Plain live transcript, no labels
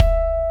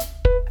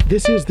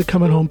This is the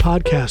Coming Home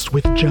Podcast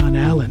with John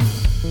Allen.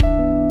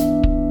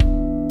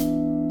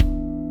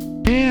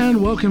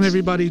 And welcome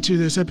everybody to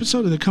this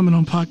episode of the Coming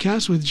Home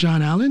Podcast with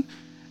John Allen.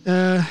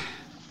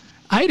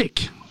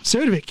 Eirik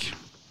Sørvik,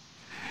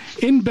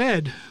 in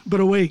bed but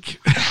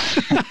awake.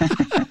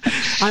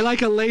 I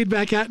like a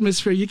laid-back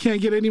atmosphere. You can't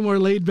get any more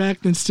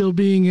laid-back than still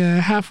being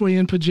halfway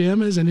in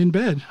pajamas and in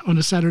bed on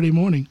a Saturday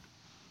morning.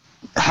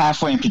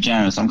 Halfway in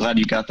pajamas. I'm glad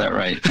you got that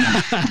right.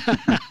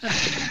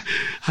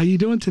 How you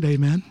doing today,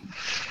 man?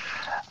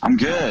 I'm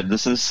good.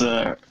 This is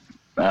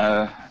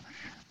bright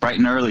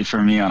and early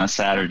for me on a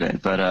Saturday,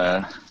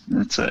 but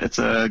it's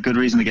a good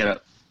reason to get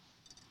up.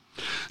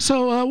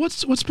 So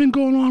what's been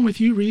going on with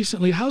you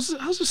recently? How's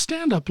the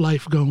stand-up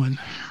life going?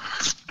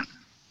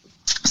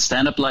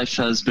 Stand-up life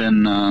has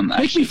been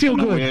Make me feel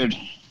good. Weird.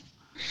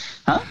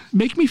 Huh?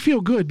 Make me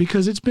feel good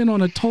because it's been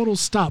on a total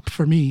stop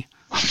for me.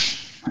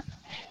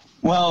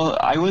 Well,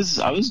 I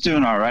was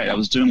doing all right. I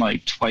was doing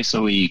like twice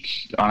a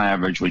week on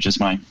average, which is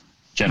my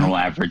general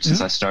average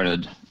since I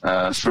started.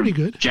 That's pretty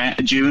good.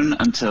 June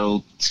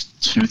until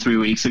 2-3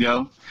 weeks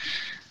ago.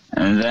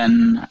 And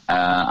then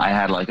I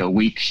had like a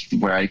week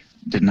where I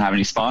didn't have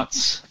any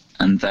spots.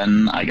 And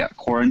then I got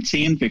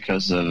quarantined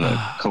because of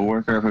a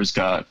coworker who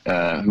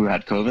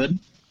had COVID.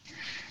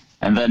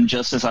 And then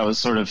just as I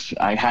was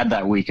I had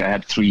that week, I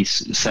had 3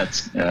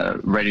 sets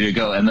ready to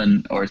go,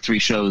 or 3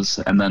 shows.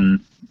 And then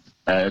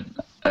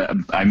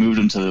I moved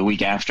them to the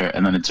week after,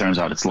 and then it turns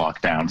out it's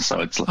locked down. So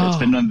it's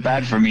been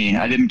bad for me.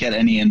 I didn't get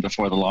any in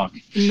before the lock.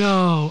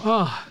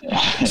 No.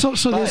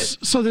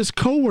 So this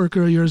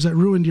coworker of yours that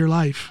ruined your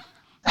life.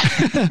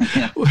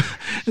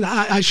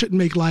 I shouldn't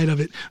make light of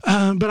it,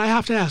 but I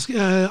have to ask,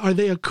 are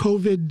they a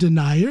COVID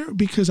denier?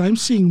 Because I'm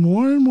seeing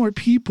more and more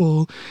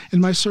people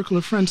in my circle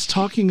of friends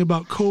talking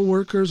about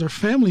coworkers or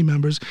family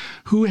members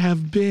who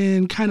have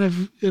been kind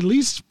of at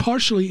least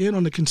partially in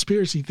on the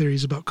conspiracy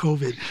theories about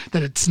COVID,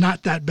 that it's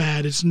not that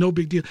bad, it's no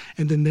big deal,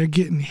 and then they're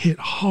getting hit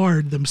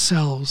hard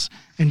themselves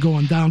and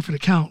going down for the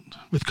count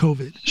with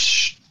COVID.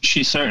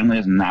 She certainly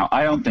isn't now.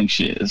 I don't think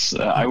she is.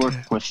 I work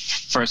with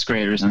first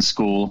graders in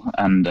school,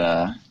 and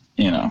I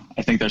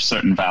think there's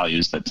certain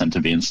values that tend to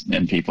be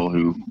in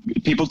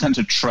people tend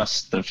to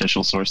trust the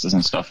official sources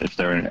and stuff if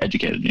they're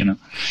educated. You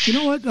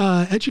know what?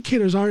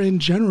 Educators are in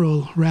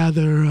general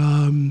rather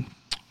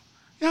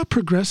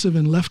progressive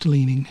and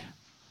left-leaning.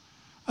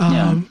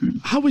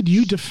 How would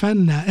you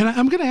defend that? And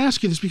I'm going to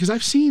ask you this because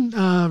I've seen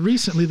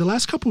recently, the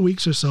last couple of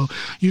weeks or so,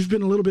 you've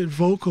been a little bit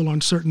vocal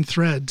on certain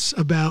threads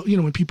about,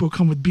 when people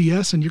come with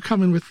BS and you're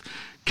coming with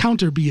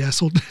counter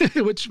BS,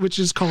 which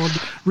is called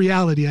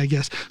reality, I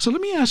guess. So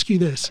let me ask you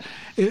this.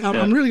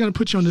 I'm really going to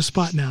put you on the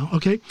spot now,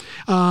 okay?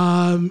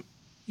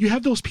 You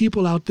have those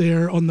people out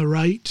there on the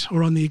right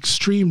or on the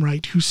extreme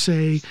right who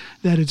say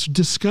that it's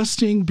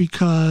disgusting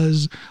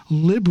because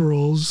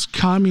liberals,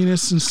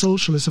 communists, and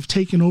socialists have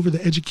taken over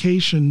the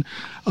education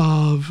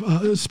of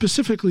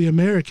specifically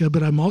America,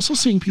 but I'm also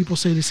seeing people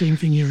say the same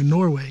thing here in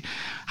Norway.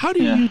 How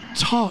do you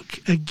talk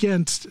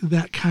against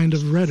that kind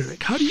of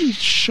rhetoric? How do you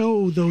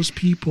show those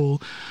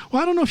people,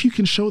 well, I don't know if you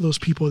can show those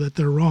people that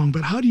they're wrong,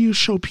 but how do you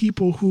show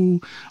people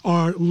who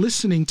are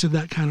listening to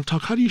that kind of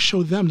talk, how do you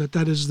show them that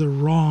that is the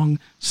wrong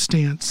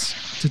stance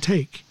to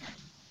take?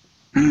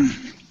 You're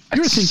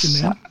a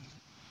thinking man.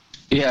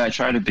 Yeah, I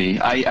try to be.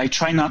 I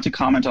try not to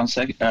comment on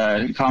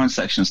comment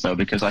sections though,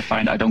 because I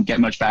find I don't get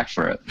much back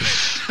for it.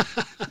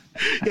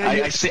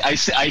 I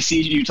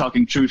see you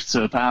talking truth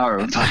to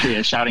power,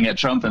 shouting at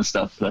Trump and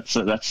stuff. That's.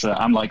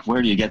 I'm like,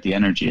 where do you get the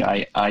energy?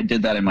 I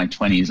did that in my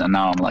 20s, and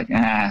now I'm like,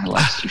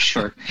 life's too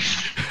short.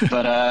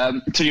 But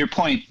to your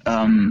point,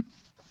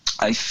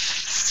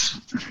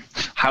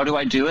 how do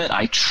I do it?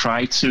 I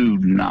try to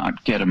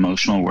not get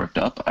emotional worked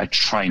up. I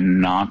try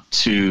not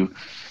to.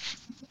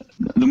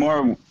 The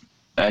more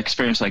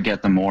experience I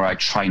get, the more I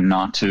try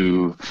not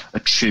to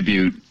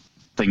attribute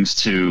things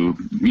to,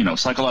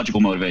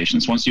 psychological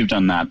motivations. Once you've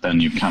done that, then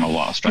you've kind of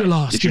lost, right? You're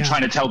lost, if you're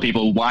trying to tell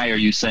people, why are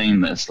you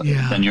saying this?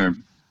 Then you're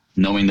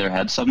knowing their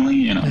head suddenly,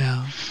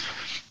 Yeah.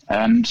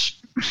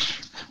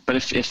 But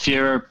if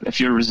you're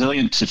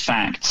resilient to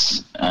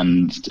facts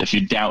and if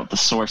you doubt the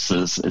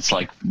sources, it's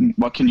like,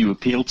 what can you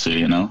appeal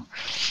to,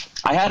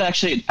 I had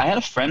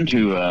a friend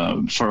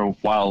who for a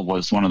while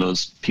was one of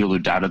those people who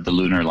doubted the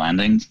lunar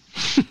landings.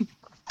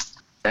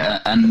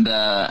 And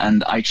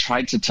I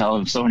tried to tell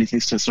him so many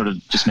things to sort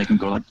of just make him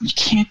go like, you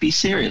can't be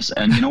serious.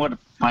 And you know what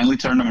finally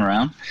turned him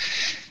around?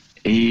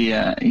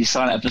 He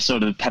saw an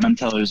episode of Penn and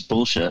Teller's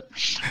Bullshit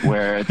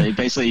where they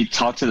basically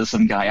talked to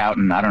some guy out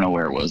in, I don't know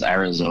where it was,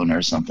 Arizona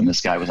or something. This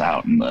guy was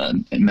out in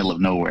the middle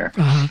of nowhere.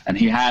 And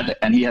he had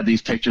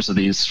these pictures of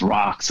these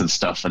rocks and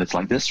stuff. And it's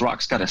like, this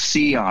rock's got a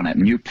C on it.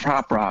 And you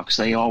prop rocks,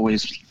 they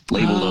always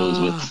label those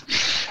with.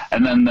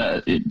 And then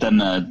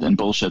in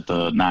Bullshit,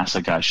 the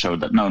NASA guy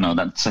showed that no,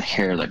 that's a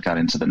hair that got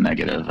into the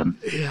negative. And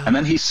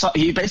then he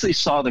basically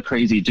saw the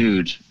crazy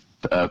dude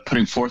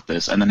putting forth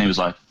this, and then he was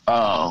like,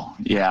 oh,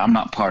 yeah, I'm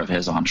not part of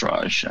his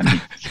entourage. And he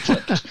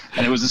flipped.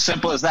 And it was as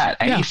simple as that.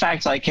 Any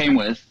facts I came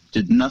with,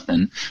 did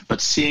nothing,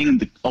 but seeing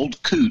the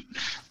old coot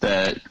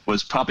that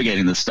was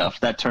propagating this stuff,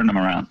 that turned him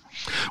around.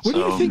 Where do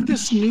you think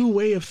this new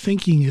way of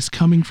thinking is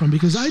coming from?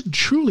 Because I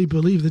truly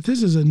believe that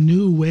this is a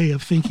new way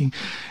of thinking.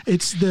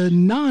 It's the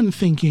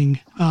non-thinking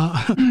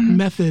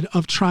method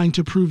of trying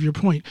to prove your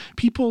point.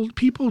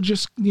 People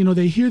just,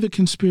 they hear the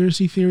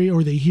conspiracy theory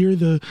or they hear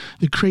the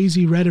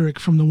crazy rhetoric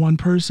from the one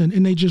person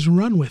and they just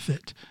run with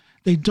it.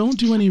 They don't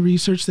do any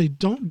research. They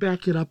don't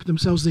back it up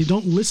themselves. They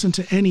don't listen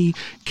to any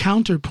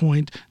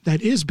counterpoint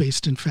that is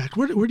based in fact.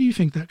 Where do you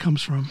think that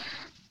comes from?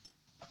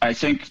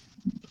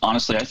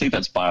 Honestly, I think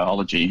that's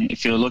biology.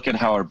 If you look at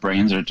how our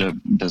brains are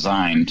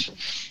designed,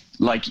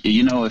 like,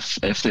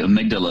 if the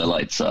amygdala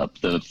lights up,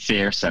 the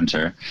fear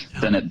center,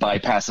 then it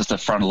bypasses the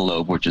frontal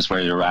lobe, which is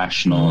where your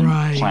rational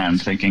and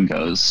planned thinking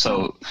goes.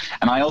 So,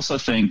 and I also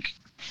think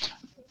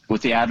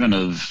with the advent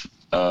of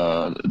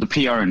the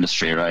PR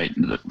industry, right,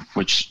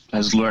 which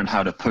has learned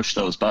how to push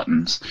those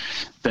buttons,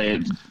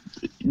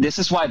 this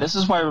is why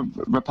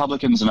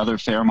Republicans and other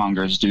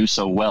fearmongers do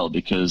so well,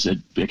 because it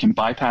can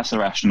bypass the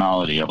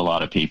rationality of a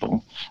lot of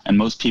people. And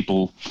most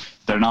people,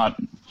 they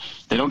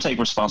don't take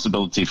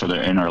responsibility for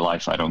their inner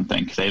life, I don't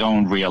think. They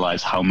don't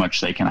realize how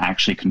much they can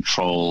actually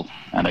control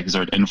and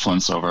exert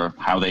influence over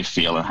how they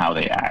feel and how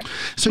they act.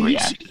 So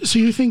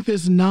you think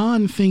this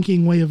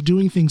non-thinking way of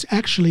doing things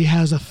actually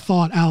has a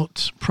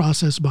thought-out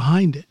process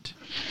behind it?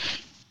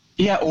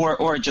 Yeah,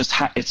 or just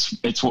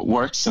it's what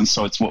works, and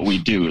so it's what we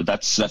do.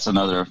 That's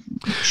another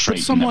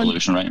trait in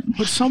evolution, right?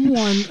 But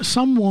someone,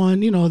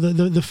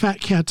 the fat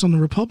cats on the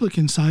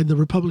Republican side, the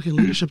Republican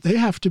leadership, they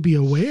have to be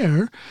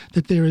aware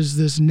that there is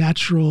this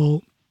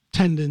natural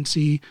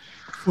tendency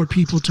for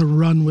people to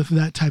run with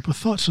that type of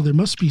thought. So there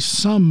must be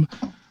some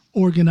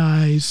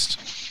organized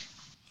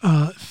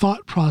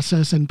thought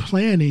process and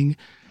planning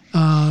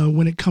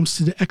when it comes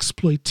to the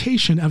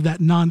exploitation of that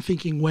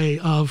non-thinking way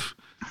of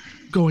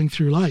going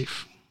through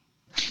life.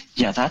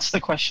 Yeah, that's the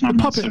question. I'm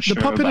not so sure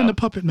the puppet about. And the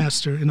puppet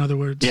master, in other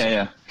words.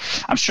 Yeah.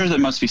 I'm sure there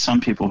must be some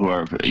people who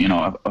are,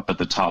 up at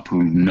the top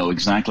who know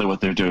exactly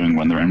what they're doing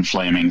when they're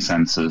inflaming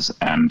senses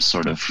and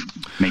sort of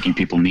making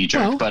people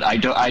knee-jerk. Well, but I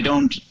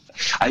don't.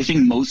 I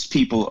think most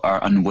people are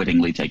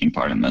unwittingly taking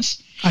part in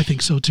this. I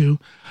think so too.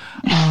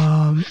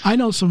 I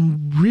know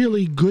some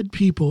really good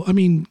people. I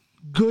mean,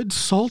 good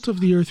salt of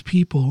the earth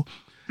people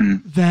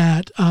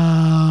that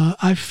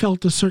I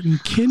felt a certain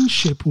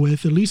kinship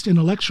with, at least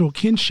intellectual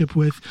kinship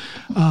with,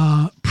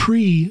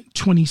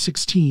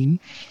 pre-2016.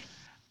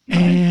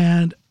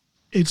 And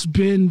it's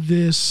been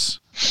this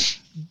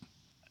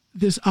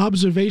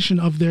observation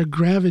of their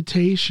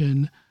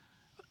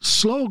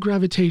slow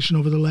gravitation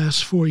over the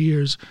last 4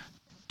 years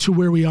to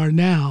where we are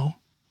now,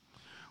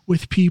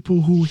 with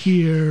people who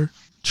hear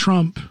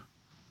Trump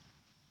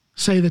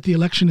say that the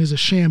election is a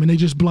sham and they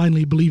just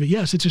blindly believe it.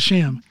 Yes, it's a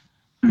sham.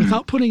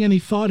 Without putting any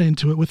thought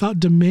into it, without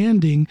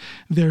demanding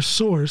their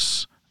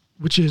source,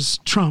 which is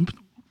Trump.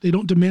 They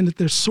don't demand that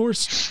their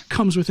source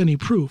comes with any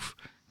proof.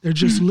 They're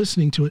just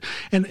listening to it.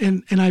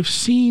 And I've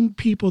seen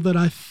people that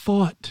I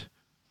thought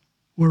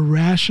were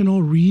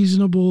rational,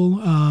 reasonable.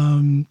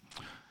 I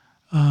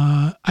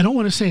don't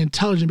want to say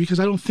intelligent, because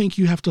I don't think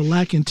you have to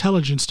lack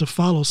intelligence to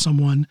follow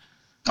someone.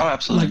 Oh,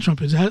 absolutely. Like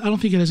Trump is. I don't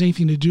think it has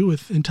anything to do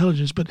with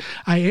intelligence, but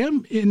I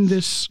am in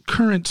this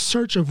current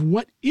search of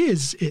what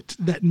is it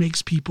that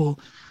makes people,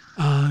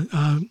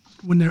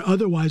 when they're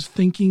otherwise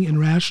thinking and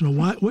rational,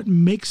 what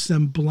makes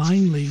them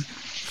blindly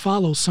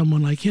follow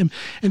someone like him?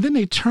 And then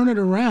they turn it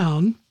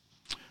around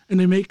and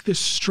they make this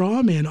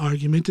straw man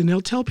argument, and they'll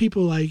tell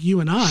people like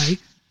you and I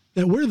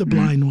that we're the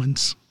blind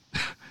ones.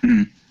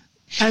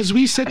 As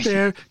we sit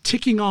there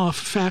ticking off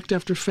fact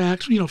after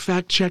fact,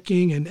 fact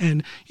checking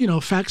and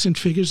facts and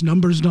figures,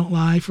 numbers don't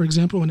lie, for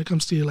example, when it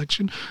comes to the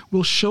election,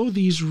 we'll show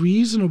these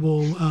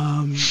reasonable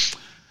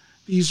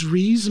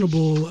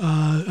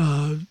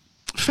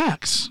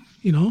facts,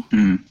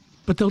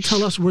 but they'll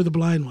tell us we're the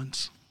blind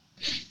ones.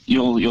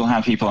 You'll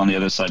have people on the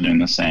other side doing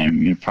the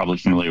same. You're probably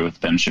familiar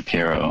with Ben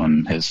Shapiro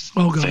and his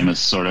famous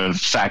sort of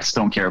facts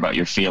don't care about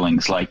your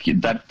feelings. Like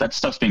that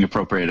stuff's being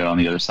appropriated on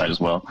the other side as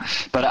well.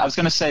 But I was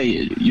going to say,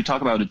 you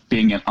talk about it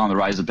being on the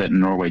rise a bit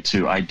in Norway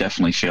too. I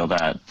definitely feel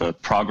that. The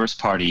Progress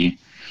Party,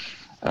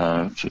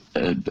 to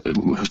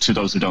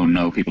those who don't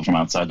know, people from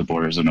outside the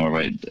borders of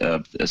Norway,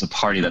 is a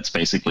party that's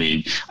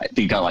basically,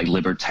 they got like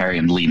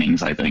libertarian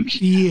leanings, I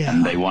think. Yeah.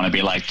 And they want to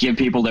be like, give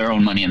people their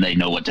own money and they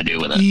know what to do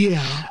with it.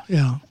 Yeah.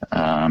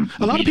 A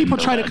lot of people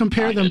try to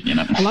compare them.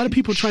 A lot of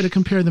people try to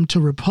compare them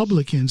to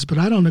Republicans, but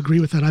I don't agree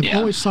with that. I've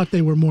always thought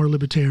they were more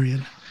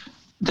libertarian.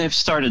 They've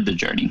started the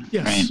journey,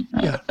 yes.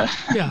 Right?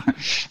 Yeah.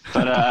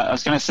 But I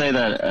was going to say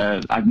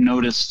that I've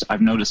noticed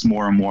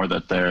more and more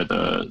that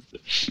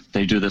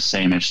they do the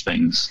same-ish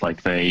things.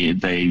 Like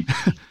they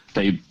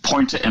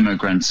point to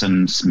immigrants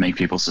and make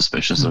people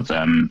suspicious of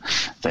them.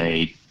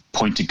 They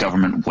point to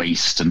government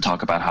waste and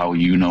talk about how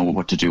you know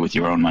what to do with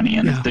your own money,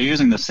 and they're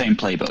using the same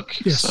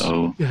playbook. Yes.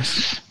 So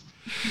yes.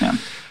 Yeah.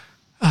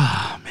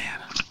 Ah, man,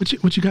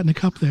 what you got in the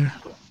cup there?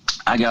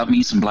 I got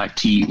me some black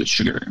tea with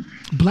sugar.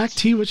 Black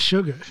tea with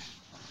sugar.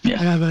 Yeah.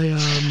 I have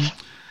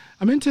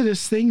I'm into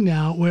this thing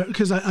now where,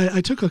 because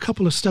I took a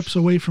couple of steps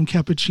away from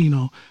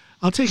cappuccino.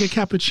 I'll take a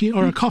cappuccino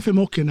or a coffee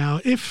mocha now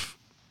if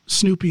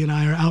Snoopy and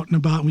I are out and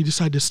about and we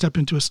decide to step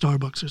into a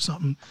Starbucks or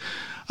something.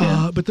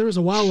 Yeah. But there was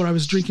a while where I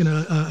was drinking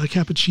a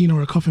cappuccino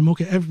or a coffee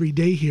mocha every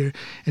day here,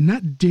 and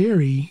that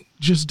dairy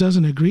just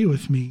doesn't agree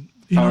with me.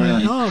 You know,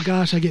 really? Oh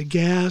gosh, I get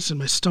gas and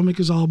my stomach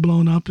is all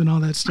blown up and all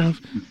that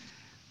stuff.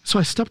 So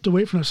I stepped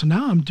away from it. So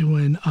now I'm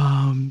doing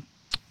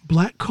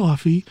black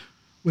coffee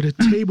with a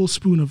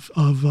tablespoon of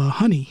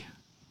honey.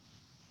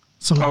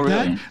 So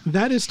really?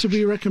 that is to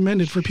be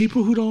recommended for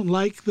people who don't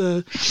like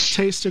the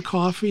taste of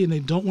coffee and they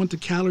don't want the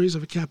calories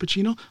of a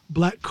cappuccino.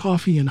 Black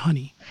coffee and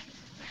honey.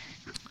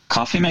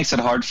 Coffee makes it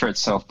hard for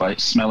itself by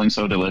smelling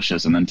so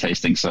delicious and then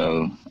tasting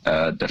so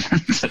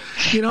different.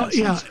 You know,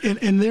 yeah,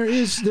 and there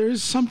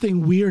is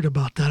something weird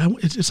about that.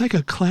 It's like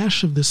a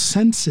clash of the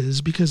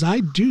senses because I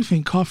do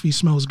think coffee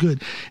smells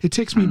good. It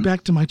takes me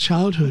back to my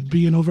childhood,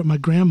 being over at my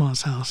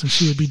grandma's house, and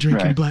she would be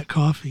drinking black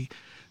coffee.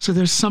 So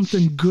there's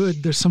something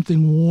good, there's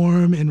something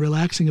warm and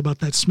relaxing about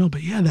that smell.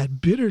 But yeah, that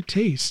bitter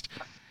taste.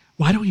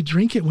 Why do we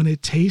drink it when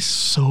it tastes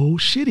so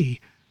shitty?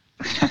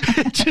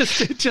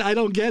 I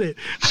don't get it.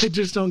 I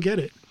just don't get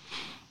it.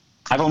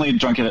 I've only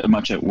drunk it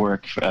much at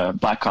work,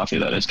 black coffee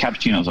that is.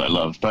 Cappuccinos I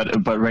love, but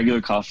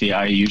regular coffee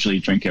I usually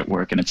drink at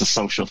work, and it's a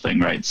social thing,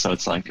 right? So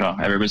it's like, oh,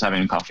 everybody's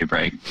having a coffee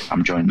break,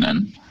 I'm joining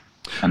in.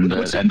 And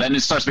then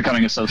it starts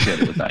becoming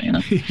associated with that, you know?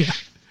 Yeah.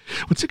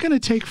 What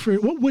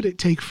would it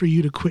take for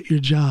you to quit your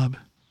job?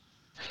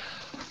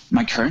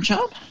 My current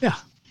job? Yeah.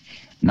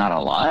 Not a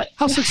lot.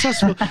 How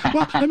successful?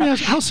 Well, let me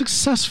ask, how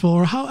successful,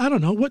 or how, I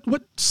don't know,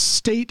 what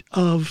state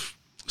of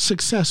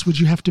success would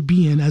you have to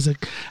be in as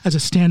a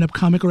stand-up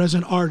comic or as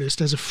an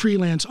artist, as a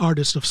freelance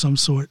artist of some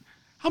sort?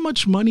 How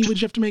much money would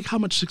you have to make? How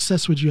much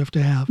success would you have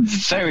to have?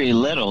 Very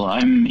little.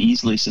 I'm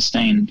easily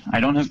sustained.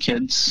 I don't have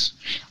kids.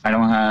 I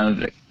don't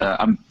have.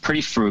 I'm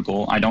pretty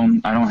frugal. I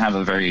don't have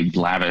a very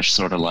lavish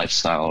sort of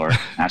lifestyle or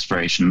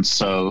aspirations.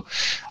 So,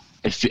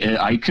 if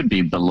I could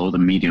be below the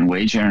median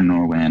wage here in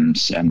Norway and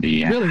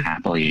be really?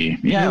 Happily,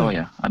 yeah, really? Oh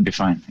yeah, I'd be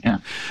fine. Yeah,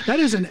 that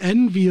is an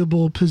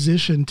enviable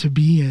position to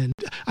be in.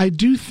 I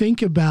do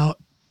think about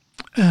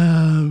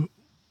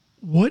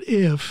what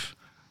if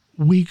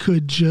we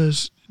could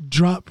just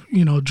drop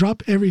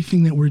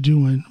everything that we're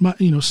doing.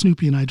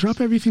 Snoopy and I drop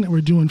everything that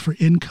we're doing for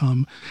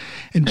income,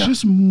 and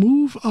just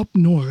move up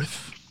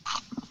north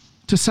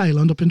to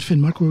Seiland up in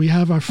Finnmark, where we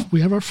have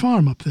our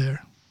farm up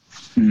there.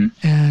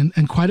 Mm-hmm.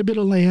 And quite a bit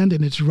of land,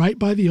 and it's right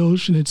by the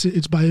ocean.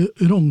 It's by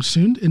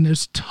Rongsund, and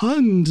there's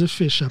tons of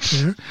fish up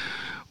there.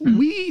 Mm-hmm.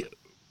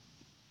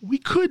 We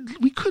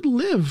could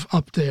live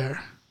up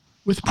there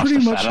with pretty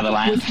much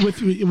with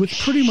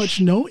pretty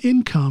much no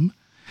income,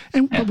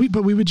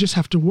 but we would just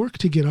have to work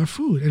to get our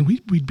food, and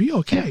we'd be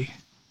okay.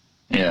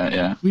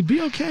 Yeah. We'd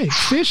be okay.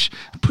 Fish,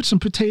 put some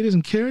potatoes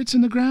and carrots in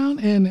the ground,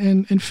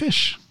 and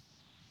fish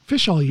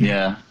all year.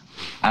 Yeah.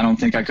 I don't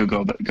think I could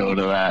go to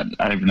that.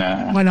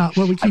 Why not?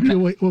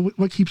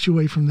 What keeps you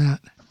away from that?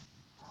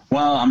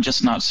 Well, I'm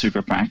just not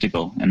super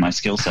practical in my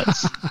skill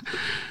sets.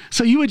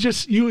 So you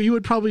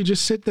would probably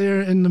just sit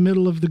there in the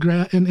middle of the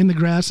grass in the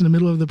grass in the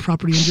middle of the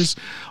property and just,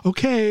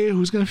 okay,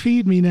 who's going to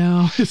feed me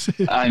now?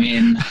 I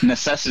mean,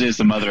 necessity is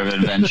the mother of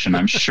invention.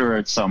 I'm sure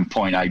at some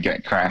point I'd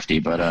get crafty,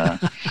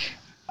 but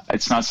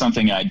it's not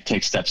something I'd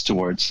take steps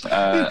towards.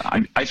 No,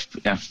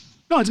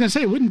 I was going to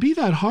say, it wouldn't be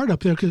that hard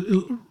up there because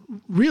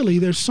really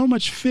there's so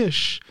much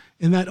fish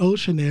in that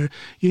ocean there.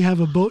 You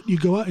have a boat, you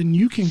go out and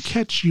you can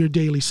catch your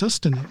daily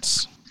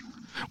sustenance.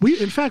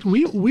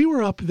 We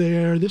were up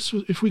there. This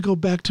was, if we go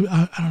back to,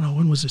 I don't know,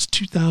 when was this?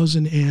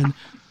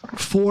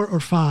 2004 or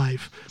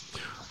 5.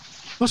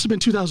 Must have been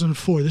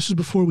 2004. This was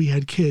before we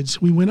had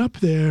kids. We went up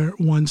there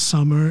one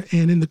summer,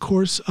 and in the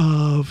course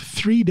of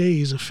 3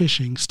 days of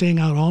fishing, staying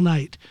out all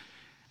night,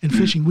 and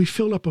fishing, we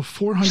filled up a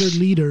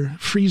 400-liter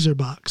freezer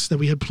box that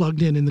we had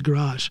plugged in the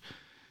garage,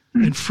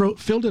 and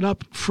filled it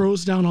up,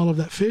 froze down all of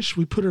that fish.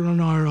 We put it on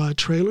our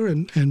trailer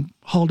and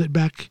hauled it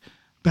back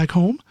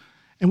home,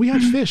 and we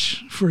had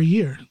fish for a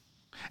year.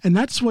 And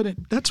that's what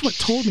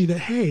told me that,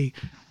 hey,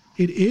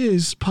 it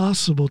is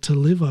possible to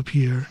live up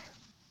here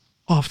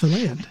off the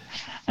land.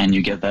 And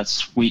you get that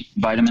sweet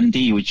vitamin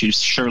D, which you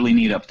surely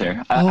need up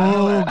there.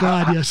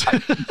 Yes.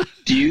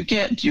 Do you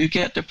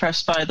get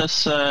depressed by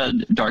this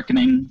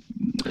darkening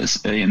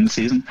in the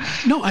season?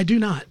 No, I do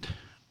not.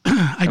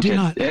 I do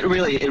not. It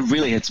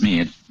really hits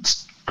me. It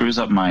screws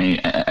up my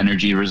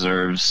energy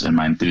reserves and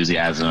my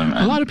enthusiasm.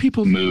 And a lot of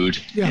people mood.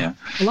 Yeah.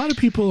 A lot of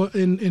people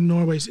in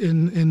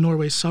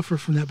Norway suffer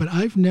from that, but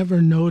I've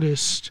never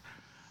noticed.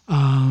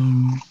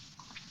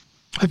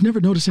 I've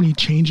never noticed any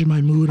change in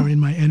my mood or in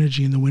my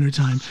energy in the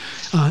wintertime.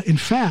 In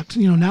fact,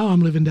 now I'm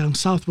living down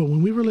south, but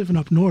when we were living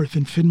up north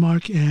in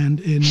Finnmark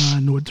and in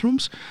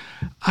Nord-Troms,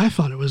 I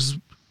thought it was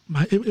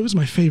my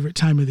favorite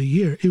time of the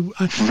year.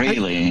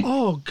 Really?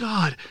 Oh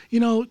God!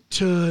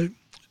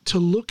 To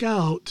look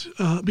out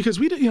because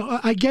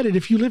I get it.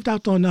 If you lived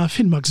out on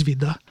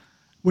Finnmarksvidda,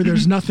 where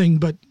there's nothing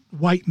but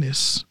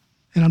whiteness.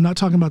 And I'm not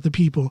talking about the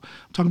people.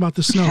 I'm talking about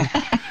the snow.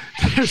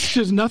 There's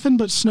just nothing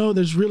but snow.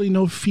 There's really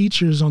no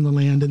features on the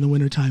land in the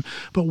wintertime.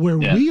 But where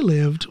we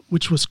lived,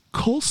 which was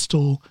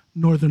coastal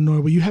northern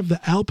Norway, you have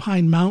the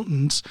Alpine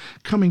mountains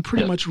coming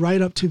pretty much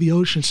right up to the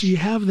ocean. So you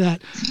have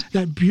that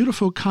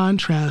beautiful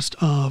contrast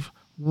of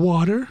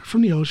water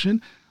from the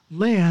ocean,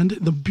 land,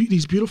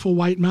 these beautiful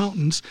white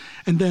mountains,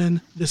 and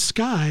then the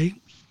sky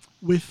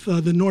with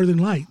the northern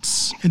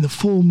lights and the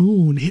full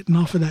moon hitting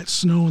off of that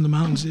snow in the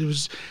mountains. It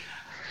was,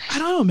 I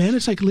don't know, man.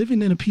 It's like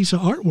living in a piece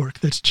of artwork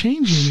that's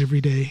changing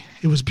every day.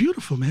 It was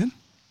beautiful, man.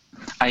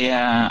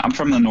 I'm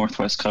from the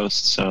northwest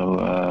coast,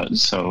 so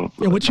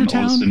what's your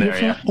town?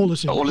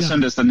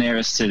 Ålesund is the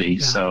nearest city,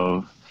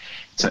 so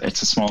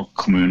it's a small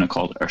commune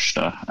called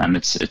Ørsta, and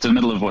it's in the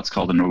middle of what's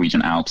called the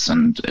Norwegian Alps,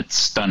 and it's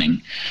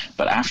stunning.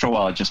 But after a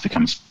while, it just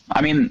becomes.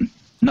 I mean,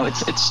 no,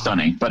 it's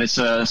stunning, but it's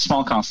a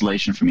small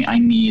consolation for me. I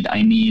need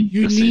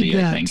the city.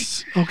 That. I think.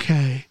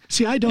 Okay.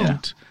 See, I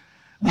don't.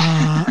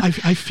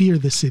 I fear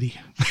the city.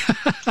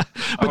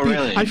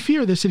 Really? I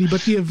fear the city,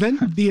 but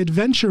the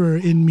adventurer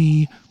in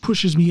me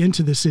pushes me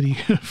into the city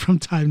from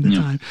time to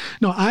time.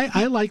 No,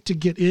 I like to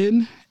get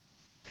in,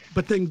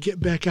 but then get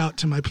back out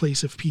to my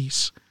place of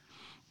peace.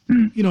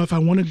 You know, if I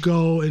want to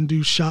go and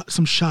do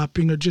some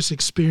shopping or just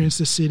experience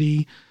the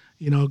city,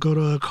 you know, go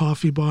to a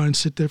coffee bar and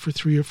sit there for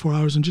 3 or 4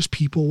 hours and just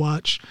people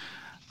watch.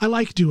 I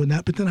like doing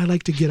that, but then I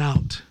like to get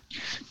out.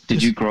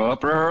 Did you grow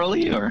up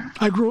rurally, or?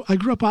 I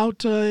grew up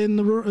out in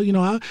the rural. You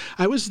know,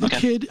 I was the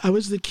kid. I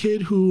was the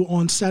kid who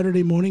on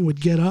Saturday morning would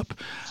get up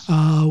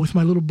with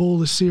my little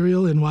bowl of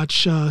cereal and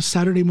watch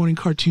Saturday morning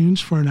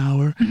cartoons for an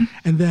hour,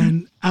 and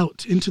then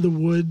out into the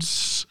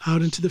woods,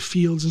 out into the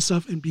fields and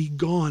stuff, and be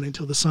gone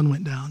until the sun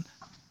went down.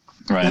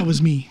 Right. That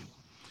was me.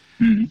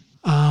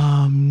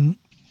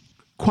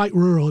 Quite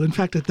rural. In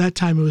fact, at that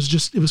time it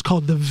was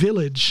called the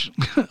village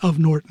of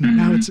Norton.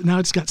 Now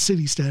it's got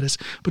city status,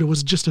 but it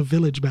was just a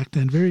village back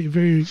then. Very,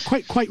 very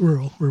quite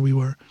rural where we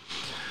were.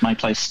 My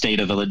place stayed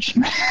a village.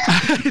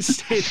 It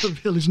stayed a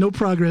village. No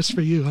progress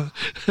for you, huh?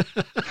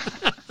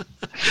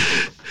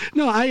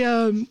 No, I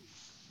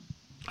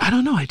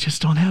don't know. I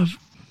just don't have.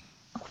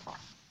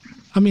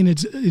 I mean,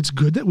 it's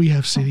good that we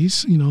have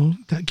cities, you know,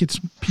 that gets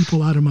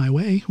people out of my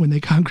way when they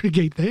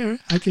congregate there.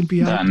 I can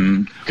be out.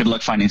 Then good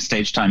luck finding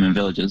stage time in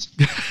villages.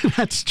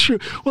 That's true.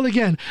 Well,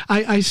 again,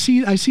 I see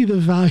the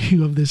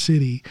value of the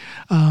city.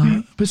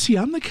 But see,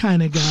 I'm the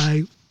kind of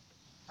guy,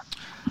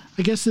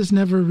 I guess this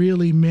never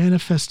really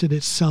manifested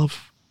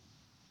itself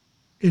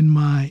in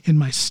my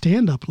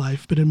stand-up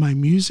life, but in my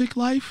music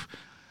life,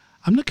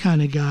 I'm the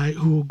kind of guy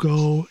who will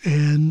go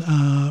and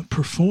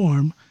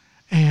perform,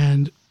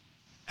 and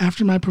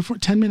after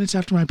 10 minutes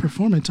after my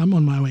performance, I'm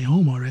on my way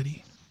home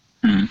already.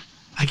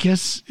 I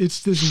guess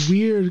it's this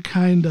weird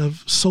kind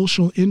of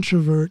social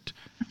introvert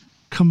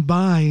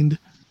combined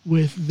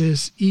with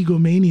this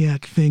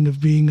egomaniac thing of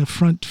being a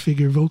front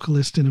figure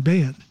vocalist in a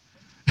band.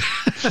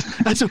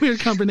 That's a weird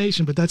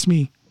combination, but that's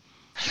me.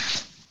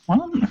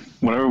 Well,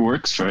 whatever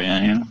works for you,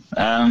 you know.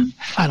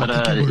 I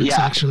don't think it works,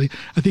 actually.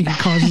 I think it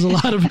causes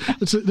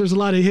there's a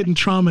lot of hidden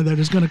trauma that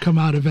is going to come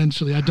out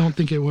eventually. I don't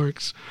think it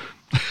works.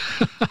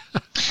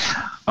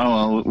 Oh,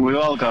 well, we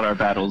all got our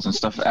battles and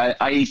stuff.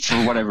 I,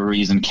 for whatever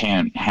reason,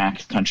 can't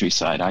hack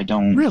countryside. I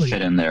don't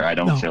fit in there. I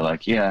don't feel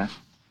like, No.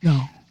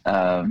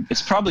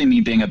 It's probably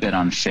me being a bit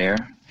unfair,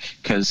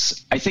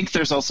 because I think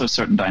there's also a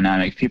certain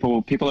dynamic.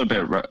 People are a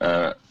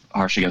bit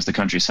harsh against the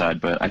countryside,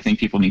 but I think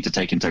people need to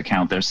take into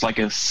account there's like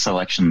a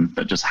selection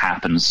that just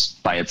happens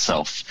by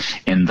itself,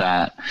 in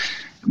that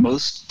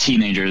most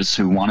teenagers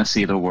who want to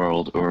see the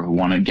world or who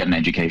want to get an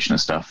education and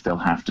stuff,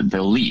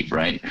 they'll leave,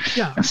 right?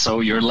 Yeah. And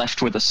so you're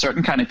left with a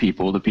certain kind of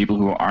people, the people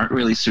who aren't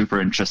really super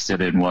interested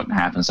in what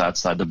happens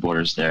outside the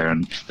borders there,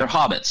 and they're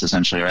hobbits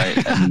essentially,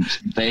 right? And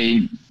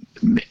they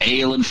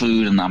ale and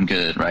food, and I'm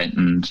good, right?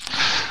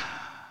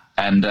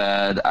 And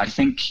I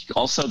think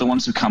also the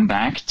ones who come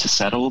back to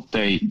settle,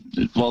 they're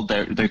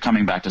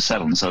coming back to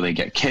settle, and so they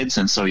get kids,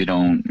 and so you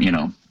don't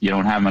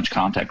have much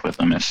contact with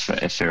them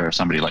if you're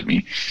somebody like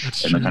me.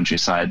 That's in true. The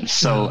countryside.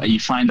 So you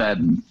find that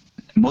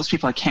most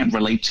people I can't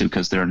relate to,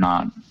 because they're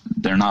not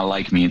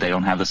like me. They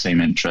don't have the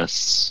same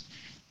interests.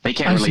 They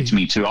can't relate to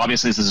me too.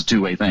 Obviously, this is a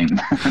two-way thing.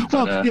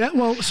 But,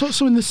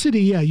 so in the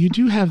city, you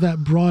do have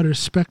that broader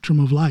spectrum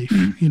of life.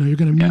 You know, you're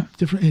going to meet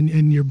different,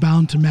 and you're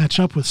bound to match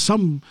up with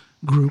some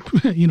group,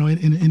 you know,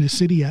 in a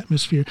city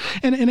atmosphere.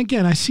 And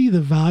again, I see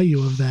the value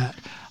of that.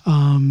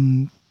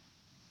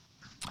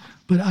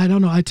 But I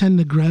don't know, I tend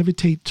to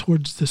gravitate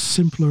towards the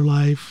simpler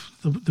life,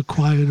 the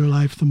quieter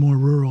life, the more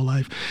rural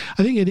life.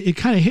 I think it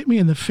kind of hit me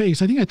in the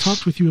face. I think I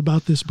talked with you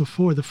about this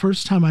before. The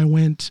first time I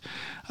went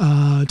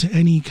to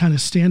any kind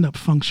of stand-up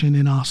function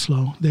in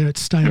Oslo, there at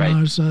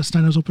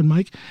Steinar's open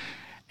mic,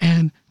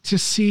 and to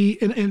see,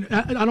 and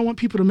I don't want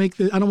people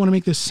to I don't want to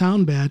make this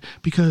sound bad,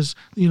 because,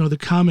 you know, the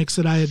comics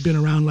that I had been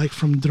around, like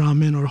from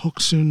Drammen or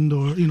Hokksund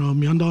or, you know,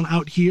 Mjøndalen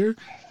out here,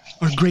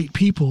 are great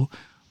people,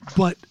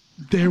 but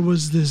there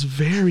was this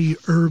very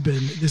urban,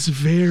 this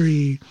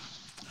very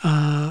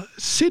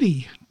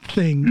city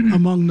thing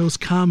among those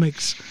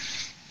comics.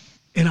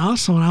 And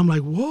also, and I'm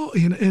like, whoa,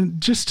 and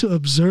just to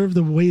observe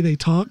the way they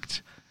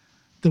talked,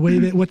 the way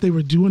that what they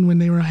were doing when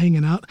they were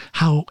hanging out,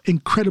 how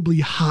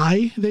incredibly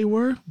high they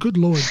were. Good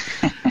Lord.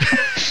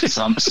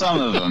 Some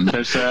of them.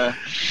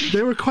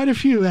 There were quite a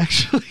few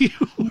actually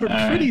who were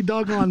pretty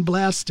doggone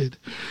blasted.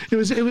 It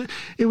was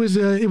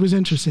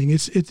interesting.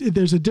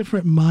 There's a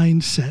different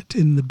mindset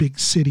in the big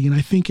city, and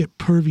I think it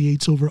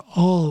permeates over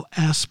all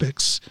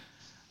aspects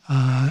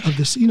of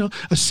this.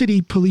 A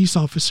city police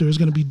officer is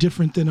going to be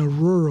different than a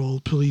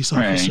rural police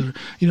officer.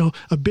 Right.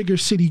 A bigger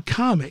city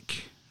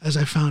comic, as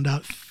I found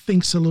out,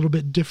 thinks a little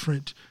bit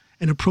different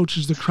and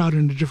approaches the crowd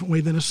in a different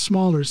way than a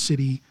smaller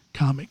city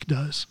comic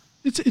does.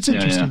 It's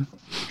interesting.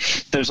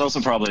 Yeah. There's also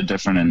probably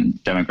different in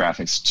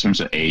demographics in terms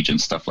of age and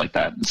stuff like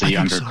that. It's a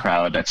younger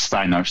crowd at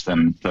Steiners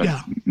than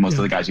most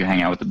of the guys you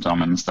hang out with at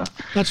Domin and stuff.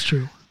 That's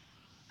true.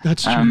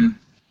 That's true.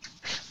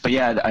 But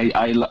yeah,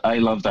 I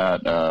love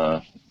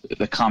that.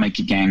 The comic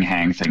gang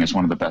hang thing is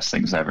one of the best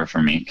things ever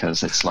for me,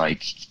 because it's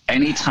like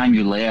anytime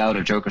you lay out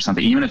a joke or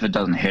something, even if it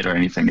doesn't hit or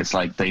anything, it's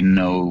like they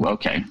know,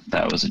 okay,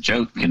 that was a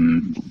joke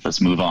and let's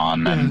move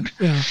on and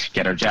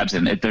get our jabs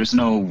in. There's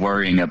no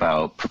worrying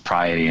about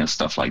propriety and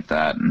stuff like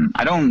that. And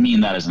I don't mean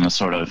that as in a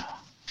sort of,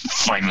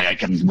 finally I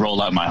can roll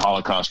out my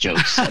Holocaust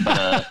jokes.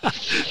 But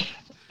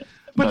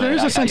there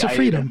is a sense of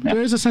freedom.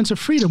 There is a sense of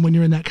freedom when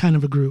you're in that kind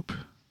of a group.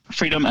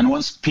 Freedom, and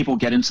once people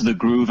get into the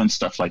groove and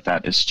stuff like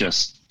that, it's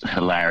just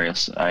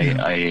hilarious.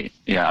 I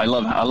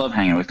love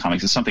hanging with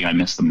comics. It's something I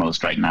miss the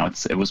most right now.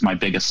 It was my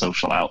biggest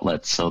social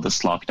outlet, so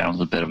this lockdown was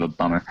a bit of a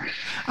bummer.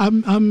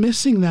 I'm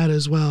missing that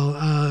as well.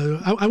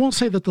 I won't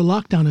say that the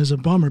lockdown is a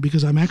bummer,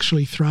 because I'm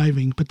actually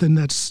thriving, but then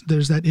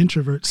there's that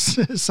introvert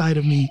side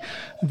of me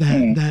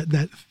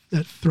that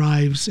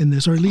thrives in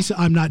this, or at least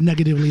I'm not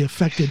negatively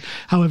affected.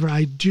 However,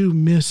 I do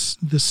miss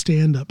the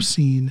stand-up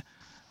scene.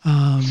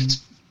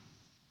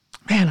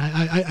 Man,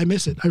 I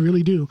miss it. I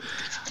really do.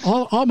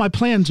 All my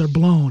plans are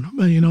blown.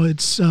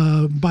 It's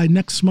by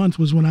next month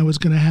was when I was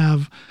going to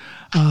have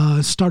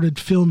started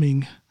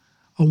filming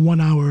a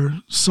 1 hour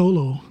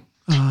solo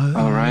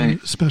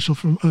special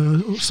from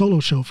solo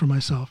show for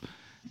myself.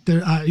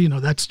 There,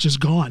 that's just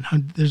gone.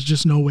 There's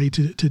just no way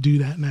to do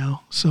that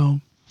now. So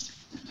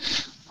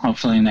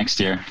hopefully next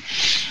year.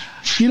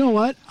 You know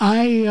what?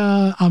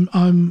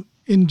 I'm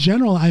in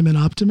general, I'm an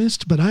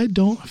optimist, but I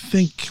don't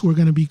think we're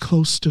going to be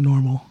close to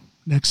normal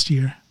next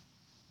year.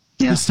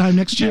 This time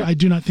next year, I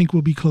do not think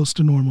we'll be close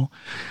to normal.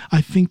 I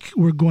think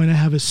we're going to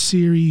have a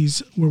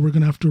series where we're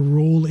going to have to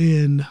roll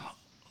in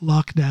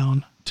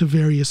lockdown to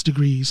various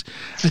degrees.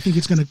 I think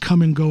it's going to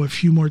come and go a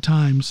few more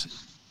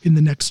times in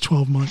the next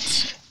 12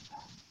 months.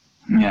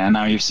 Yeah, and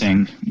now you're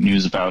seeing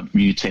news about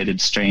mutated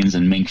strains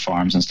in mink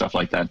farms and stuff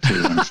like that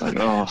too. And it's like,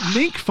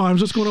 mink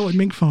farms? What's going on with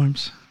mink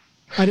farms?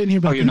 I didn't hear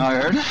about that. Oh, you've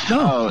not heard?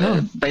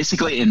 No.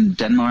 Basically in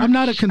Denmark. I'm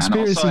not a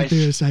conspiracy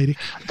theorist, Eirik.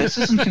 This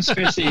isn't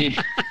conspiracy.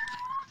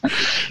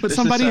 But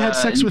somebody had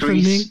sex with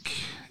Greece. A mink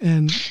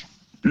and...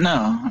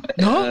 No.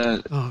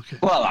 Okay.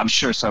 Well, I'm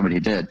sure somebody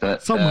did,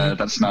 but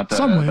that's not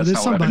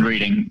what I've been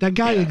reading. That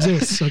guy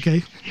exists,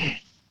 okay?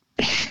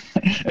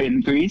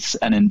 In Greece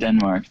and in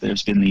Denmark,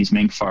 there's been these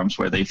mink farms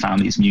where they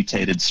found these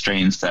mutated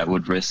strains that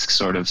would risk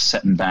sort of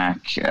setting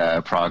back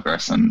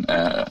progress and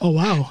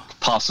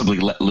possibly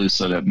let loose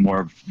a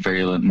more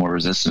virulent, more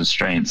resistant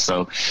strains.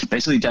 So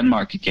basically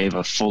Denmark gave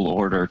a full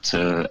order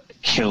to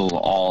kill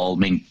all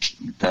mink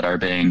that are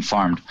being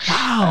farmed.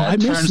 Wow, I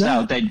missed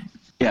that.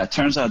 It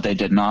turns out they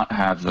did not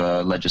have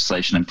the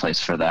legislation in place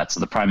for that. So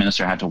the prime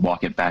minister had to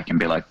walk it back and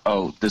be like,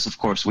 this, of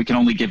course, we can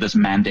only give this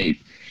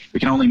mandate. We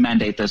can only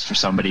mandate this for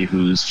somebody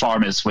whose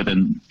farm is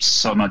within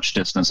so much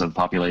distance of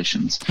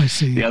populations. I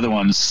see. The other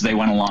ones, they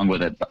went along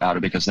with it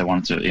because they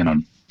wanted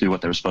to, do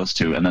what they were supposed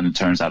to. And then it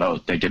turns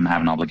out, they didn't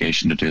have an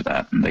obligation to do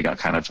that. And they got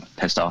kind of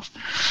pissed off.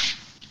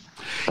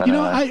 But,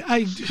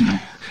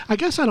 I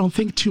guess I don't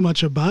think too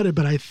much about it,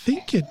 but I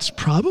think it's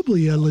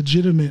probably a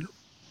legitimate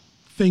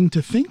thing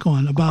to think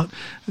on about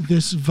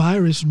this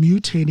virus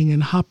mutating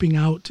and hopping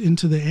out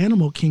into the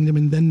animal kingdom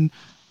and then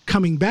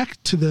coming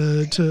back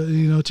to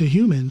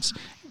humans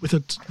with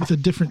a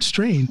different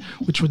strain,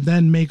 which would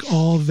then make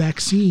all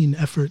vaccine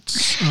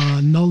efforts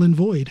null and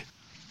void.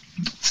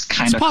 It's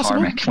kind of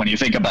karmic when you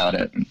think about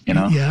it,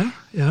 Yeah.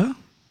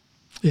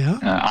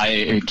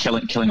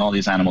 Killing all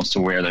these animals to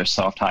wear their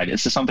soft hide.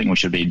 It's just something we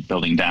should be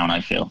building down,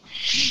 I feel.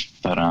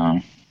 But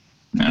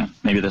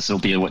maybe this will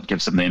be what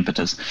gives them the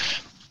impetus.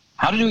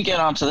 How did we get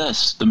onto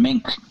this? The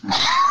mink.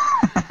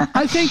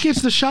 I think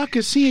it's the shock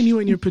of seeing you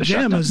in your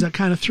pajamas that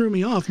kind of threw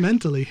me off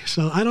mentally.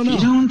 So I don't know.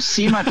 You don't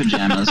see my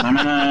pajamas. I'm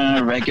in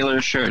a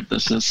regular shirt.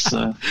 This is.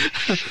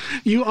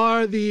 You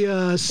are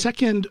the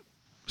second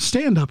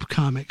stand-up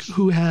comic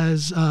who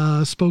has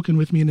spoken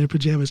with me in their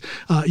pajamas.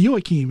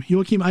 Joachim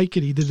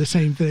Eirik did the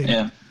same thing.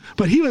 Yeah.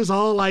 But he was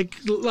all like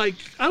I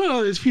don't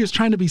know if he was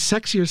trying to be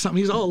sexy or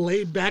something. He's all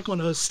laid back on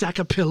a stack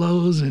of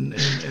pillows and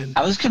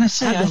I was gonna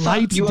say I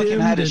thought Joachim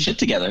had his shit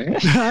together.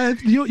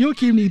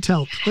 Joachim needs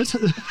help.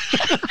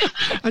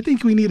 I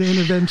think we need an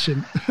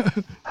intervention.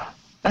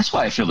 That's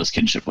why I feel this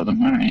kinship with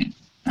him. All right.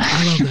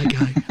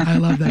 I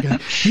love that guy.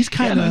 He's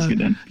kind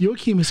of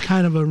Joachim is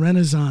kind of a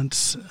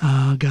Renaissance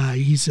guy.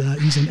 He's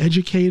an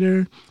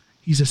educator.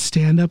 He's a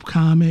stand-up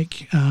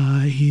comic.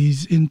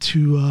 He's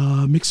into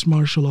mixed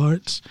martial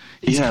arts.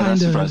 That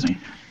surprised me.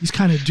 He's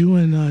kind of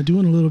doing a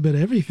little bit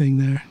of everything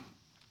there.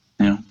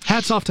 Yeah.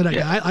 Hats off to that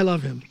guy. I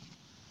love him.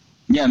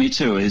 Yeah, me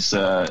too.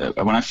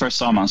 When I first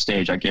saw him on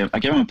stage, I gave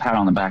him a pat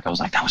on the back. I was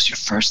like, "That was your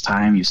first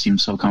time. You seem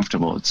so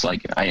comfortable." It's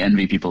like I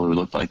envy people who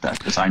look like that,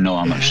 because I know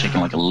I'm shaking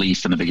like a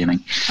leaf in the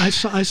beginning. I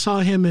saw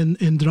him in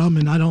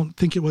Drammen. I don't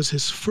think it was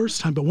his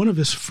first time, but one of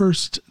his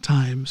first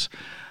times.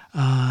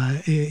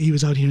 He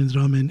was out here in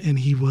Drammen, and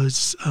he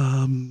was,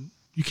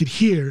 you could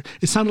hear,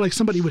 it sounded like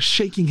somebody was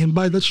shaking him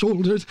by the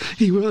shoulders.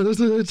 He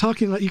was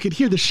talking like, you could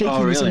hear the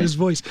shakiness in his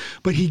voice,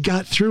 but he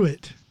got through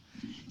it.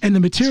 And the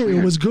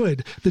material was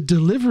good. The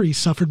delivery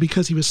suffered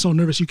because he was so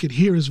nervous. You could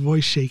hear his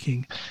voice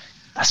shaking.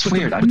 That's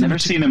weird. I've never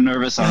seen him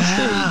nervous on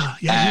stage.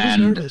 Yeah,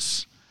 he was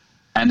nervous.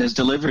 And his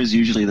delivery is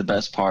usually the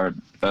best part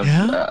of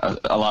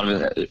a lot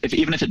of it.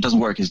 Even if it doesn't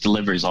work, his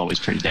delivery is always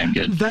pretty damn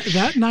good.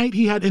 That night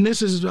he had, and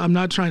this is, I'm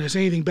not trying to say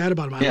anything bad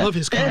about him. I love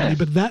his comedy,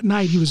 but that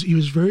night he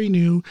was very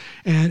new,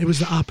 and it was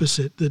the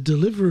opposite. The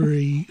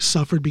delivery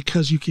suffered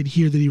because you could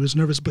hear that he was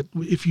nervous, but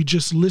if you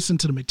just listen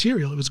to the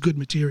material, it was good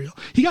material.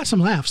 He got some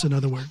laughs, in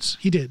other words.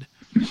 He did.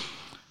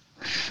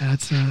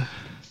 That's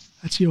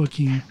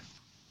Joachim.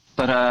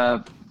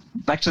 But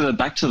back to the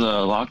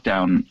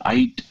lockdown.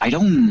 I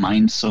don't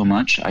mind so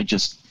much.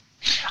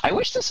 I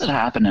wish this had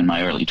happened in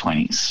my early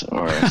 20s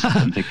or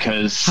something,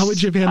 because how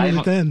would you have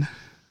handled it then?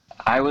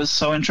 I was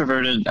so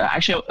introverted.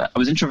 Actually, I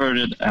was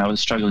introverted. I was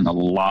struggling a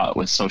lot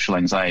with social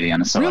anxiety,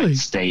 and so I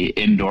stay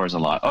indoors a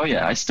lot. Oh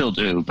yeah, I still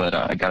do, but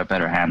I got a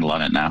better handle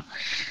on it now.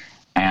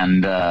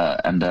 And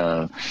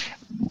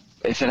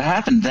if it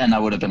happened then, I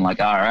would have been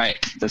like, all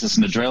right, this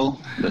isn't a drill.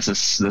 This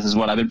is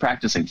what I've been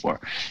practicing for.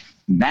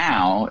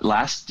 Now,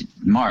 last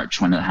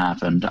March when it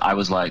happened, I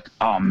was like,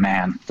 oh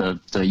man,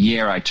 the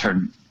year I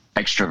turned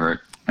extrovert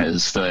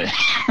is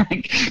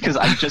because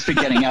I've just been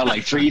getting out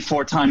like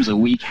 3-4 times a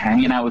week,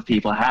 hanging out with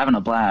people, having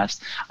a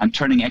blast. I'm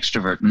turning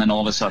extrovert, and then all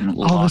of a sudden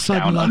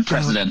lockdown,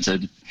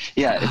 unprecedented.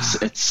 Yeah,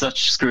 it's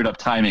such screwed up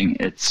timing.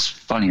 It's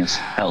funny as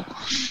hell.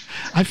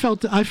 I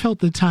felt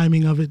the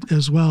timing of it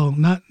as well.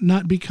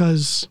 Not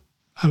because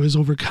I was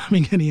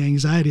overcoming any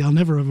anxiety. I'll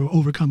never ever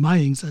overcome my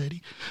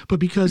anxiety, but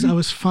because I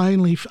was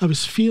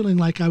feeling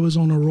like I was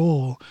on a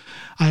roll.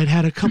 I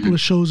had a couple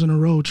of shows in a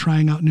row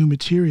trying out new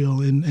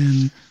material,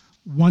 and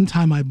one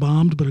time I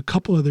bombed, but a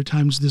couple other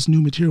times this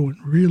new material went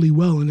really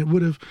well, and it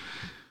would have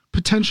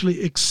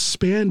potentially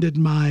expanded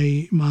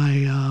my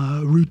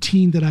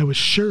routine that I was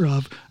sure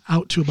of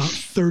out to about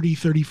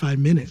 30-35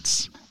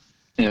 minutes.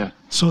 Yeah.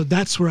 So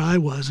that's where I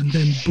was, and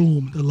then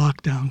boom, the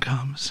lockdown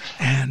comes,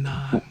 and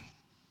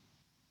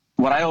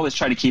what I always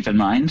try to keep in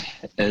mind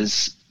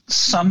is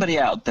somebody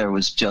out there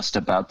was just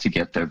about to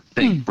get their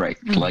big break.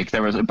 Like they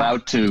was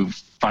about to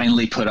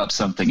finally put up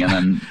something, and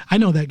then I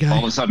know that guy. All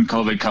of a sudden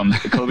COVID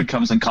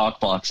comes and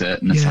cockblocks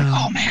it, and it's like,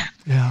 oh man.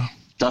 Yeah.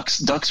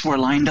 Ducks were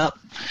lined up.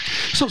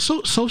 So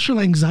social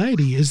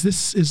anxiety, is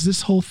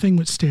this whole thing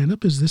with stand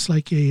up, is this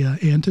like a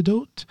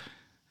antidote?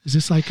 Is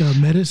this like a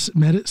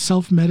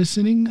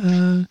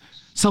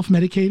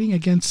self-medicating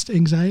against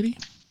anxiety?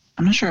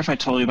 I'm not sure if I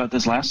told you about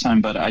this last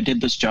time, but I did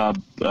this job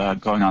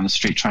going on the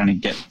street trying to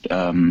get,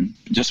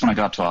 just when I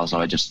got to Oslo,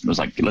 I just was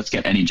like, let's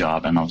get any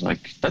job. And I was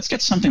like, let's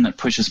get something that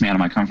pushes me out of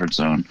my comfort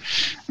zone.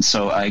 And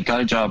so I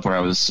got a job where I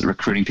was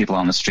recruiting people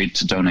on the street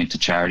to donate to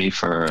charity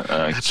for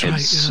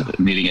kids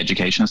needing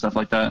education and stuff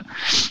like that.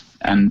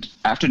 And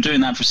after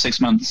doing that for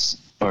 6 months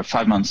or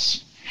 5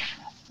 months,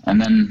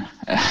 and then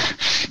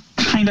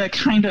kind of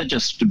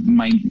just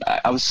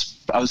I was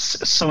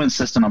so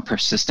insistent on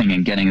persisting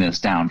and getting this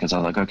down, because I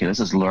was like, okay, this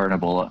is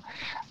learnable.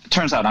 It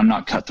turns out I'm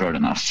not cutthroat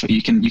enough.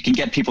 You can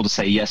get people to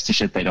say yes to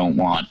shit they don't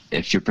want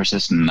if you're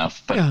persistent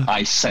enough, but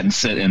I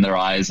sense it in their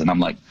eyes, and I'm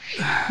like,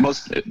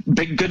 most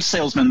good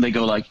salesmen, they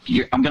go like,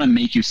 I'm gonna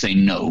make you say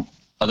no,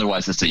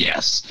 otherwise it's a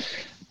yes.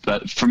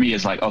 But for me,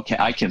 it's like, okay,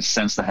 I can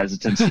sense the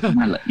hesitancy. I'm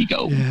gonna let you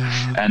go.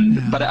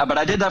 But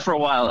I did that for a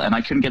while, and I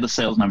couldn't get the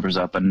sales numbers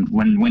up. And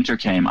when winter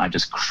came, I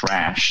just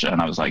crashed,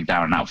 and I was like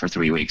down and out for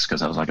 3 weeks,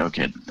 because I was like,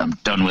 okay, I'm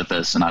done with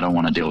this, and I don't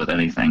want to deal with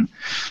anything.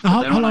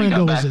 How long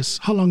ago was this?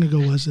 How long ago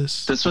was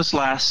this? This was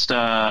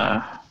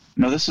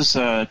this is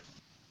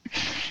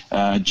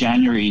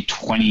January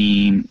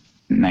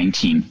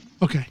 2019.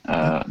 Okay.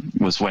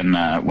 Was when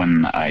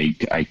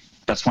I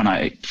that's when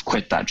I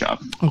quit that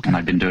job, and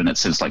I've been doing it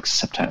since like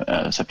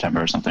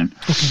September or something.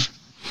 Okay.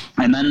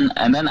 And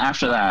then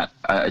after that,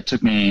 it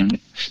took me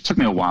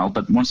a while.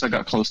 But once I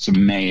got close to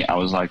May, I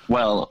was like,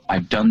 well,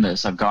 I've done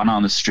this. I've gone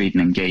on the street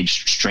and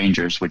engaged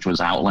strangers, which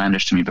was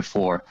outlandish to me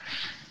before.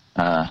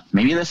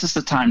 Maybe this is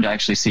the time to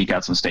actually seek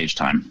out some stage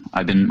time.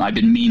 I've been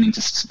meaning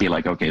to be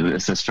like, okay,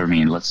 this is for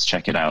me. Let's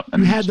check it out.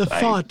 And you had the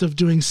thought of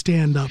doing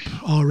stand up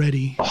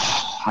already.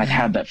 I'd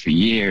had that for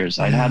years.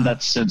 I'd had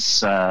that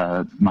since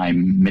my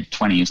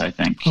mid-20s, I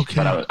think. Okay.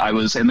 But I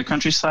was in the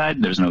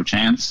countryside. There's no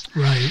chance.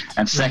 Right.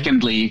 And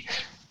secondly,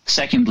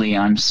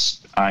 I'm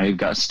I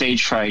got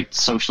stage fright,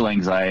 social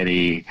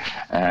anxiety,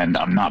 and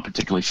I'm not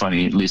particularly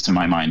funny, at least in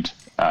my mind.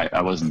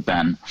 I wasn't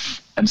then.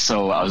 And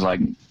so I was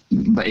like,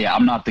 but yeah,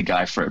 I'm not the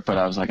guy for it, but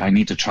I was like, I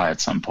need to try at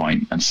some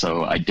point. And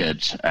so I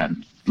did.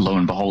 And lo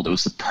and behold, it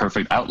was the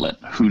perfect outlet.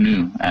 Who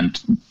knew? And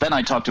then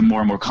I talked to more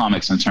and more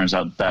comics, and it turns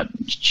out that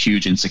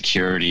huge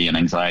insecurity and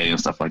anxiety and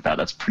stuff like that,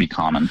 that's pretty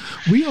common.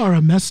 We are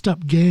a messed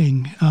up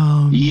gang.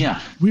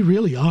 Yeah. We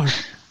really are.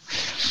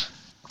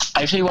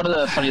 Actually, one of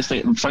the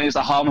funniest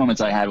aha moments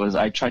I had was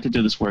I tried to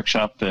do this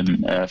workshop for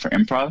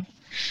improv,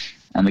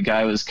 and the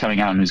guy was coming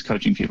out and he was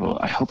coaching people.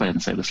 I hope I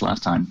didn't say this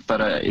last time,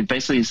 but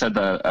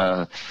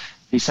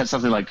he said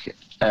something like,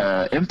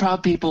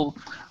 improv people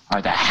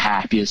are the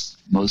happiest,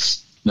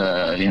 most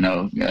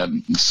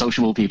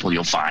sociable people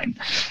you'll find.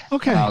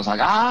 Okay. And I was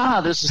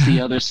like, this is the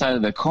other side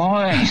of the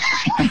coin.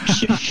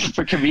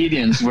 For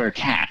comedians, we're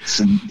cats,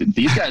 and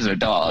these guys are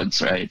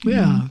dogs, right?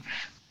 Yeah.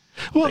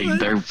 Well,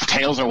 their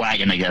tails are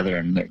wagging together,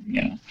 and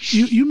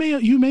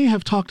You may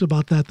have talked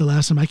about that the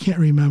last time. I can't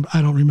remember.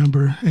 I don't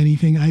remember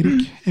anything,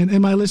 Eirik.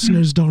 And my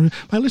listeners don't.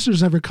 My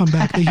listeners never come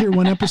back. They hear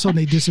one episode and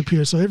they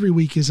disappear. So every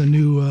week is a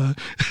new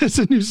it's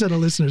a new set of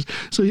listeners.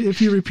 So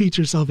if you repeat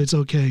yourself, it's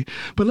okay.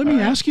 But let me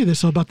ask you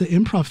this about the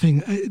improv thing.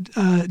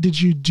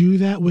 Did you do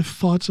that with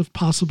thoughts of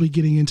possibly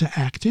getting into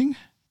acting?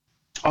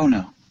 Oh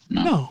no.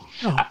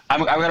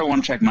 I've got a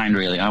one-track mind,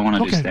 really. I want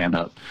to do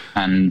stand-up,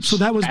 and so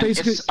that was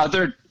basically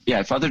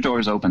if other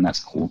doors open, that's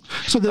cool.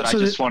 So the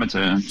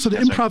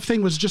improv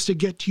thing was just to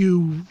get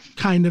you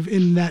kind of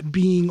in that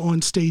being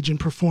on stage and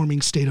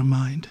performing state of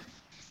mind.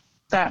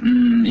 That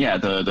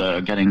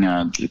the getting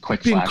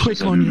quick being flashes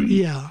quick on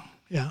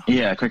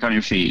quick on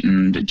your feet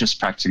and just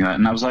practicing that.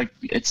 And I was like,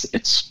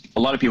 it's a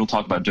lot of people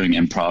talk about doing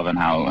improv and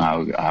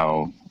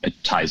how it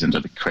ties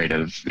into the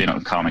creative,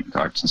 comic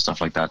arts and stuff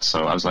like that.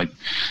 So I was like,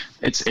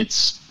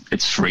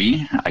 it's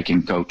free. I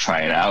can go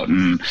try it out,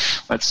 and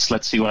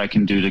let's see what I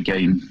can do to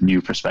gain new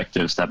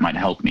perspectives that might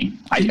help me.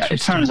 It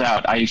turns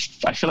out I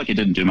feel like it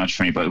didn't do much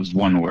for me, but it was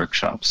one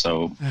workshop,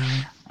 so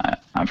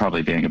I'm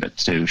probably being a bit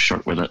too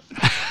short with it.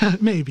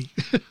 Maybe.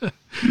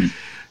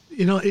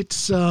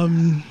 It's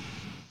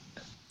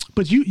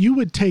but you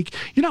would take.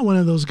 You're not one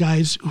of those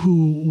guys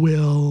who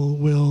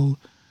will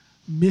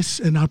miss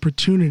an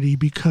opportunity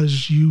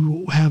because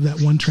you have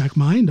that one-track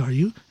mind, are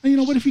you?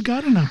 What if you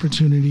got an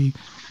opportunity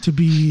to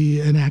be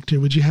an actor?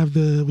 Would you have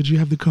the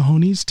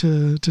cojones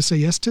to say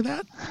yes to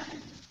that?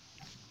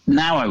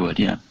 Now I would,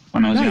 yeah.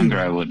 When I was younger,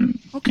 I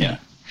wouldn't. Okay. Yeah.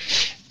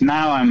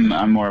 Now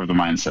I'm more of the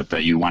mindset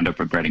that you wind up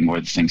regretting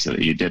more the things that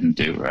you didn't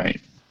do, right?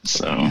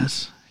 So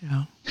yes,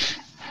 yeah.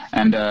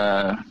 And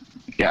I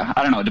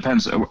don't know. It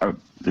depends.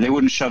 They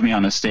wouldn't shove me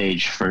on a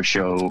stage for a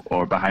show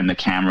or behind the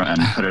camera and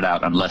put it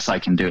out unless I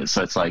can do it.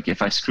 So it's like,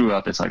 if I screw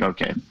up, it's like,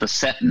 okay, the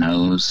set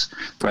knows,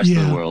 the rest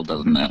of the world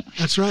doesn't know.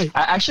 That's right.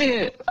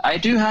 I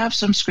do have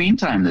some screen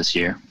time this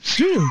year.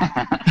 Do you?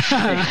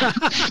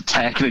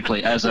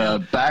 Technically, as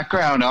a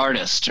background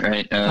artist,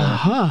 right?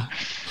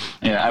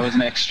 Yeah, I was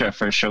an extra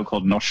for a show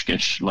called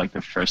Norskish, like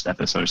the first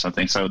episode or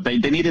something. So they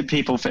needed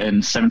people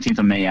in 17th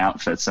of May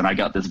outfits, and I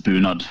got this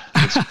bunad,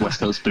 this West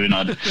Coast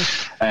bunad,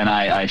 and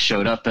I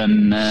showed up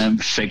and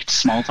faked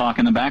small talk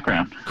in the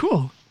background.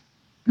 Cool.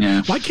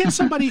 Yeah. Why can't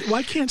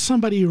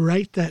somebody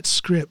write that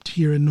script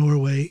here in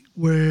Norway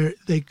where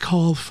they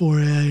call for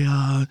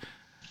a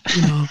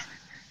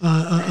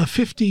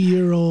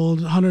 50-year-old,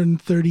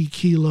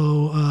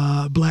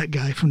 130-kilo black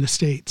guy from the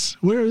States?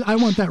 I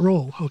want that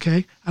role,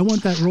 okay? I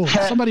want that role.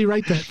 Somebody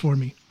write that for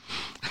me.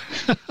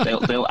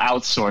 They'll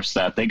outsource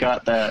that. They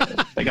got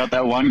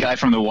that one guy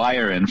from The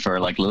Wire in for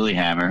like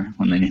Lilyhammer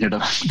when they needed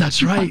a.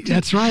 That's right.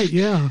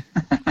 Yeah.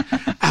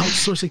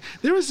 Outsourcing.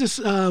 There was this.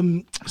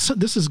 So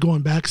this is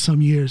going back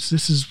some years.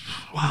 This is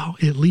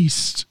at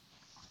least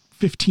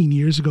 15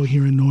 years ago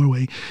here in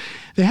Norway.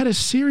 They had a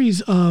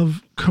series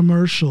of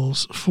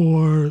commercials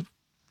for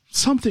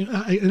something,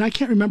 and I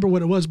can't remember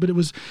what it was, but it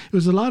was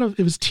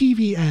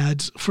TV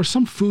ads for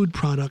some food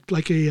product,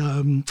 like a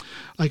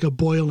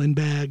boil and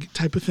bag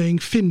type of thing,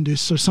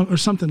 Findus or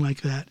something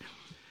like that.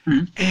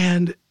 Mm-hmm.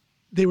 And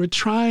they were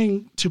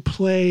trying to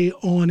play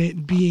on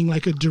it being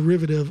like a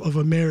derivative of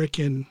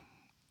American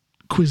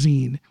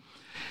cuisine.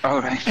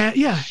 Oh, right.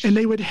 And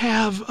they would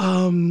have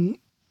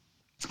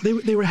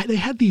they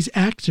had these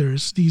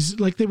actors,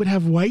 they would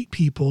have white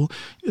people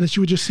that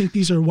you would just think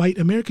these are white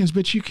Americans,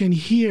 but you can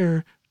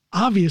hear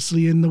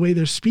obviously in the way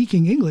they're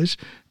speaking English,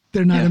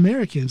 they're not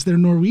Americans. They're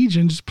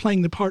Norwegians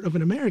playing the part of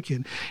an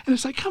American. And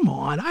it's like, come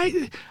on,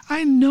 I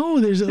know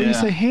there's at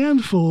least a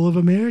handful of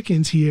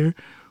Americans here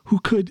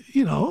who could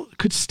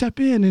step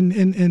in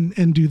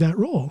and do that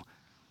role.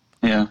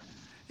 Yeah.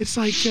 It's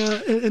like,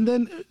 and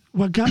then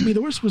what got me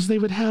the worst was they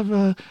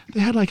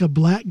had like a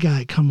black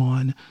guy come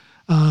on,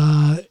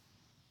 and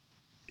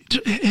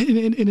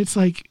it's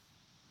like,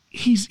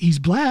 he's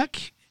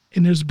black,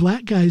 and there's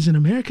black guys in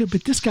America,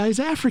 but this guy's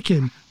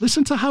African.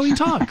 Listen to how he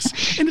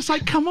talks. And it's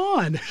like, come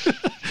on.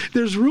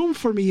 There's room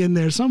for me in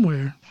there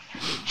somewhere.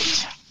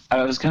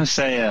 I was going to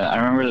say, I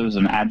remember there was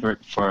an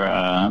advert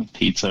for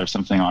pizza or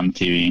something on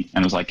TV,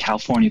 and it was like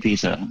California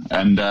pizza.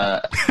 And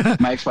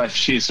my ex-wife,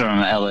 she's from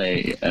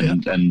LA,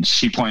 and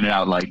she pointed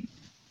out, like,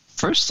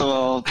 first of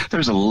all,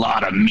 there's a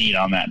lot of meat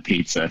on that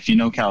pizza. If you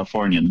know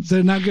Californians,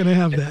 they're not going to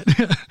have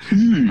that.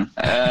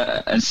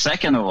 And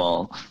second of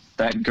all,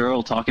 that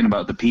girl talking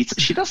about the pizza,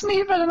 she doesn't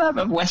even have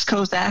a West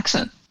Coast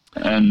accent.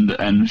 And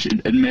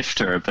it miffed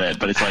her a bit,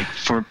 but it's like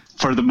for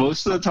the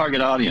most of the target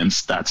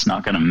audience, that's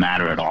not going to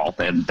matter at all.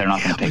 They're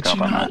not going to pick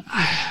up on that.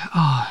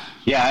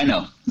 Yeah, I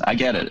know. I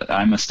get it.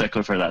 I'm a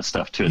stickler for that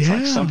stuff too. It's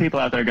like some people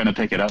out there are going to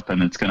pick it up,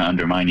 and it's going to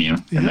undermine you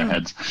in their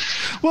heads.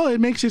 Well,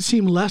 it makes it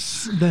seem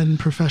less than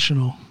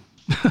professional.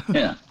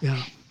 Yeah.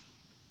 Yeah.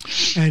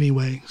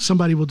 Anyway,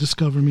 somebody will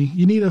discover me.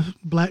 You need a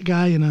black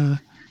guy in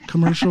a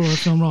commercial or a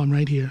film role, I'm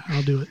right here.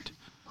 I'll do it.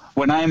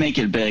 When I make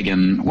it big,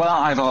 and well,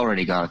 I've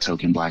already got a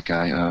token black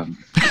guy.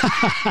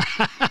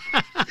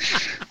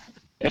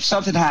 If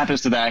something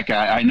happens to that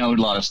guy, I know a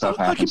lot of stuff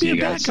happens to you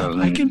guys. So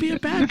I can be a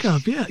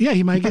backup. Yeah,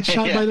 he might get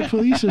shot by the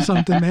police or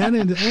something, man.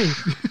 And hey,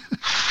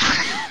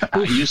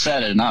 you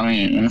said it, not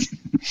me.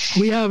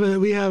 we have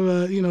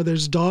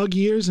there's dog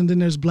years and then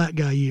there's black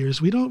guy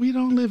years. We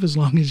don't live as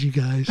long as you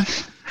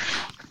guys.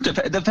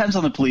 Depends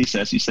on the police,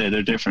 as you say.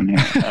 They're different here.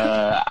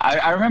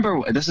 I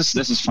remember this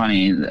is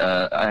funny.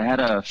 I had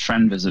a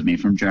friend visit me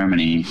from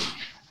Germany,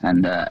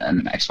 and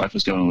my ex-wife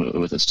was going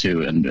with us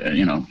too. And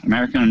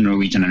American, and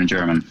Norwegian, and a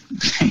German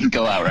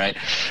go out, right?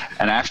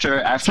 And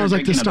after sounds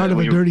like the start of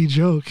a dirty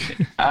joke.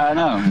 I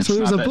know. So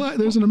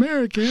there's an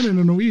American and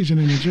a Norwegian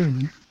and a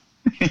German.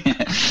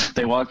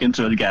 They walk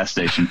into a gas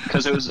station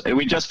because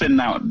we'd just been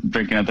out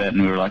drinking a bit,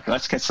 and we were like,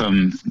 let's get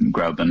some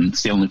grub, and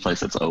it's the only place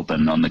that's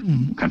open on the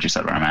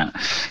countryside where I'm at.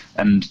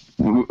 And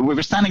we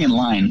were standing in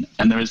line,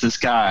 and there was this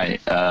guy,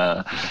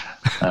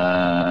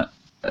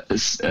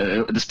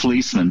 this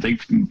policeman,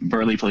 big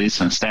burly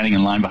policeman, standing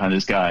in line behind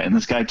this guy, and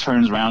this guy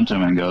turns around to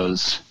him and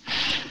goes,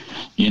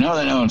 "You know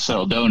they don't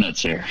sell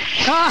donuts here."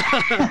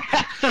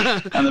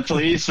 And the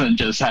policeman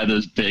just had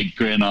this big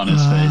grin on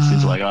his face.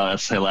 He's like, "Oh,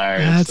 that's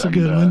hilarious." That's a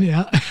good one,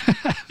 yeah.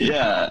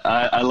 Yeah,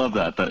 I love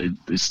that.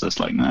 It's just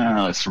like,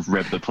 let's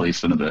rip the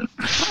policeman a bit.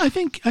 I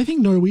think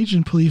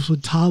Norwegian police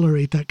would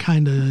tolerate that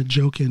kind of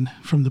joking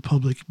from the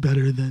public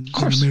better than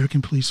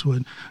American police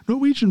would.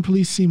 Norwegian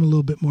police seem a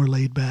little bit more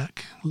laid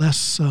back,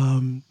 less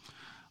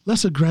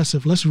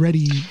aggressive, less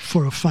ready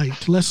for a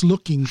fight, less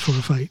looking for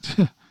a fight.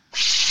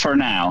 For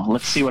now,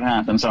 let's see what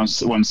happens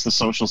once the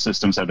social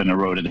systems have been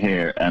eroded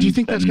here. And do you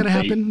think that's going to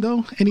happen,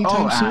 though,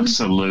 anytime soon? Oh,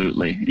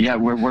 absolutely. Yeah,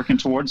 we're working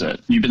towards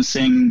it. You've been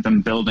seeing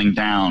them building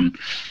down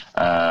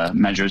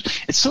measures.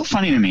 It's so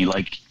funny to me,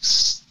 like,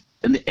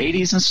 in the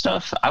 80s and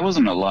stuff, I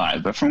wasn't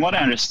alive, but from what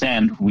I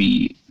understand,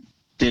 we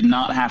did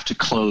not have to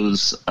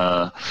close,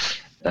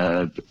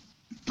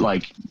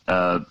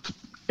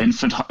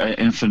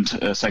 infant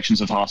sections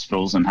of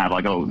hospitals and have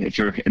like, if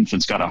your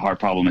infant's got a heart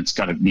problem, it's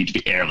got to need to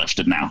be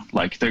airlifted now.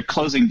 Like, they're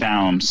closing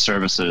down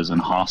services and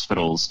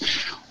hospitals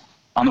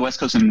on the West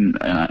Coast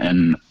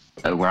and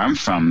where I'm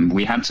from.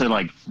 We had to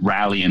like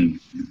rally and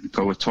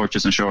go with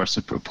torches and show our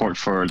support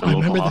for the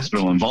local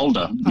hospital in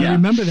Volda. I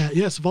remember that.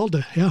 Yes,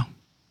 Volda. Yeah.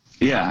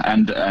 Yeah,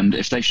 and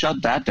if they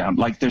shut that down,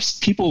 like, there's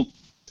people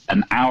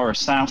an hour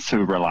south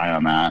who rely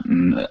on that,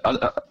 and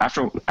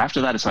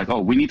after that, it's like,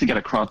 we need to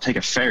take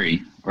a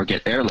ferry or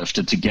get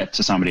airlifted to get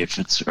to somebody if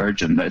it's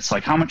urgent. It's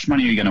like, how much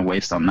money are you going to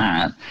waste on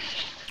that?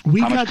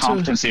 How much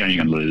competency are you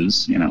going to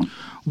lose?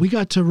 We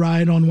got to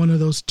ride on one of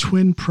those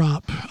twin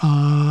prop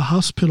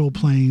hospital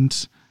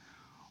planes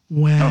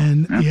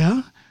when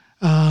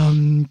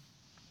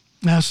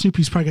now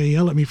Snoopy's probably going to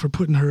yell at me for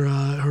putting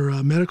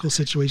her medical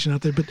situation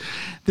out there, but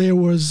there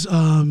was.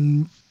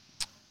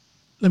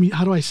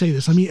 How do I say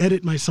this? Let me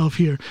edit myself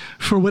here.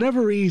 For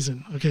whatever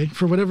reason,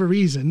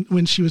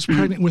 when she was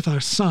pregnant with our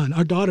son,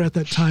 our daughter at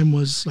that time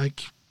was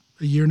like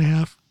a year and a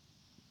half,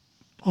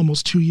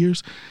 almost 2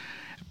 years.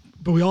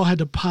 But we all had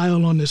to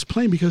pile on this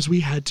plane because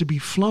we had to be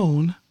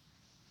flown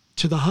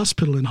to the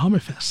hospital in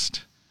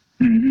Hammerfest.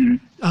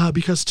 Mm-hmm.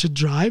 Because to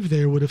drive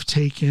there would have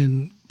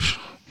taken,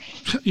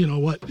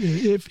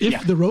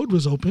 if the road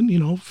was open,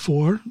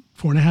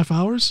 4.5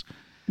 hours.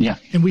 Yeah.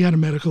 And we had a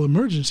medical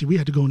emergency. We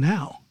had to go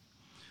now.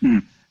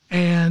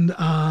 And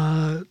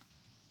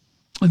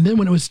then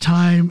when it was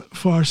time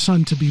for our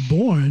son to be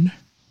born,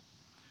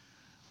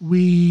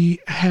 we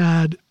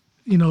had,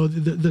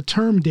 the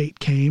term date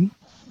came,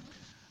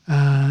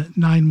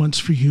 9 months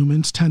for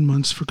humans, 10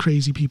 months for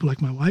crazy people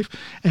like my wife.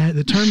 And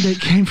the term date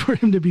came for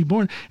him to be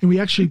born. And we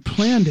actually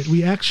planned it.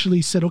 We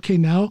actually said, okay,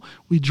 now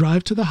we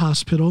drive to the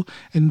hospital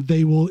and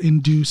they will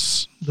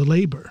induce the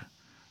labor.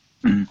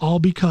 All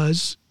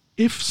because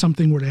if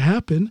something were to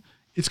happen,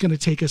 it's going to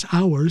take us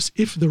hours.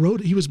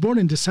 He was born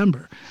in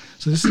December,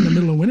 so this is in the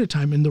middle of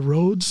wintertime, and the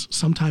roads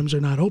sometimes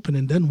are not open.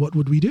 And then what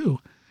would we do?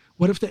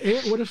 What if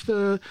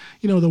the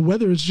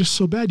weather is just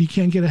so bad you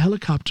can't get a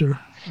helicopter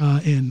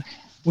in?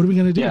 What are we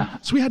going to do? Yeah.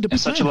 So we had to plan. In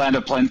such a land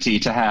of plenty,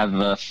 to have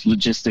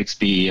logistics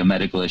be a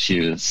medical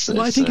issue.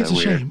 I think it's a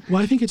shame.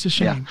 Well, I think it's a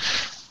shame.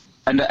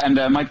 Yeah.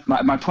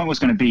 my point was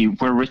going to be,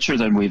 we're richer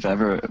than we've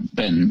ever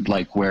been.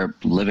 Like, we're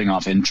living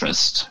off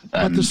interest.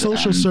 But the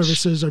social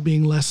services are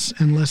being less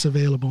and less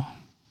available.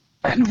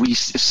 And we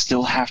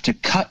still have to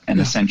cut in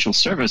essential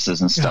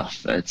services and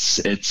stuff.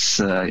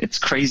 It's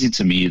crazy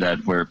to me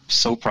that we're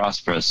so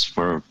prosperous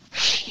and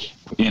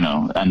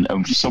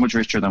so much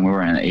richer than we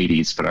were in the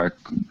 80s, but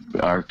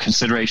our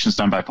considerations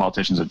done by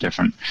politicians are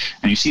different.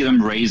 And you see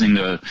them raising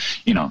the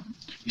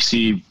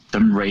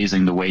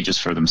wages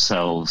for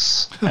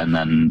themselves and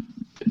then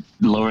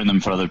lowering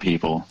them for other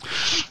people.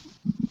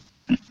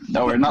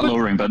 No, we're not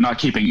lowering, but not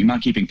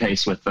keeping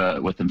pace with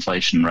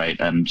inflation, right?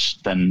 And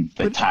then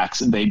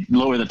they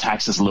lower the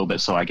taxes a little bit,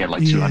 so I get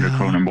like 200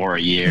 kroner more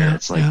a year.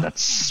 It's like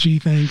that's gee,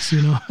 thanks,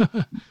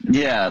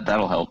 Yeah,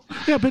 that'll help.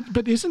 Yeah,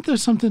 but isn't there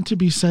something to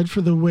be said for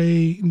the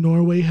way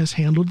Norway has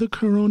handled the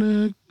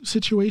corona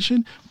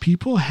situation?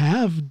 People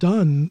have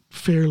done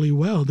fairly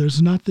well.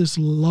 There's not this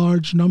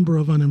large number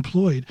of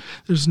unemployed.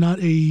 There's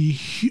not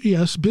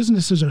yes,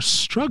 businesses are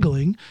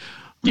struggling.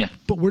 Yeah,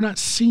 but we're not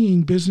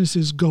seeing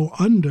businesses go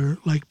under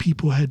like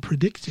people had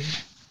predicted.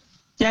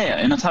 Yeah.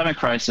 In a time of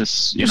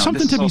crisis, there's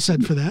something to be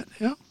said for that.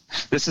 Yeah,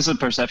 this is a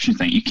perception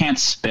thing. You can't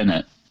spin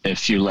it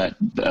if you let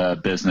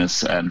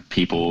business and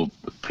people's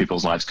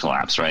lives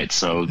collapse, right?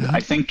 So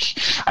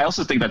I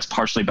also think that's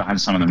partially behind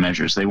some of the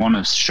measures. They want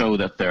to show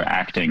that they're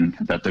acting,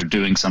 that they're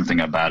doing something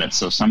about it.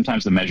 So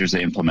sometimes the measures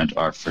they implement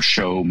are for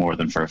show more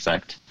than for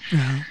effect.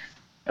 Yeah.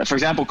 For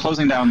example,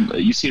 closing down,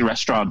 you see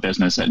restaurant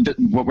business, and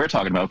what we're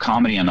talking about,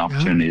 comedy and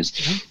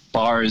opportunities,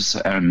 bars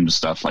and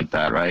stuff like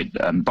that, right?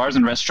 Bars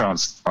and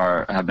restaurants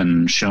have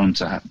been shown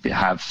to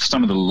have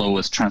some of the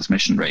lowest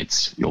transmission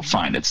rates you'll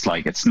find. It's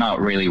like, it's not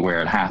really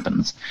where it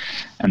happens.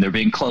 And they're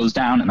being closed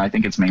down, and I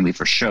think it's mainly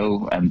for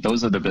show, and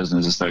those are the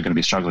businesses that are going to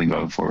be struggling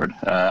going forward.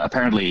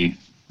 Apparently,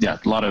 a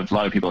lot of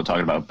people are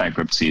talking about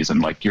bankruptcies,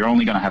 and like, you're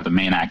only going to have the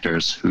main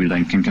actors who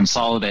then can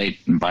consolidate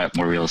and buy up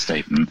more real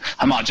estate and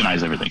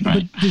homogenize everything,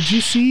 right? But did you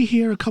see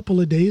here a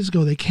couple of days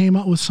ago, they came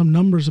out with some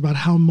numbers about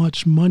how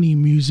much money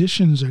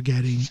musicians are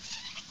getting?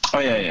 Oh,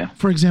 yeah.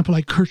 For example,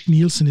 like Kurt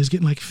Nielsen is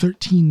getting like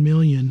 13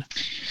 million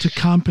to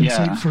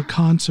compensate for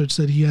concerts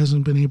that he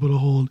hasn't been able to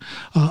hold.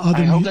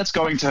 I hope that's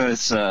going to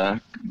his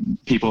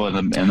people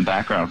in the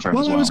background for him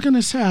as well. I was going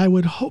to say, I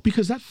would hope,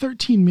 because that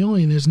 13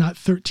 million is not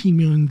 13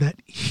 million that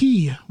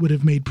he would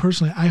have made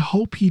personally. I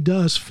hope he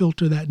does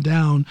filter that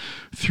down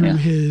through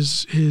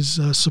his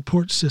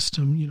support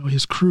system,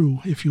 his crew,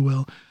 if you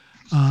will.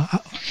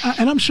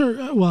 And I'm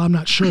sure, well, I'm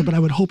not sure, but I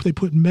would hope they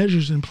put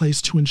measures in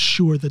place to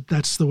ensure that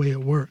that's the way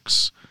it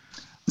works.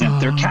 Yeah,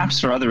 there are caps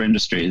for other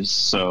industries,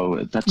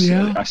 so that's.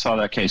 I saw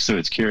that case, so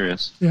it's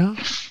curious. Yeah,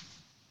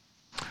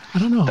 I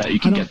don't know that you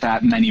can get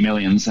that many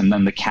millions, and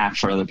then the cap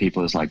for other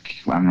people is like,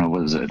 I don't know,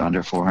 what is it,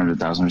 under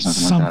 400,000 or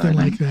something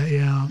like that?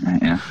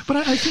 Yeah. But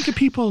I think of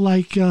people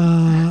like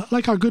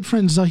our good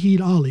friend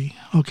Zahid Ali.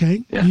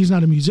 Okay, he's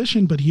not a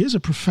musician, but he is a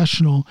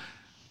professional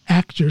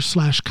actor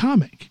 /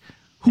 comic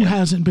who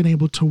hasn't been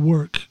able to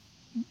work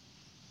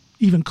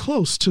even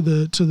close to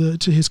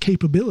his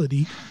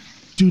capability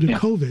due to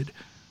COVID.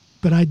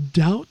 But I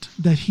doubt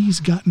that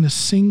he's gotten a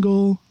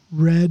single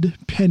red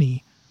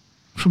penny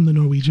from the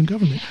Norwegian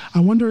government.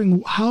 I'm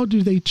wondering, how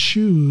do they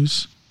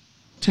choose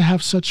to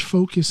have such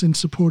focus in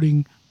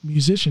supporting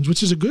musicians,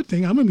 which is a good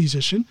thing. I'm a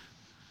musician.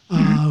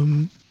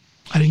 I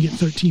didn't get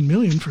 13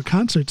 million for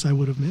concerts I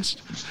would have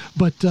missed.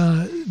 But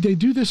they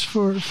do this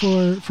for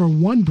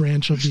one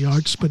branch of the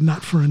arts, but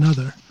not for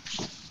another.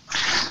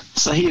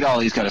 Zahid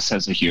Ali's got a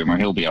sense of humor.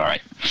 He'll be all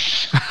right.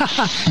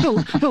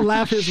 he'll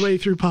laugh his way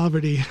through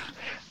poverty.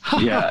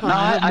 I'm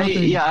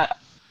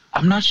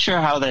not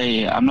sure how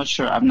they. I'm not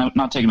sure. I'm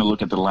not taking a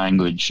look at the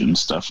language and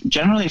stuff.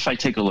 Generally, if I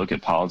take a look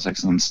at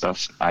politics and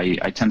stuff, I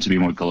tend to be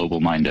more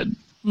global-minded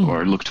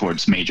or look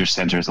towards major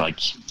centers like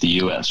the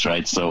U.S.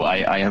 Right. So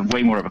I have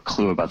way more of a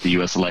clue about the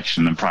U.S.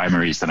 election and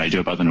primaries than I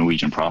do about the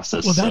Norwegian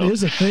process. Well, that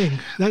is a thing.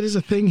 That is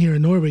a thing here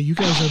in Norway. You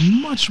guys are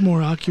much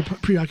more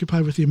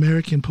preoccupied with the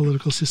American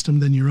political system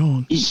than your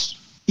own.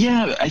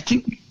 Yeah, I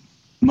think.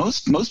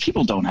 Most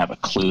people don't have a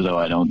clue, though.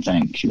 I don't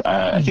think.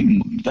 I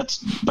think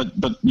that's. But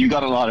you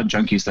got a lot of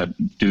junkies that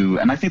do,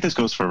 and I think this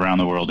goes for around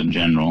the world in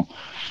general,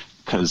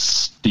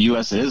 because the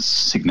U.S. is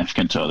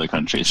significant to other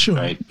countries,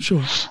 right?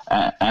 Sure.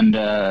 But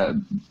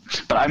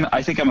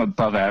I think I'm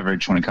above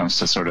average when it comes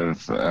to sort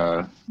of,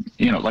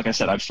 like I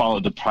said, I've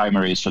followed the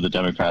primaries for the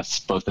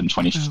Democrats both in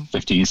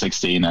 2015,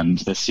 16, and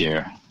this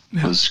year.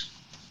 Yeah. Was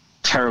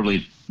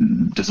terribly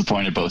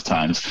disappointed both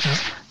times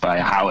by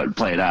how it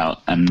played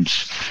out, and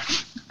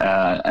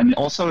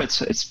also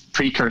it's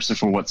precursor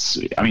for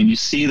you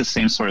see the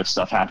same sort of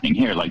stuff happening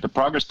here. Like the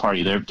Progress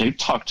Party, they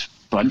talked a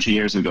bunch of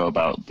years ago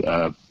about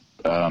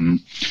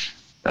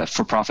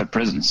for-profit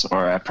prisons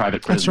or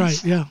private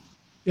prisons. That's right,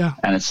 yeah.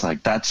 And it's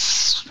like,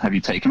 have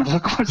you taken a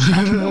look what's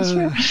happening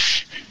elsewhere?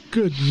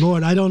 Good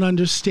Lord, I don't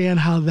understand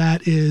how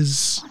that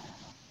is.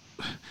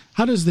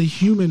 How does the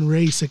human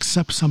race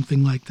accept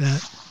something like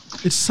that?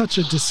 It's such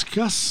a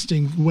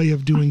disgusting way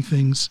of doing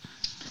things.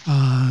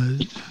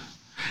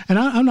 And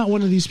I'm not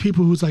one of these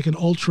people who's like an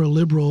ultra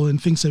liberal and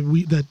thinks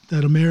that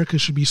that America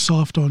should be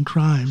soft on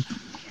crime.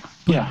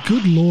 But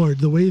good Lord,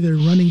 the way they're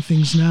running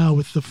things now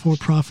with the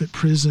for-profit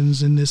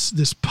prisons and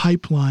this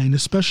pipeline,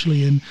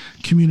 especially in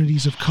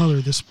communities of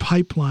color, this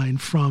pipeline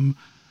from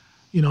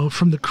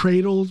the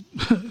cradle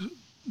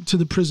to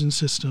the prison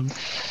system.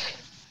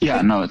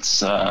 Yeah, no,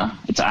 it's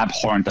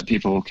abhorrent that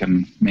people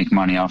can make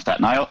money off that.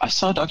 And I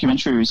saw a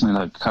documentary recently,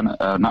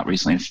 not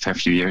recently, a fair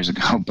few years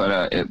ago,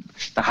 but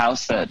the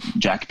house that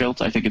Jack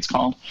built, I think it's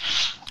called,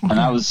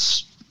 and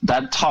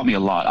that taught me a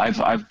lot.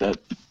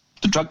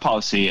 The drug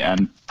policy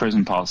and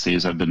prison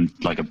policies have been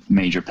like a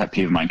major pet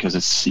peeve of mine because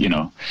it's,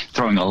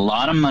 throwing a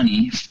lot of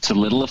money to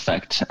little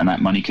effect, and that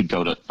money could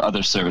go to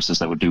other services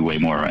that would do way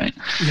more, right?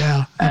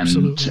 Yeah,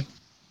 absolutely.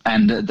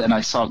 And then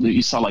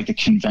you saw like the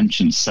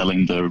conventions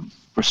selling the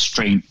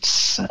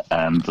restraints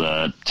and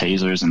the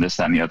tasers and this,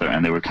 that, and the other,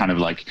 and they were kind of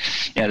like,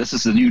 this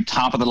is the new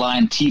top of the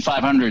line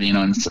T500,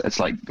 and it's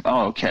like,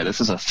 oh, okay,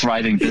 this is a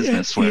thriving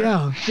business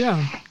where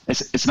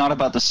it's not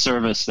about the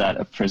service that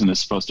a prison is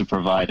supposed to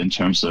provide in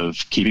terms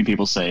of keeping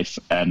people safe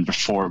and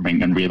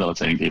reforming and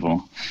rehabilitating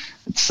people.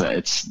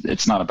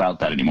 It's not about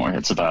that anymore.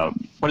 It's about,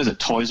 what is it,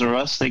 Toys R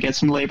Us? They get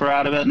some labor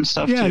out of it and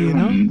stuff too.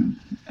 And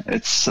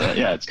it's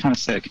kind of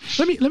sick.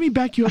 Let me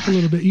back you up a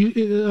little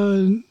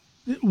bit.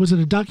 Was it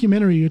a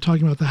documentary you're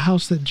talking about, the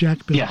house that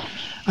Jack built? Yeah.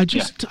 I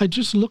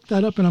just looked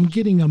that up, and I'm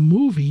getting a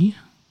movie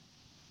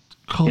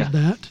called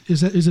that.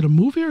 Is it a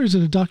movie or is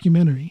it a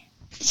documentary?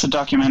 It's a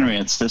documentary.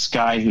 It's this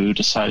guy who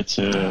decided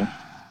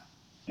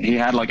he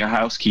had like a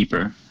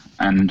housekeeper,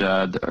 and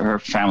her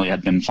family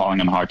had been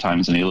falling on hard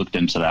times, and he looked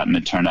into that, and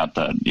it turned out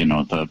that,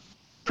 the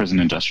prison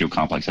industrial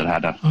complex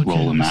had a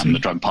role in that, and the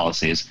drug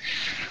policies.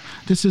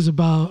 This is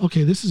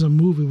a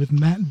movie with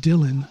Matt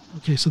Dillon.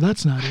 Okay, so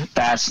that's not it.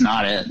 That's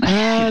not it.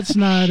 That's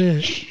not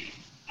it.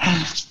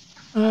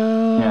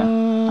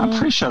 I'm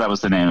pretty sure that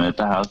was the name of it,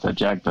 the house that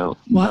Jack built.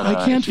 Well,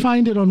 I can't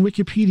find it on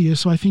Wikipedia,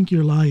 so I think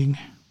you're lying.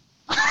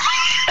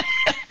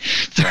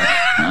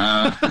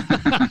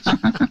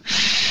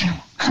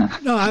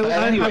 No, I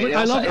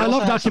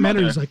love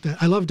documentaries like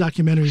that. I love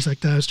documentaries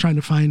like that. I was trying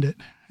to find it.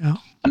 Yeah.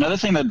 Another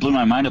thing that blew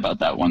my mind about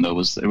that one, though,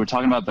 was they were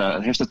talking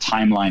about here's the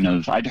timeline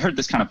of, I'd heard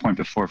this kind of point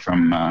before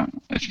from,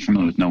 if you're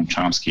familiar with Noam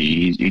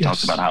Chomsky, he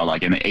talks about how,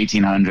 like, in the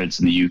 1800s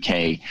in the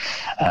UK,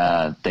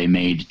 they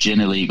made gin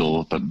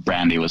illegal, but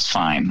brandy was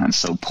fine. And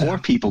so poor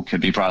people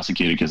could be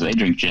prosecuted because they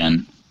drink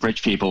gin.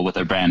 Rich people with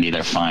their brandy,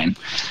 they're fine.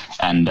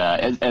 And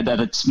that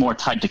it's more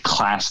tied to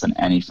class than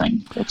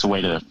anything. It's a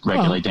way to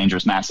regulate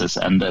dangerous masses.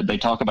 And they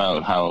talk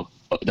about how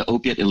the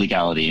opiate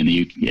illegality in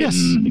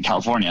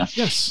California,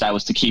 that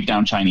was to keep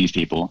down Chinese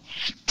people.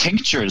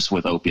 Tinctures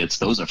with opiates,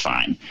 those are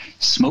fine.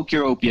 Smoke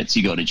your opiates,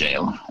 you go to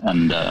jail.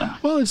 And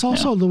it's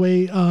also the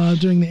way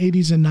during the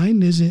 80s and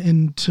 90s,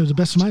 and to the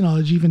best of my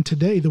knowledge, even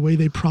today, the way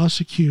they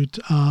prosecute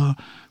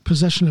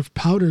possession of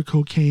powder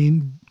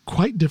cocaine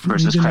quite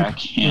differently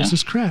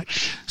versus crack.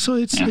 So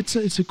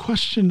it's a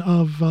question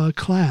of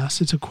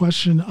class. It's a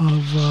question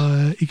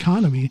of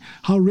economy.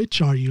 How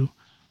rich are you?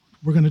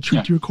 We're going to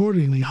treat you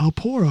accordingly. How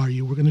poor are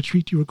you? We're going to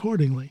treat you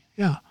accordingly.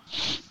 Yeah.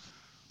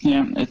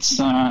 Yeah, it's.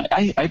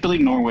 I believe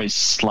Norway's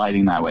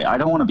sliding that way. I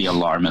don't want to be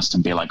alarmist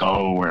and be like,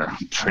 "Oh, we're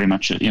pretty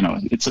much,"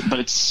 It's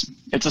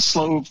a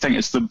slow thing.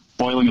 It's the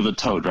boiling of the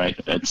toad, right?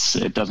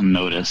 It doesn't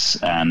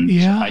notice, and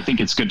I think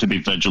it's good to be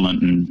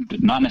vigilant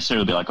and not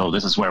necessarily be like, "Oh,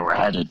 this is where we're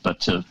headed," but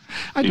to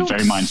be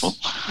very mindful.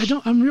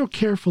 I'm real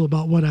careful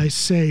about what I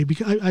say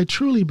because I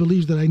truly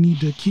believe that I need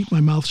to keep my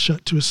mouth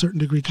shut to a certain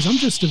degree because I'm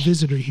just a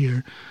visitor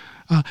here.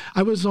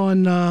 I was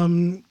on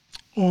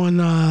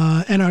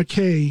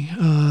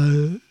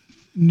NRK.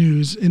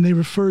 News, and they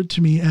referred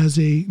to me as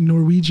a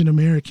Norwegian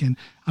American.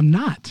 I'm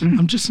not.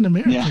 I'm just an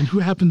American who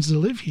happens to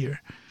live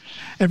here.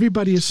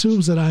 Everybody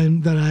assumes that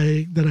I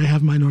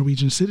have my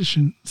Norwegian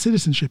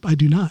citizenship. I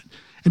do not,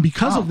 and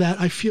because of that,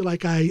 I feel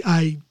like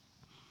I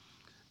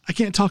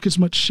can't talk as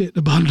much shit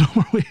about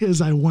Norway as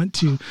I want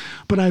to.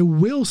 But I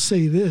will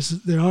say this: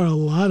 there are a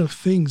lot of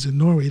things in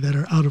Norway that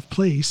are out of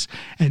place,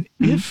 and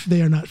if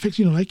they are not fixed,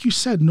 like you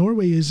said,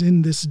 Norway is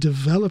in this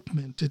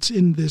development. It's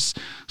in this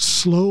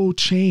slow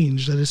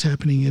change that is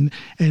happening,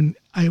 and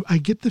I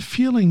get the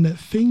feeling that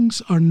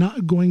things are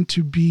not going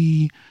to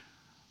be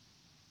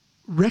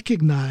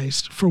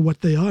recognized for what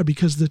they are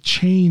because the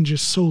change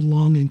is so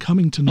long in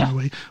coming to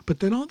Norway. But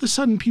then all of a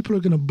sudden, people are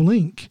going to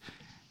blink,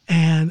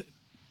 and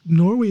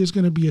Norway is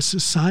going to be a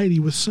society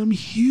with some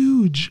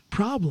huge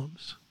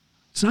problems.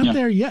 It's not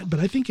there yet, but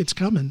I think it's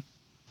coming.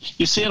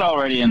 You see it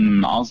already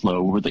in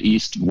Oslo, where the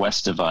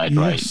east-west divide,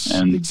 right?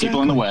 And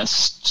people in the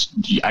west,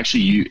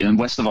 in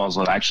west of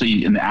Oslo,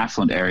 in the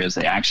affluent areas,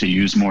 they actually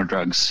use more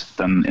drugs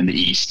than in the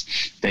east.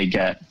 They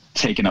get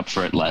taken up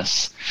for it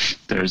less.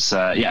 There's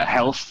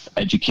health,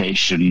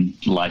 education,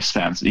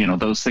 lifespans.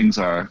 Those things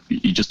are.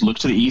 You just look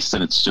to the east,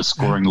 and it's just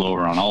scoring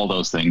lower on all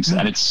those things.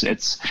 And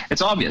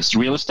it's obvious.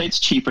 Real estate's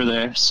cheaper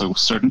there, so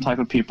certain type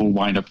of people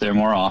wind up there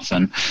more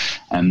often,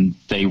 and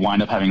they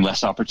wind up having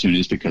less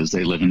opportunities because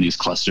they live in these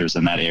clusters,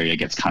 and that area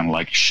gets kind of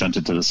like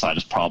shunted to the side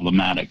as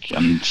problematic.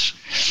 And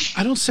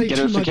I don't say get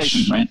too a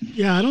vacation, much. right?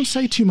 Yeah, I don't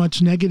say too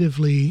much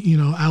negatively,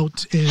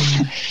 out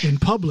in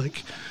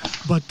public,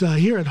 but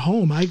here at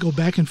home, I go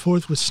back and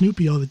forth with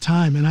Snoopy all the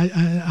time, and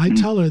I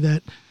tell her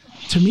that,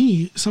 to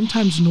me,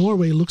 sometimes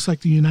Norway looks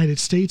like the United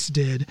States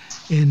did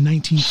in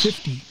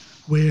 1950.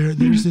 Where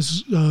there's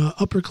this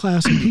upper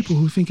class of people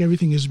who think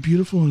everything is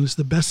beautiful and it's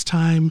the best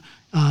time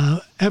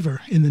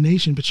ever in the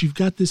nation. But you've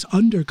got this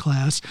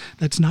underclass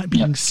that's not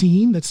being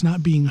seen, that's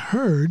not being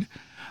heard.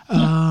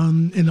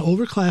 And the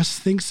overclass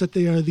thinks that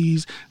they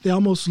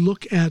almost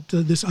look at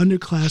this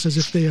underclass as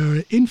if they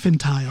are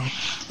infantile.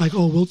 Like,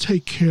 oh, we'll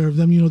take care of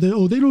them.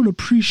 They don't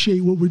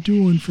appreciate what we're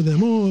doing for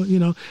them.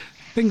 Oh,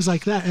 things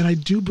like that. And I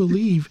do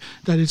believe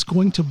that it's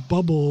going to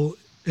bubble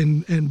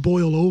and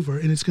boil over,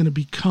 and it's going to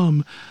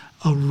become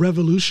a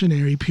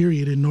revolutionary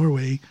period in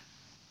Norway.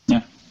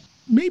 Yeah.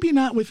 Maybe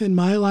not within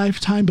my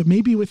lifetime, but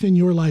maybe within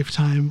your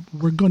lifetime,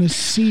 we're going to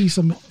see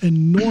some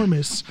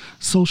enormous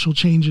social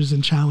changes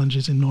and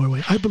challenges in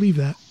Norway. I believe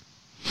that.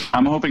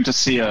 I'm hoping to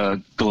see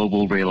a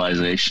global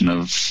realization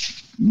of,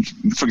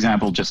 for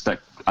example, just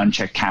that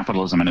unchecked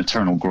capitalism and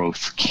eternal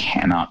growth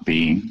cannot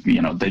be,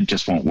 they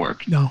just won't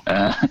work. No.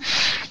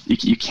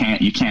 You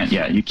can't.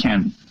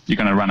 You're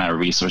going to run out of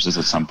resources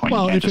at some point.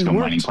 Well, you can't just go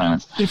mining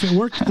planets. If it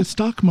worked, the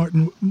stock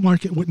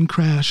market wouldn't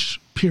crash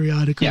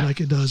periodically like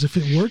it does. If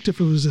it worked, if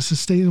it was a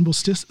sustainable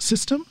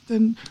system,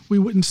 then we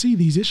wouldn't see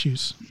these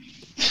issues.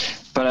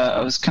 But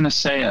I was going to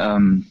say,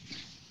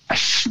 I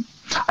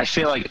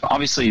feel like,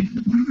 obviously,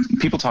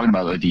 people talking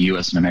about the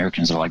U.S. and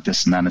Americans are like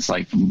this and that. It's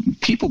like,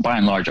 people by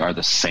and large are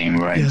the same,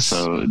 right? Yes.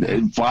 So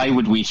why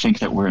would we think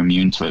that we're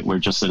immune to it? We're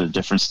just at a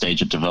different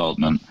stage of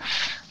development.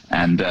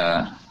 And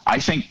I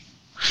think,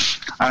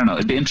 I don't know,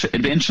 it'd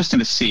be interesting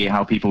to see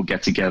how people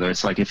get together.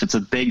 It's like, if it's a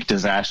big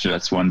disaster,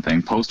 that's one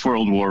thing.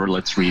 Post-World War,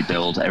 let's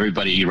rebuild.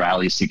 Everybody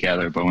rallies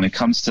together. But when it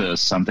comes to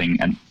something,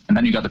 and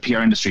then you got the PR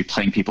industry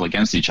playing people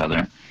against each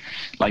other.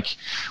 Like,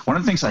 one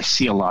of the things I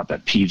see a lot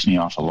that peeves me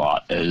off a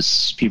lot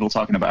is people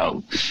talking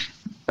about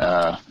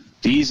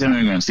these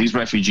immigrants, these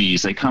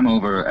refugees, they come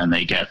over and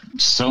they get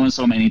so and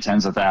so many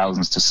tens of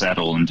thousands to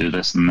settle and do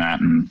this and that,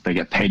 and they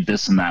get paid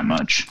this and that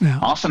much. Yeah.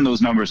 Often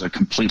those numbers are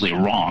completely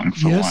wrong,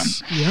 for one.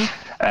 Yeah.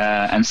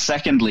 And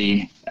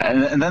secondly,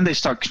 and then they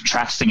start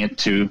contrasting it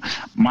to,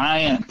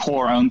 my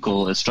poor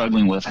uncle is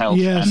struggling with health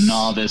and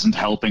Nav isn't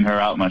helping her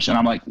out much. And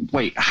I'm like,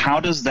 wait, how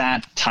does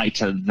that tie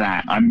to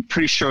that? I'm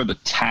pretty sure the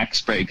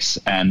tax breaks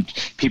and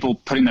people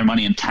putting their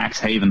money in tax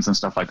havens and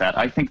stuff like that,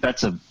 I think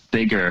that's a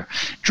bigger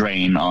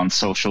drain on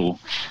social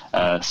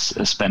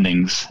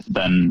spendings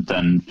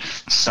than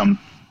some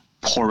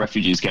poor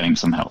refugees getting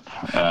some help.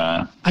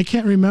 I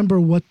can't remember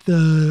what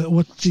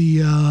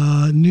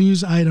the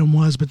news item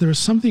was, but there was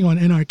something on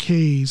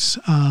NRK's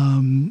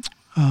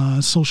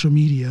social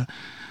media,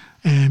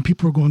 and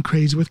people were going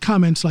crazy with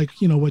comments like,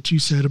 what you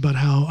said about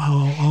how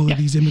all of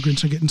these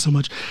immigrants are getting so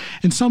much.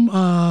 And some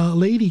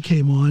lady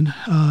came on,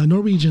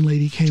 Norwegian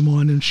lady came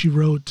on, and she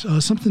wrote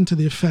something to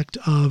the effect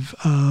of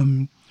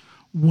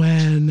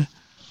when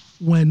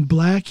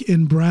black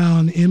and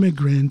brown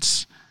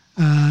immigrants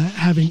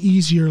have an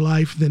easier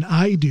life than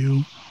I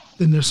do,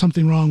 then there's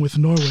something wrong with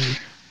Norway.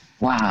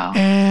 Wow.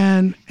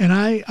 And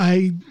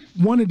I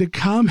wanted to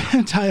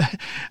comment.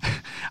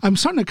 I'm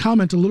starting to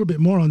comment a little bit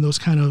more on those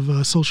kind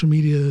of social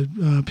media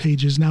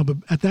pages now, but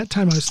at that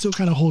time I was still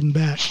kind of holding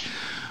back.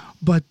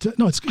 But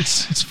no, it's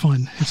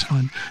fun. It's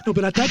fun. No,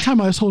 but at that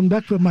time I was holding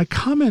back. But my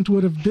comment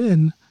would have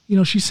been,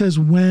 she says,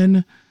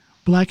 when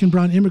black and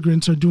brown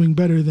immigrants are doing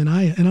better than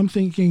I am, and I'm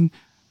thinking,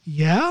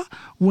 yeah,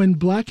 when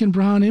black and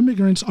brown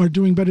immigrants are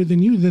doing better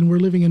than you, then we're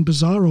living in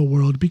bizarro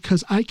world,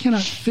 because I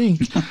cannot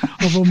think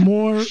of a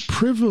more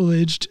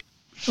privileged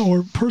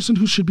or person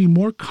who should be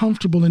more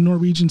comfortable in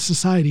Norwegian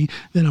society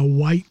than a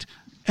white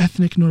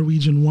ethnic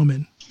Norwegian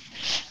woman.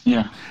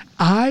 Yeah.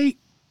 I'm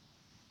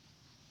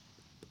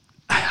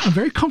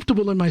very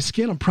comfortable in my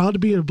skin. I'm proud to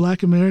be a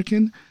black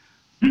American.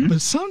 Mm-hmm.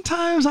 But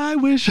sometimes I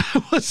wish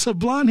I was a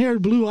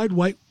blonde-haired, blue-eyed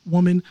white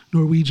woman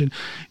Norwegian.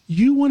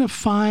 You want to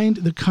find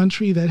the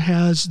country that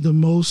has the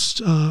most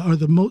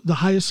the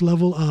highest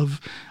level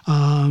of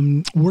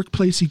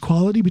workplace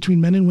equality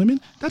between men and women?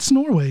 That's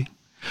Norway.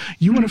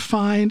 You want to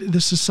find the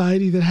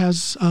society that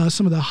has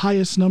some of the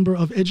highest number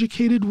of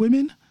educated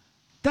women?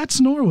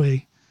 That's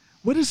Norway.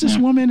 What is this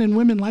woman and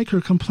women like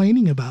her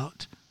complaining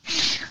about?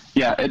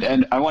 Yeah,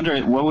 and I wonder,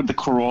 what would the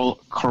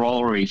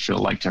corollary feel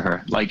like to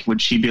her? Like,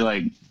 would she be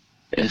like,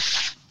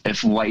 if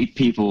white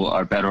people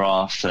are better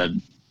off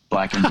than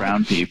black and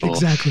brown people,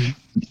 exactly,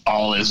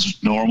 all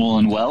is normal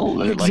and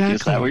well? Exactly. Like,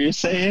 is that what you're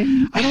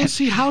saying? I don't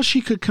see how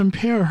she could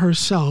compare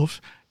herself,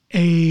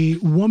 a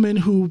woman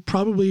who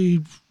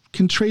probably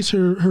can trace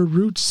her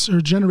roots, her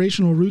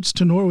generational roots,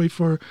 to Norway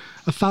for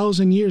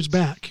 1,000 years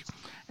back.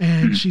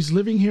 And she's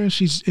living here and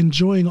she's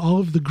enjoying all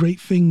of the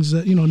great things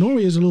that,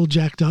 Norway is a little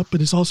jacked up,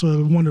 but it's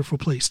also a wonderful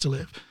place to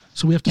live.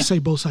 So we have to say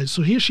both sides.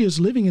 So here she is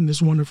living in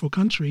this wonderful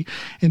country,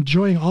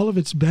 enjoying all of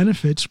its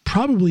benefits,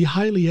 probably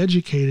highly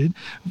educated,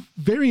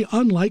 very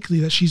unlikely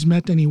that she's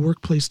met any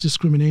workplace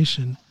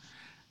discrimination.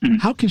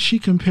 how can she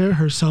compare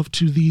herself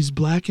to these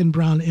black and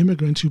brown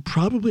immigrants who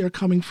probably are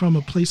coming from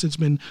a place that's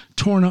been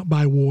torn up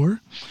by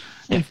war?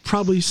 They've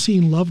probably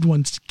seen loved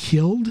ones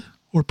killed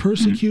or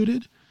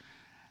persecuted.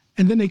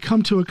 And then they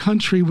come to a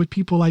country with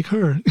people like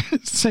her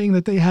saying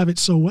that they have it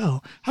so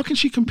well. How can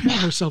she compare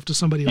herself to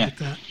somebody like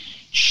that?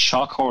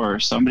 Shock horror.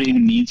 Somebody who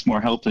needs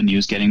more help than you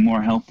is getting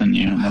more help than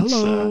you.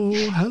 Hello.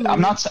 I'm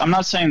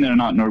not saying they're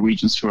not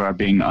Norwegians who are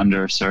being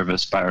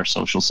underserviced by our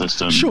social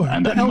system. Sure,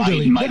 and the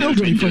elderly,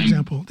 for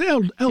example.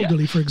 The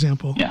elderly, for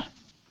example. Yeah.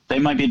 They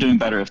might be doing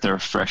better if they're a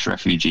fresh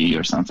refugee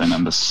or something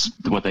than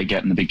what they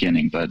get in the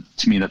beginning. But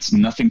to me, that's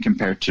nothing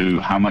compared to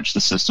how much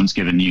the system's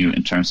given you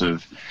in terms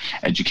of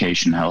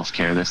education,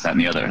 healthcare, this, that, and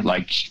the other.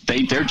 Like,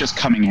 they're just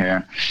coming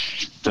here.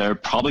 They're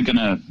probably going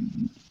to...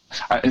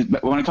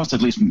 when it comes to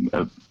at least...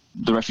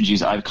 the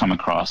refugees I've come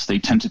across, they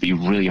tend to be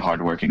really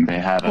hardworking. They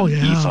have an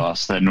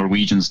ethos that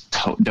Norwegians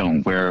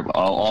don't. We're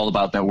all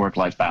about that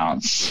work-life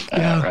balance,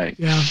 right?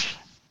 Yeah.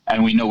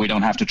 And we know we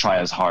don't have to try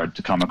as hard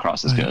to come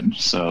across as good.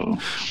 So,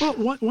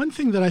 well, one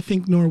thing that I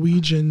think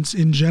Norwegians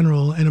in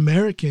general and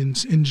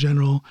Americans in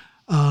general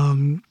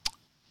they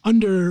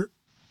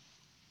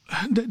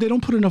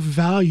don't put enough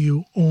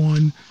value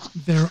on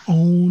their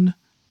own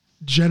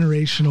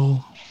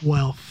generational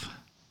wealth.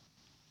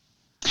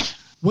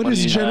 What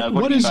is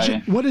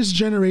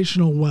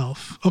generational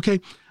wealth? Okay,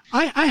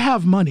 I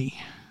have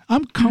money.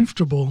 I'm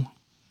comfortable.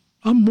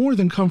 I'm more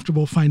than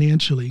comfortable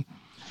financially.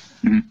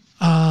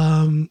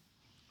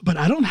 But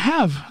I don't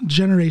have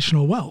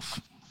generational wealth.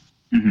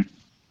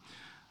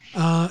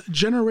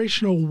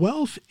 Generational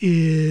wealth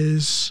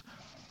is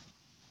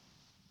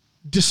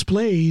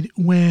displayed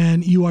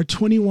when you are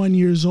 21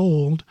 years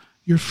old,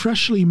 you're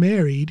freshly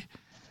married,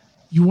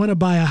 you want to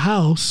buy a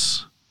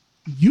house.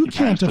 You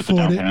can't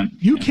afford it.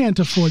 You can't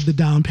afford the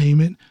down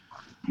payment,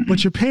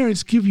 but your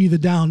parents give you the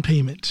down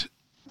payment.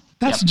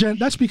 That's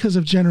that's because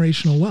of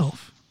generational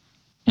wealth.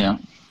 Yeah.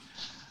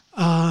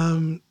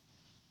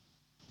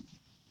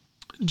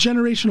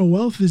 Generational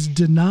wealth is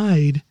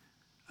denied.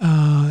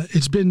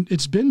 It's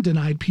been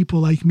denied people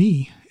like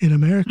me in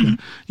America.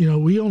 You know,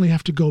 we only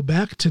have to go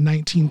back to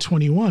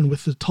 1921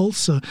 with the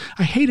Tulsa.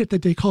 I hate it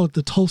that they call it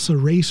the Tulsa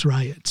race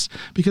riots,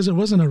 because it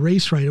wasn't a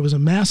race riot. It was a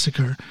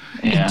massacre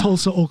in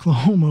Tulsa,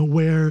 Oklahoma,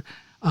 where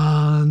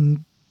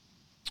the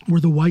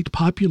white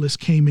populace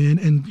came in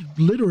and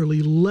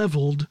literally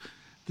leveled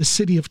the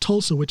city of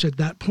Tulsa, which at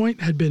that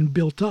point had been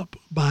built up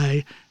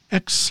by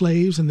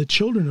ex-slaves and the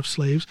children of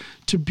slaves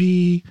to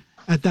be,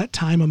 at that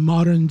time, a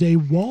modern day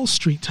Wall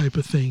Street type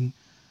of thing.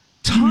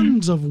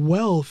 Tons of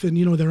wealth and,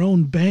 you know, their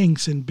own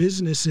banks and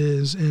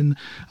businesses, and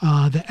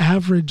the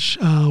average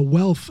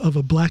wealth of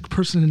a black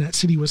person in that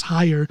city was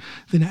higher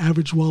than the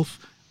average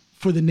wealth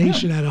for the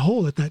nation as a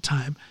whole at that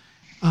time.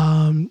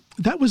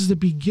 That was the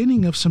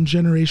beginning of some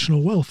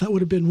generational wealth. That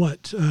would have been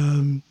what?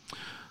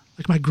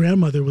 Like, my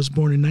grandmother was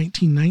born in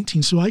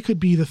 1919, so I could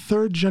be the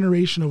third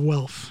generation of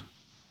wealth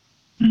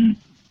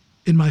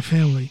in my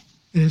family.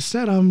 And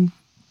instead, I'm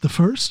the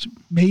first,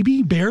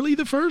 maybe barely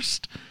the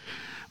first,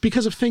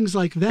 because of things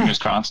like that. Fingers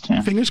crossed.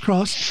 Yeah. Fingers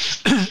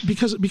crossed,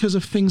 because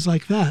of things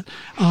like that.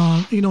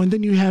 You know, and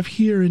then you have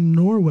here in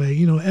Norway,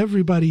 you know,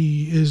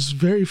 everybody is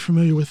very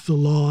familiar with the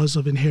laws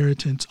of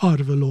inheritance,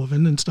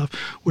 arveloven and stuff,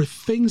 where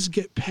things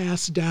get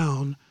passed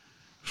down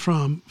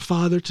from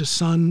father to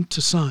son,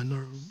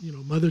 or, you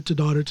know, mother to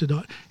daughter,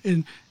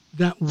 and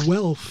that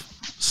wealth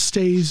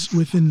stays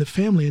within the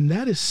family, and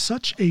that is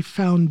such a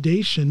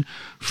foundation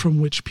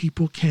from which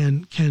people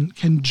can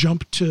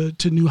jump to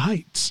new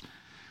heights.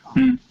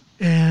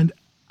 And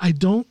I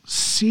don't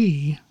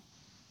see,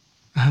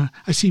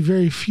 I see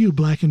very few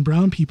black and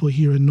brown people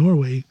here in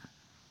Norway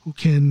who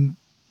can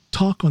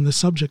talk on the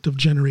subject of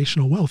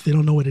generational wealth. They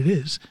don't know what it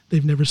is.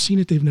 They've never seen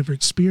it. They've never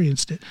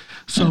experienced it.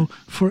 So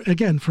for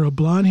a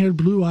blonde-haired,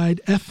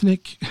 blue-eyed,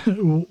 ethnic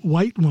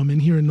white woman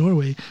here in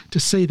Norway to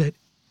say that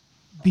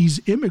these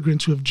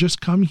immigrants who have just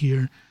come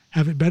here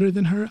have it better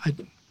than her, I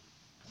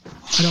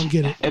don't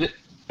get it.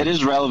 It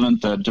is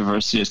relevant that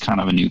diversity is kind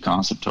of a new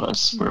concept to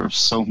us. We're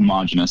so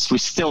homogenous. We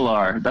still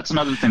are. That's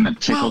another thing that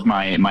tickled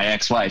my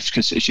ex-wife,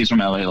 because she's from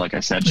LA, like I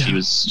said.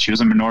 Yeah. She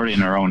was a minority in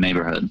her own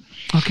neighborhood.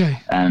 Okay.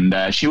 And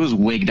she was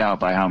wigged out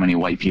by how many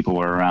white people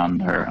were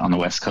around her on the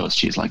West Coast.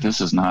 She's like, this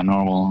is not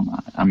normal.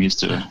 I'm used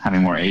to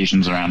having more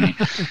Asians around me.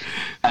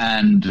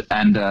 and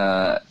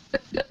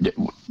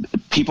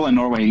people in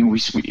Norway,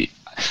 I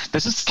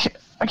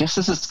guess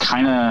this is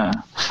kind of,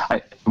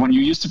 when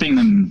you're used to being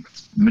the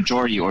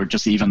majority, or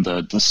just even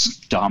the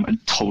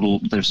total,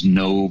 there's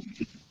no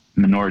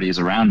minorities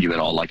around you at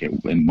all, like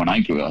when I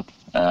grew up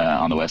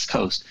on the West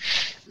Coast,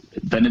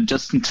 then it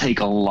doesn't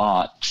take a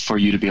lot for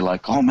you to be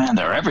like, oh man,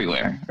 they're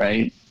everywhere,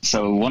 right?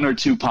 So one or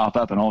two pop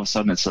up and all of a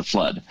sudden it's a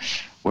flood.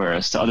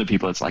 Whereas to other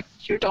people, it's like,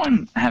 you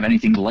don't have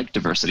anything like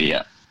diversity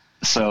yet.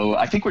 So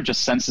I think we're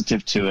just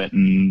sensitive to it,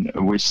 and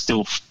we're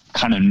still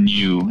kind of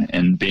new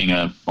in being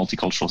a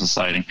multicultural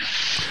society.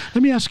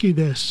 Let me ask you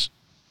this.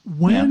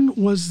 When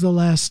was the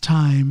last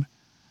time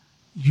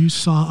you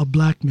saw a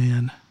black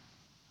man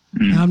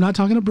And I'm not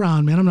talking a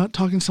brown man. I'm not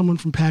talking someone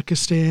from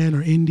Pakistan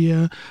or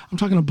India. I'm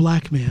talking a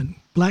black man,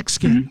 black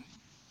skin,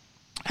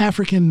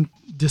 African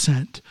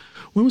descent.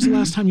 When was the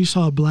last time you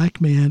saw a black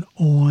man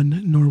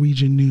on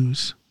Norwegian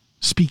news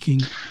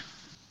speaking?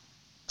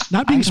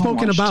 Not being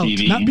spoken about,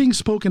 TV. Not being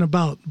spoken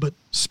about, but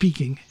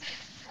speaking.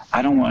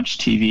 I don't watch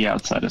TV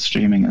outside of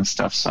streaming and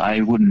stuff, so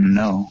I wouldn't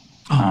know.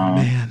 Oh,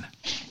 man.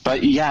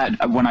 But yeah,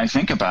 when I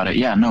think about it,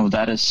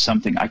 that is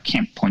something. I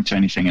can't point to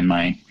anything in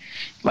my,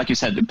 like you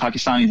said,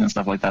 Pakistanis and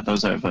stuff like that.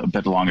 Those have a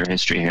bit longer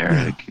history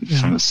here,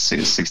 from the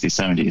 60s,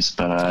 70s.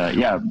 But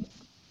yeah.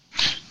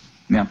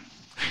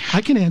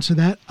 I can answer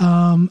that.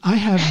 I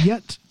have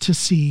yet to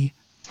see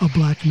a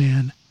black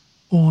man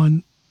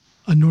on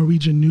a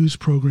Norwegian news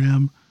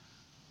program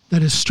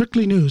that is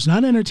strictly news,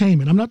 not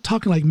entertainment. I'm not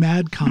talking like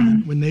Mad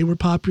Con when they were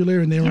popular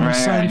and they were on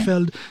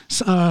Seinfeld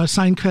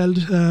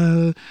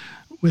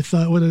with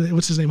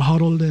what's his name,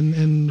 Harold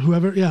and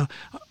whoever,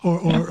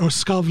 or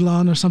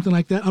Skavlan or something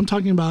like that. I'm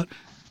talking about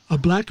a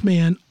black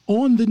man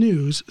on the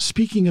news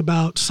speaking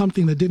about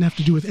something that didn't have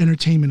to do with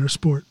entertainment or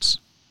sports.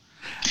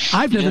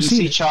 I've never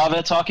seen it.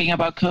 Chava talking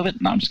about COVID?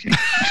 No, I'm just kidding.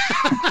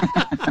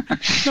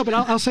 No, but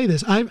I'll say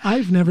this: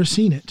 I've never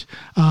seen it.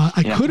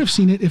 I could have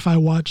seen it if I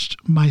watched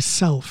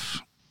myself.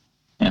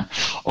 Yeah,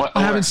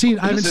 I haven't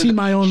seen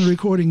my own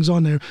recordings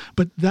on there,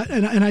 but that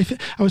and I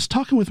was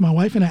talking with my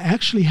wife, and I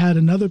actually had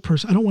another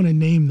person. I don't want to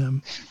name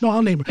them. No,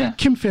 I'll name her. Yeah.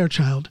 Kim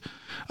Fairchild,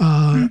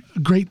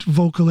 great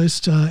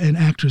vocalist and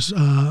actress,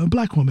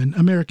 black woman,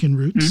 American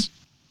roots,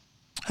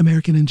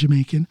 American and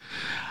Jamaican,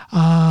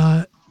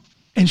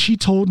 and she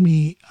told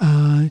me,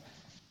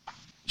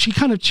 she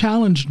kind of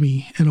challenged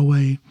me in a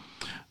way,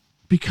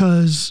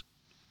 because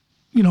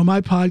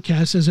my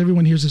podcast, as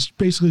everyone hears, is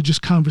basically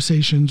just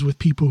conversations with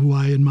people who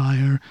I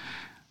admire.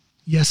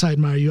 Yes, I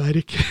admire you,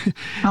 Eirik.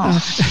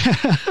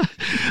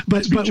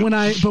 But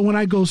when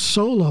I go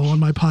solo on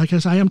my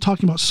podcast, I am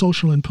talking about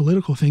social and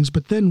political things,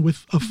 but then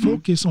with a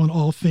focus on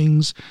all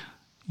things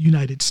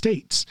United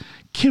States.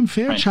 Kim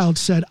Fairchild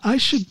said I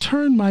should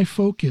turn my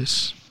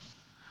focus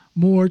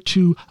more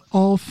to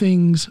all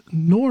things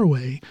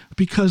Norway,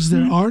 because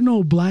there are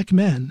no black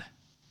men.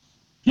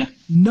 Yeah.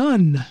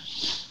 None.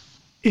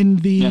 In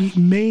the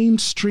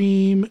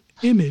mainstream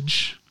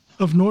image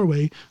of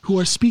Norway who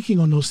are speaking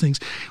on those things.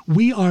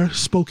 We are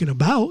spoken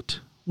about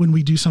when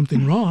we do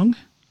something wrong.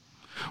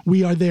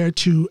 We are there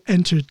to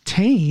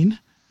entertain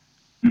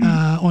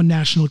on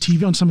national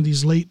TV, on some of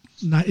these late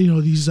night,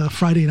 these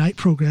Friday night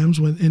programs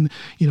in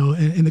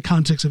the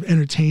context of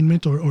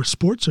entertainment or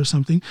sports or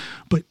something.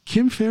 But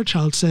Kim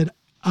Fairchild said,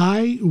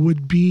 I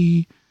would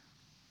be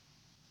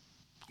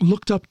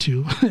looked up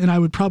to, and I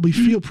would probably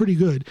feel pretty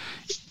good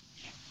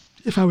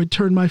if I would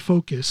turn my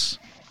focus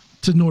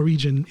to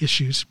Norwegian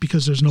issues,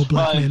 because there's no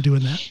black man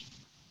doing that.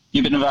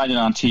 You've been invited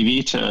on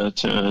TV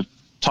to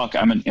talk.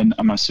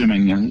 I'm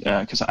assuming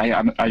because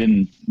I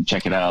didn't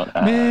check it out.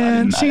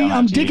 Man,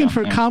 I'm digging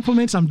for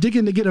compliments. I'm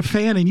digging to get a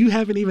fan, and you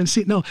haven't even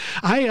seen. No,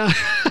 I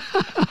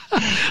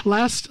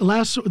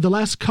the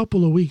last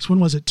couple of weeks. When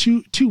was it?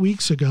 2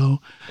 weeks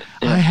ago,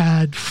 I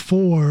had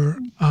 4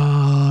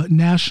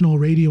 national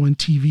radio and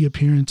TV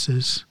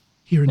appearances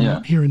here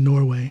in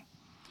Norway.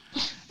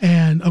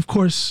 And of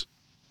course,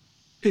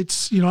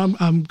 it's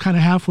I'm kind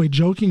of halfway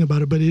joking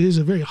about it, but it is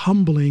a very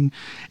humbling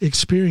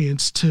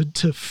experience to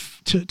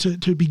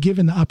be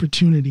given the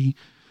opportunity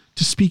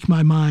to speak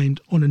my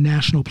mind on a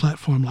national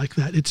platform like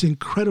that. It's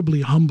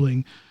incredibly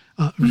humbling,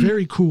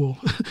 very cool,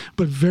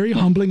 but very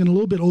humbling and a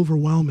little bit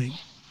overwhelming.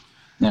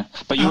 Yeah,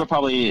 but you were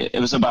it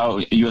was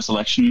about U.S.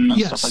 election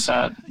and stuff like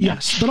that.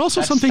 Yes, but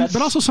also some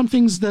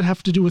things that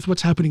have to do with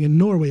what's happening in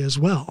Norway as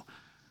well.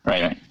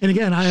 Right. And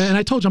again,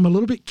 I told you I'm a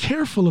little bit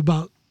careful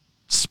about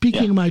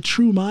speaking my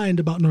true mind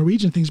about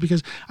Norwegian things,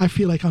 because I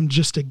feel like I'm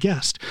just a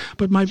guest.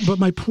 But my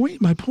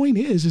point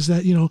is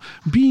that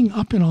being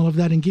up in all of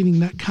that and getting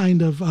that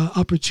kind of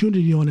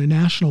opportunity on a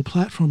national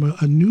platform,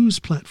 a news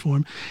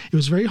platform, it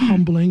was very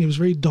humbling. It was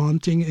very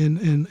daunting,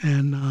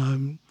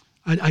 and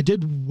I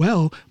did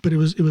well, but it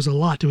was a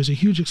lot. It was a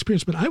huge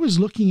experience. But I was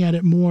looking at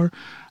it more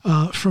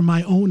from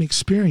my own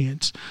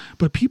experience.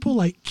 But people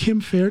like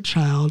Kim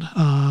Fairchild,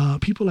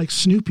 people like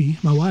Snoopy,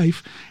 my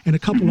wife, and a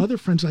couple other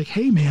friends, like,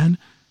 hey man,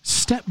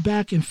 step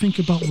back and think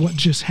about what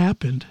just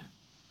happened,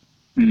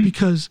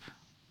 because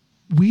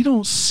we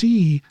don't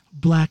see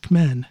black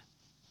men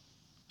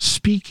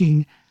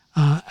speaking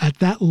at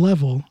that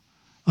level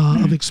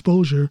of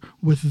exposure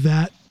with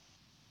that,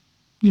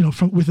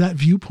 with that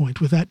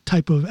viewpoint, with that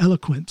type of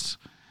eloquence.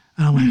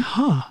 And I'm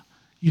like,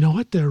 you know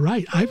what? They're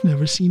right. I've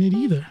never seen it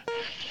either.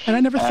 And I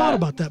never thought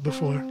about that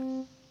before.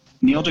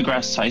 Neil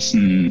deGrasse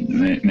Tyson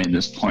made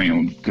this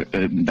point,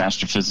 the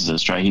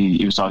astrophysicist, right?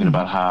 He was talking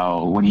about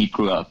how when he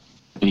grew up,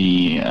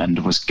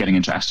 and was getting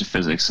into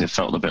astrophysics, it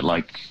felt a bit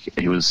like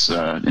he was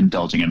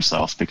indulging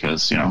himself,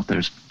 because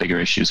there's bigger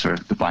issues for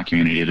the black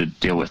community to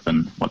deal with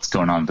than what's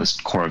going on in this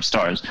core of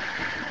stars.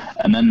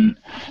 And then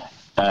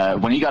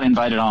when he got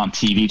invited on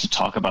TV to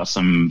talk about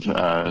some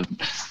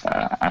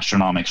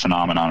astronomic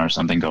phenomenon or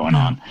something going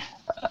on,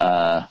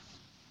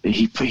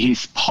 he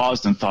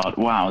paused and thought,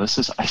 wow,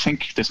 I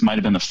think this might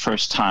have been the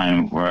first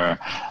time where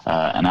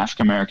an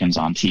African American's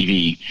on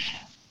TV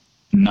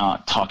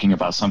not talking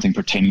about something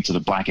pertaining to the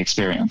black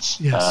experience.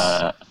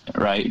 Yes.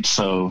 Right?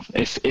 So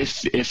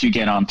if you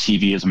get on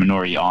TV as a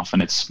minority,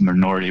 often it's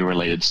minority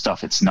related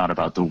stuff. It's not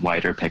about the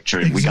wider picture.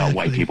 Exactly. We got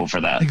white people for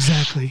that.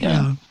 Exactly.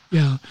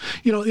 Yeah.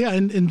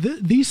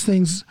 These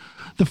things,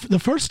 the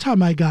first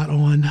time I got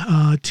on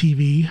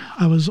TV,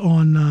 I was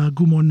on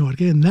God Morgen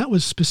Norge, and that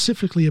was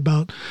specifically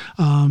about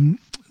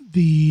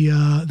the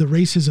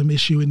racism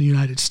issue in the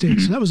United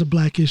States. So that was a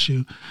black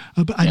issue,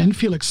 but I didn't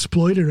feel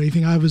exploited or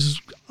anything. I was,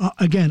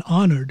 again,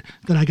 honored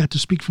that I got to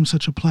speak from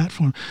such a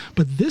platform.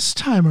 But this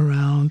time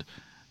around,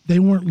 they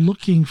weren't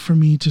looking for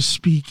me to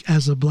speak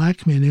as a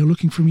black man. They were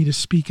looking for me to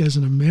speak as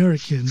an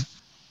American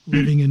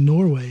living in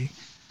Norway.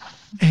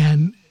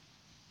 And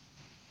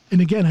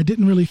again, I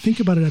didn't really think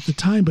about it at the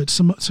time, but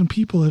some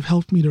people have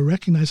helped me to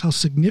recognize how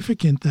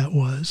significant that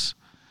was.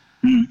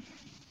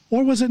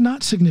 Or was it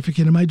not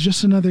significant? Am I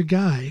just another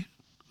guy?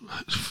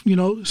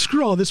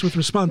 Screw all this with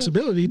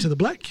responsibility to the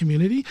black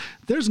community.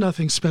 There's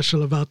nothing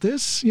special about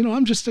this.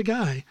 I'm just a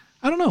guy.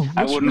 I don't know.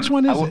 Which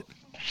one is it?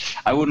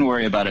 I wouldn't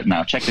worry about it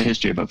now. Check the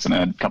history books in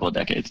a couple of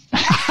decades.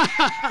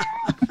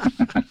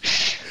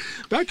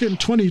 Back in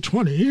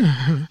 2020.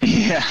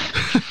 Yeah.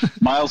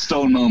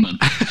 Milestone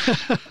moment.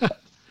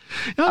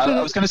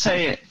 I was going to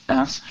say...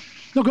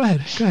 No, go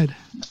ahead.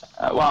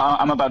 Well,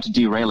 I'm about to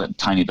derail it a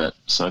tiny bit,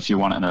 so if you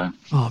wanted to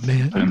put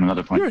in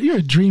another point. You're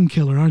a dream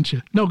killer, aren't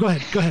you? No, go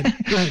ahead.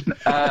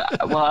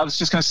 Well, I was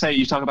just going to say,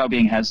 you talk about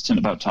being hesitant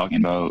about talking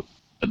about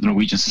the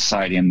Norwegian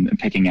society and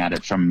picking at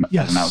it from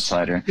as an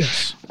outsider.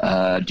 Yes.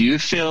 Do you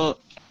feel...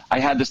 I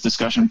had this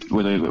discussion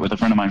with a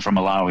friend of mine from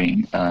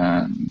Malawi,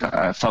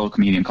 a fellow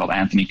comedian called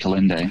Anthony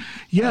Kalinde.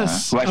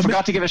 Yes. Who I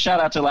forgot to give a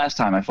shout out to last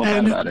time. I felt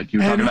bad about it. You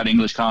were talking about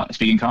English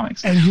speaking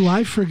comics. And who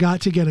I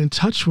forgot to get in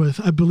touch with.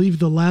 I believe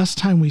the last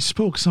time we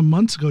spoke some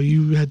months ago,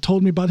 you had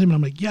told me about him, and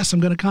I'm like, yes, I'm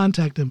going to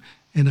contact him.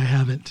 And I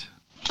haven't.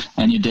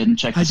 And you didn't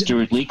check the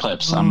Stuart Lee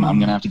clips. I'm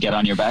going to have to get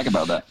on your back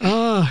about that.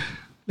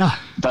 No.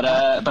 But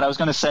I was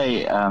going to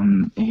say,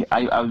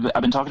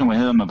 I've been talking with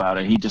him about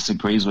it. He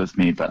disagrees with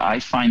me, but I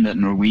find that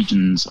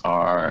Norwegians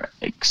are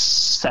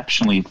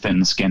exceptionally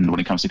thin-skinned when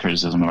it comes to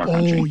criticism of our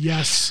country. Oh,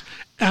 yes,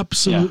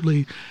 absolutely.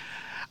 Yeah.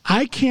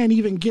 I can't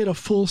even get a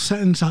full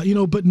sentence out,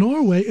 but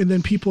Norway, and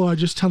then people are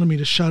just telling me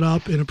to shut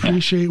up and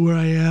appreciate where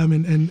I am.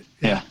 And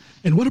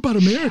what about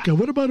America?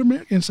 What about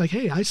America? And it's like,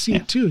 hey, I see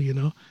it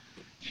too,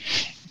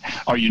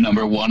 Are you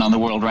number one on the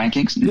world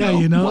rankings?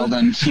 Yeah, no. Well,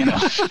 then,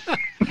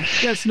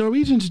 Yes,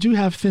 Norwegians do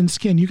have thin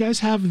skin. You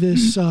guys have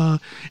this,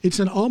 it's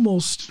an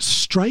almost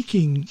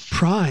striking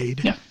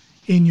pride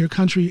in your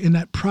country, and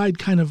that pride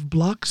kind of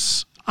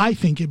blocks, I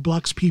think it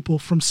blocks people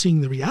from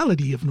seeing the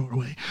reality of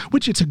Norway,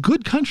 which it's a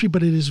good country,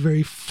 but it is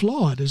very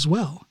flawed as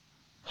well.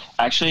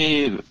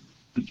 Actually,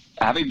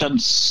 having done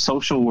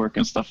social work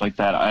and stuff like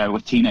that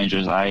with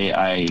teenagers,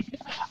 I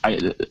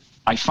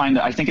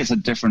think it's a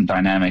different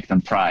dynamic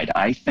than pride.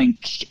 I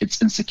think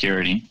it's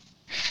insecurity,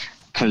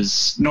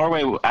 because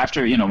Norway,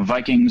 after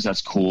Vikings,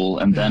 that's cool,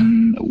 and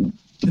then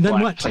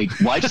Black Plague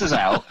wipes us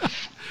out.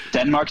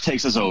 Denmark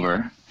takes us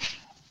over.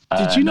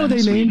 Did you know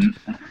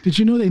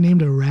they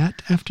named a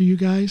rat after you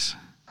guys?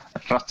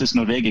 Rattus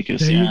norvegicus.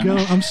 There you go.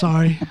 I'm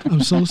sorry.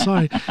 I'm so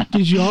sorry.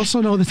 Did you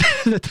also know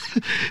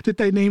that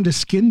they named a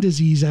skin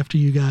disease after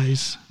you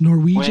guys?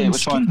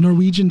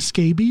 Norwegian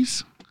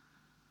scabies.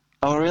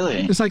 Oh,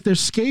 really? It's like there's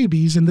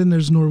scabies, and then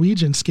there's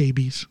Norwegian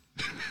scabies.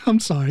 I'm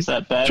sorry. Is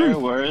that better or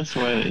worse?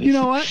 You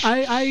know what?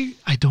 I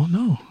don't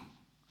know.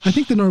 I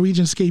think the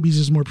Norwegian scabies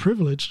is more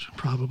privileged,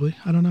 probably.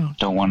 I don't know.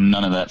 Don't want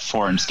none of that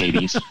foreign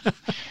scabies.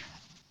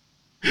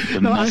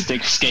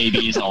 Domestic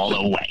scabies all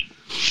the way.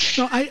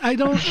 No, I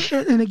don't.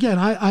 And again,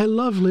 I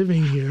love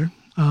living here.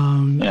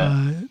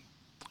 I'm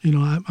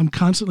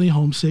constantly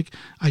homesick.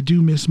 I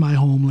do miss my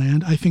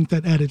homeland. I think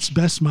that at its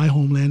best, my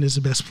homeland is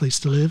the best place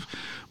to live.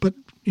 But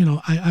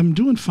I'm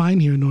doing fine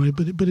here in Norway,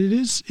 but it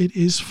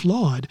is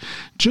flawed.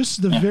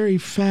 Just the very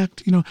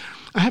fact,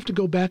 I have to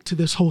go back to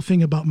this whole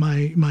thing about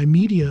my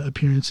media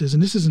appearances,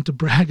 and this isn't to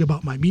brag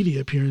about my media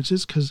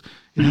appearances because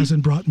it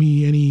hasn't brought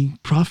me any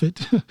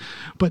profit,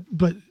 but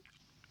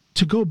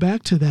to go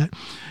back to that,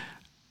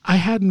 I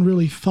hadn't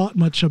really thought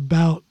much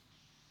about.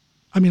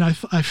 I mean, I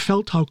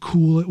felt how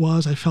cool it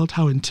was. I felt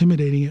how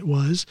intimidating it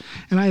was,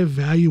 and I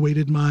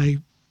evaluated my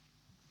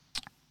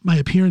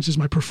appearances,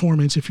 my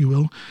performance, if you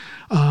will.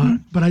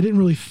 But I didn't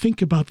really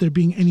think about there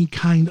being any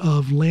kind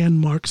of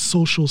landmark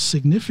social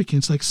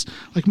significance,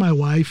 like my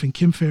wife and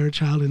Kim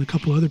Fairchild and a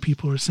couple other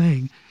people are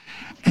saying.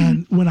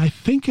 And when I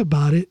think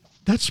about it,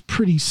 that's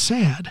pretty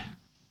sad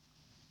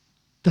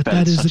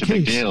that is the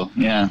case. Big deal.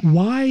 Yeah.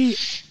 Why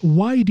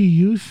do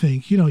you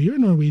think, you're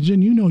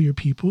Norwegian, you know your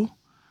people.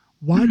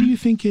 Why do you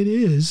think it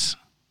is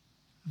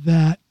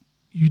that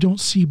you don't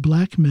see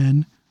black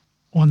men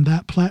on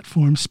that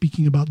platform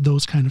speaking about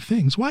those kind of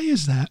things? Why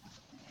is that?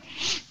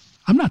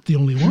 I'm not the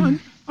only one.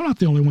 I'm not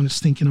the only one that's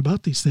thinking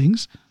about these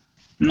things.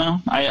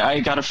 No, I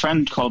got a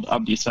friend called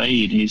Abdi Said.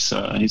 He's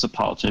a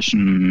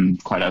politician,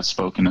 quite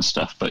outspoken and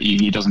stuff, but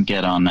he doesn't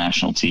get on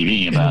national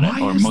TV about it,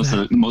 or most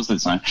of the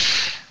time.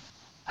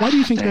 Why do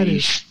you think that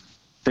is?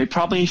 They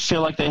probably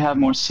feel like they have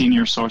more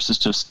senior sources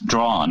to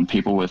draw on,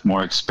 people with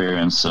more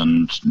experience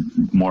and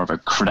more of a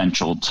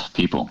credentialed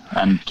people.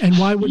 And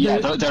why would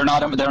they're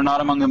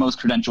not among the most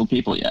credentialed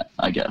people yet,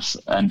 I guess.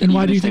 And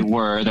why do you think they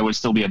were, there would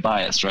still be a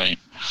bias, right?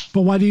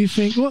 But why do you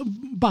think? Well,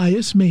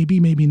 bias,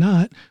 maybe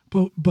not.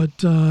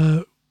 But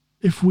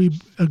if we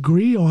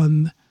agree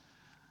on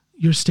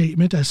your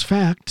statement as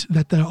fact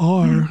that there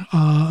are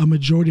a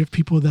majority of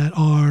people that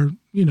are,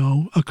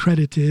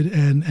 accredited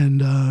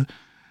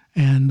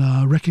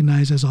and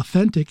recognized as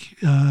authentic,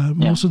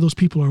 most of those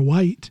people are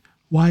white.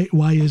 Why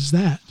is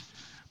that?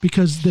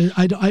 Because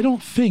I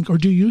don't think, or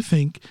do you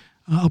think?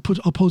 I'll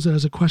pose it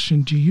as a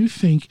question. Do you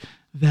think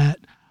that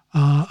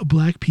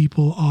Black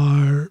people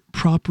are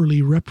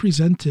properly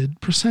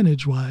represented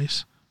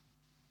percentage-wise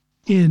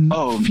in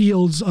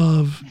fields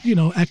of,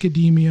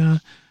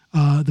 academia,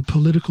 the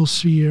political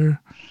sphere?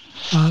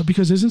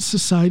 Because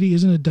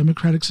isn't a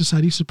democratic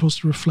society supposed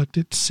to reflect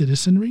its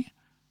citizenry?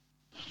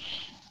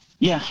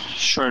 Yeah,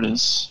 sure it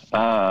is.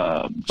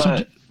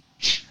 But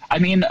I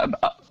mean,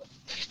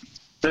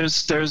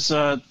 there's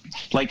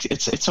like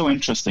it's so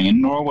interesting.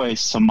 In Norway,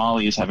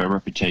 Somalis have a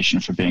reputation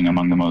for being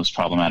among the most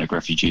problematic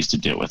refugees to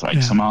deal with. Right,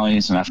 yeah.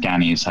 Somalis and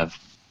Afghanis have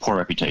poor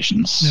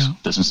reputations. Yeah.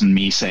 This isn't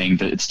me saying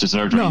that it's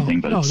deserved or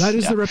anything, but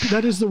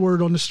that is the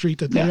word on the street,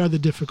 that they are the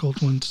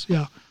difficult ones.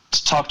 Yeah.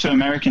 To talk to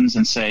Americans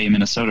in, say,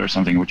 Minnesota or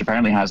something, which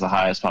apparently has the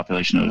highest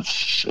population of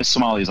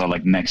Somalis, are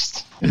like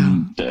next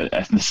in the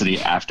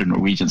ethnicity after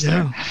Norwegians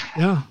there.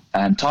 Yeah.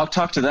 And talk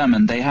to them,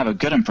 and they have a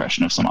good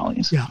impression of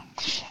Somalis. Yeah.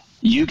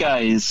 You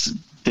guys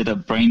did a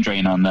brain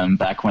drain on them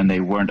back when they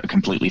weren't a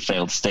completely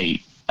failed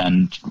state,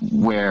 and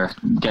we're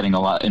getting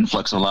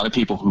influx of a lot of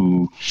people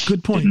who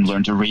didn't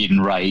learn to read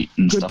and write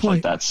and stuff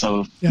like that.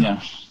 So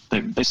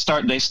They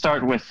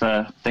start with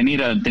they need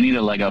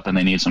a leg up, and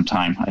they need some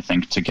time, I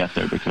think, to get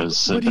there,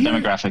 because the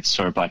demographics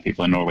for Black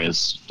people in Norway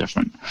is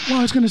different. Well,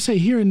 I was going to say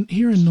here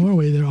in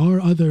Norway there are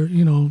other,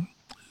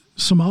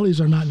 Somalis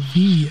are not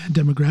the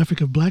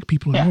demographic of Black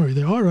people in Norway.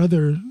 There are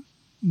other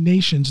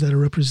nations that are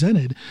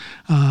represented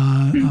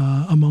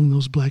among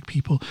those Black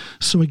people.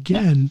 So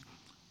again,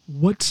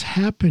 what's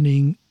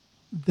happening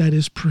that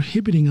is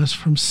prohibiting us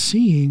from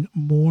seeing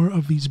more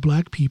of these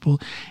Black people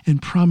in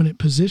prominent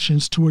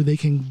positions to where they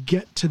can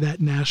get to that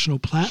national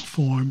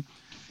platform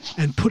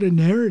and put a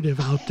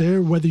narrative out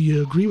there? Whether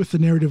you agree with the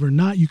narrative or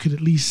not, you could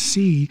at least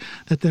see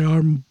that there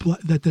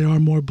are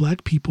more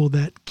Black people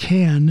that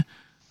can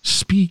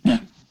speak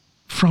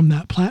from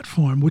that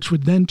platform, which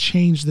would then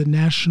change the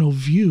national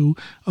view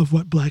of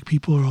what Black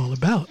people are all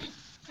about.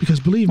 Because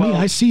believe me,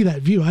 I see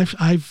that view.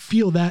 I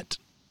feel that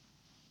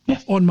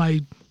on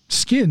my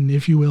skin,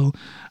 if you will,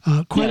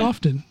 quite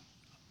often.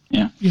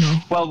 Yeah.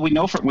 Well, we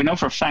know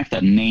for a fact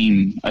that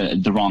name,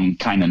 the wrong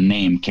kind of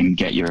name, can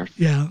get your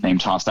name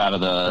tossed out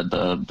of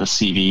the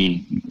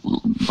CV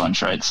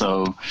bunch, right?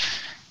 So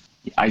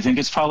I think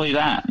it's probably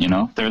that.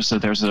 There's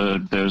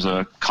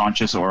a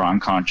conscious or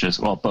unconscious,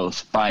 well,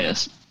 both,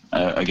 bias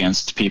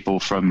against people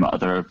from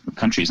other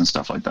countries and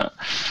stuff like that.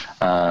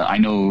 I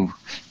know.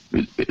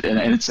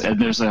 And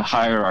there's a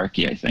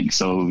hierarchy, I think.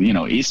 So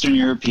Eastern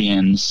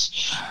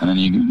Europeans, and then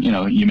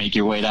you make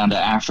your way down to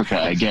Africa,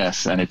 I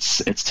guess, and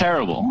it's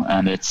terrible,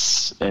 and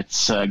it's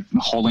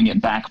holding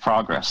it back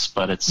progress,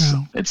 but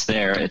it's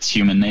there. It's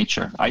human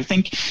nature. I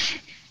think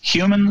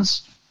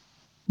humans.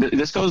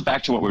 This goes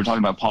back to what we were talking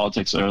about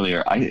politics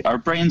earlier. Our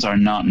brains are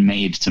not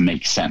made to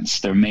make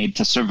sense. They're made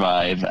to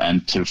survive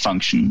and to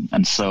function.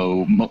 And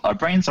so our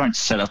brains aren't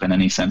set up in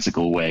any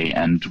sensical way.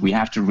 And we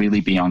have to really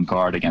be on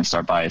guard against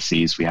our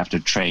biases. We have to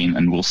train,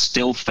 and we'll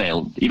still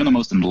fail, even the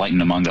most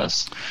enlightened among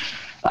us.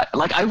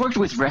 I worked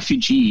with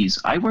refugees.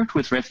 I worked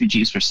with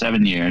refugees for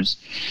 7 years.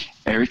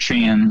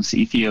 Eritreans,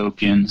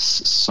 Ethiopians,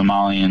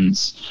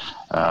 Somalians,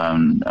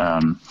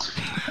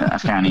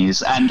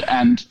 Afghanis,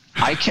 and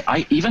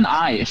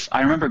if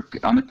I remember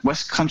on the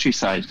West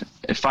Countryside,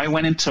 if I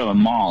went into a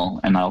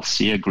mall and I'll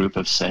see a group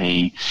of,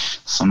 say,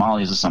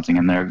 Somalis or something,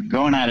 and they're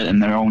going at it in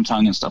their own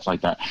tongue and stuff like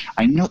that,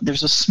 I know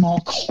there's a small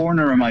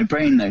corner of my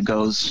brain that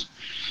goes,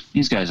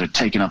 these guys are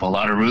taking up a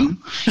lot of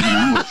room,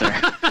 with their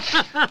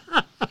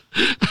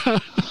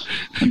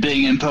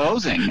being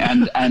imposing,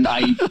 and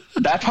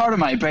that part of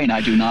my brain I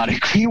do not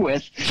agree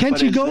with.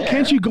 Can't you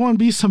go and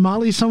be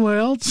Somali somewhere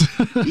else?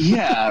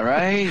 Yeah,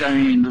 right. I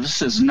mean,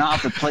 this is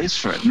not the place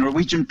for it.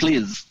 Norwegian,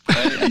 please.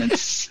 Right? And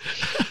it's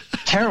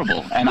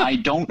terrible, and I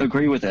don't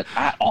agree with it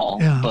at all.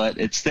 Yeah. But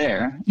it's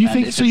there. You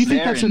think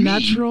that's a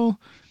natural?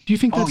 Do you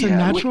think that's a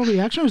natural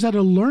reaction, or is that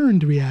a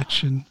learned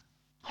reaction?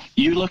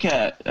 You look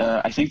at,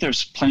 I think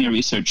there's plenty of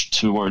research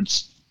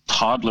towards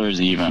toddlers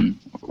even,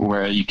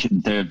 where you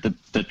can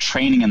the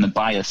training and the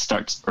bias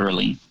starts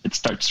early. It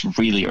starts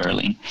really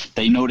early.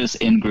 They notice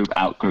in-group,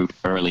 out-group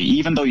early.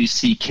 Even though you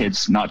see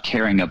kids not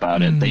caring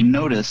about it, they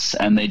notice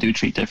and they do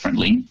treat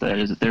differently.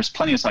 There's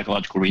plenty of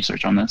psychological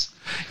research on this.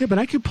 Yeah, but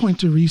I could point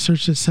to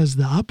research that says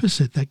the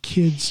opposite, that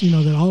kids,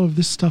 that all of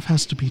this stuff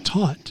has to be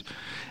taught.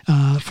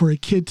 For a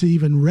kid to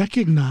even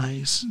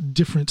recognize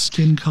different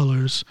skin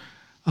colors,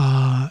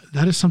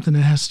 that is something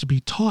that has to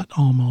be taught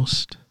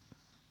almost.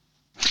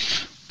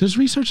 There's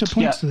research that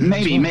points to that.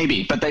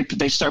 Maybe, but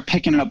they start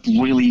picking it up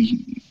really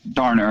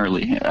darn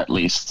early, at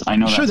least. I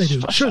know Sure they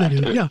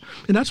do. Yeah.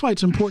 And that's why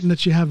it's important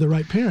that you have the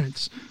right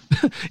parents.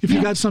 If you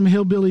got some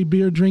hillbilly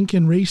beer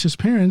drinking racist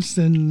parents,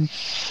 then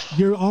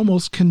you're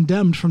almost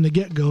condemned from the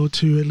get-go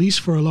to, at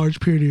least for a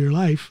large period of your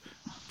life,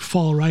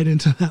 fall right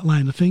into that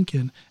line of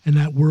thinking and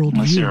that worldview.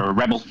 Unless you're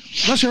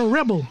a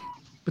rebel.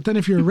 But then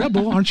if you're a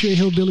rebel, aren't you a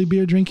hillbilly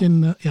beer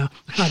drinking? I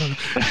don't know.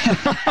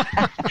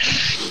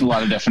 A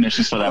lot of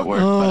definitions for that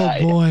word.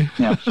 Boy.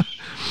 Yeah.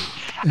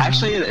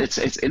 Actually, it's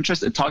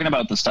interesting talking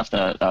about the stuff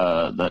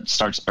that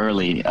starts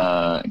early.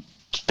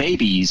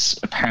 Babies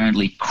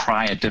apparently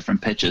cry at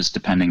different pitches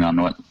depending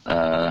on what,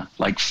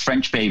 like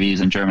French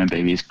babies and German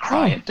babies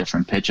cry at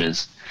different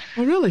pitches.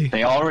 Oh, really?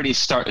 They already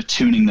start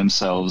attuning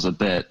themselves a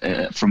bit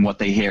from what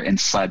they hear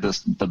inside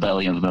the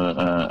belly of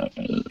the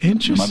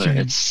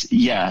mother.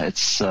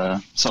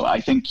 So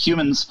I think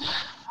humans,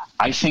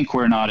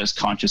 we're not as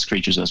conscious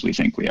creatures as we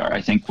think we are.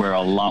 I think we're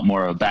a lot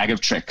more a bag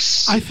of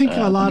tricks. I think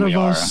a lot of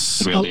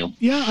us,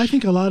 I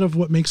think a lot of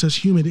what makes us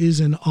human is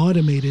an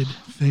automated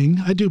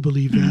thing. I do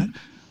believe that.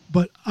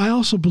 But I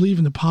also believe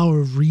in the power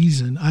of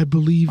reason. I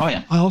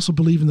also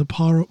believe in the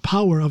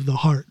power of the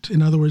heart.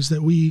 In other words,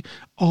 that we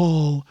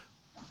all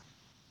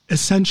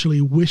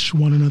essentially wish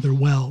one another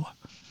well,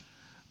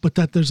 but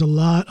that there's a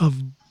lot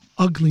of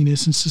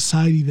ugliness in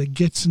society that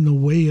gets in the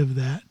way of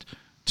that,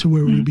 to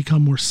where we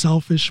become more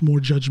selfish, more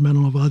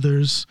judgmental of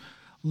others,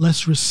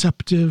 less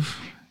receptive,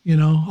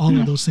 all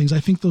of those things. I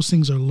think those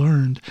things are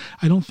learned.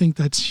 I don't think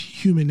that's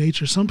human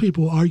nature. Some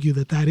people argue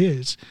that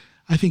is.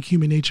 I think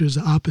human nature is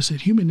the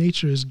opposite. Human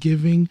nature is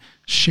giving,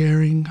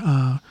 sharing,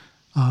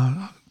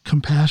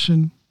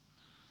 compassion.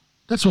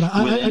 That's what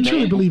I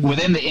truly believe.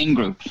 Within the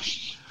in-group.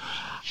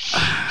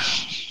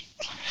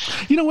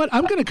 You know what?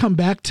 I'm going to come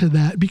back to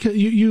that because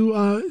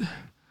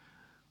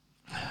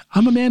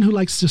I'm a man who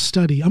likes to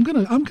study. I'm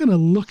gonna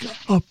look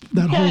up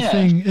that whole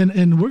thing,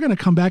 and we're gonna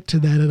come back to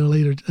that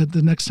at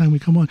the next time we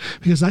come on,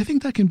 because I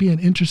think that can be an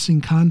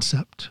interesting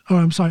concept,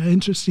 an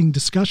interesting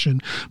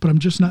discussion. But I'm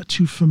just not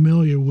too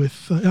familiar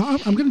with.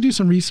 I'm gonna do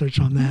some research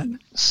on that.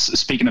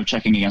 Speaking of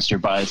checking against your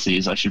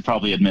biases, I should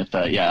probably admit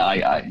that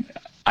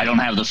I don't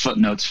have the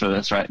footnotes for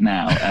this right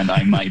now, and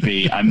I might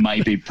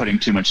be putting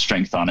too much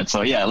strength on it.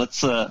 So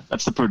that's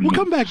the prudent. We'll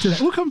come back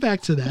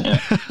to that.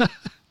 Yeah.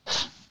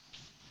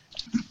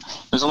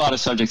 There's a lot of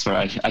subjects where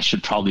I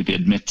should probably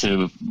admit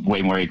to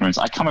way more ignorance.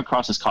 I come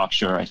across as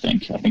cocksure, I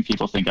think. I think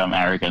people think I'm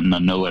arrogant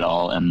and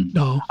know-it-all, and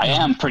I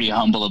am pretty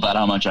humble about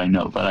how much I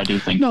know, but I do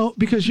think... No,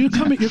 because you're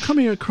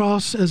coming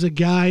across as a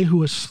guy who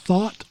has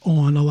thought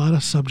on a lot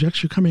of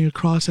subjects. You're coming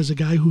across as a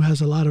guy who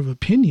has a lot of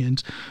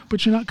opinions,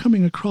 but you're not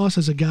coming across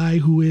as a guy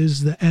who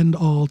is the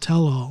end-all,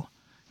 tell-all.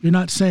 You're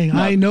not saying,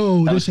 I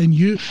know this, and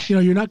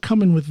you're not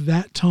coming with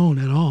that tone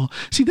at all.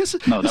 See,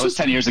 that was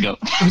 10 years ago.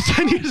 It was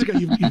 10 years ago.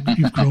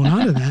 You've grown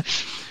out of that.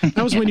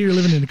 That was when you were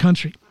living in the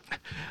country.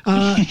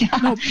 No,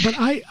 but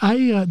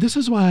I this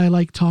is why I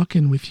like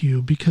talking with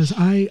you, because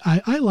I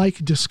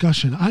like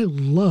discussion. I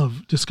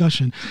love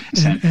discussion.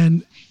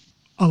 And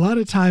a lot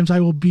of times I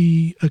will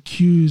be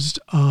accused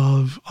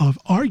of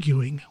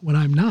arguing when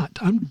I'm not.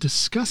 I'm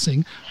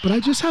discussing, but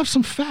I just have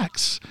some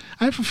facts.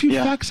 I have a few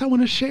facts I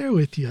want to share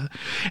with you.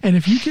 And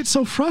if you get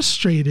so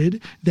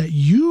frustrated that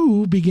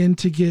you begin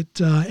to get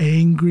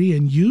angry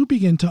and you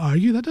begin to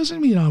argue, that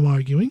doesn't mean I'm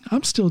arguing.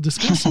 I'm still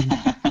discussing.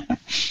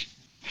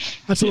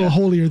 That's a little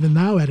holier than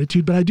thou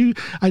attitude. But I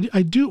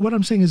do. What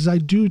I'm saying is I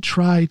do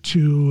try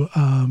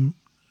to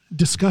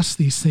discuss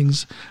these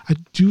things. I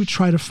do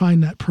try to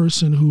find that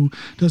person who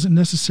doesn't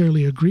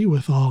necessarily agree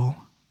with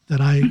all that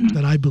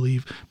I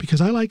believe,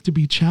 because I like to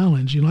be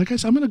challenged. Like I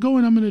said, I'm going to go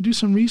and I'm going to do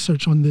some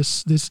research on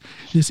this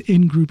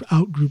in-group,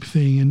 out-group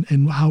thing,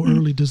 and how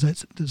early does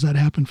that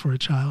happen for a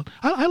child.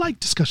 I like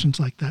discussions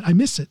like that. I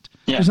miss it.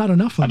 Yeah. There's not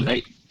enough of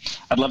it.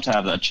 I'd love to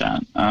have that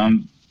chat.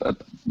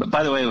 But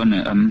by the way,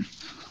 when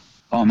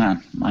oh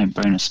man, my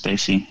brain is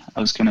spacey. I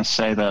was going to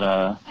say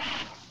that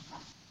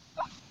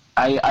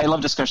I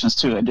love discussions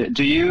too.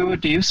 Do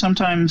you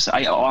sometimes?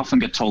 I often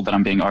get told that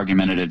I'm being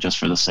argumentative just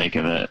for the sake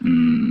of it,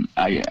 and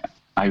I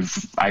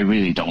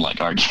really don't like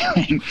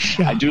arguing.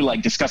 Yeah. I do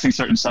like discussing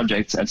certain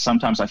subjects, and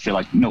sometimes I feel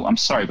like, no, I'm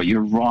sorry, but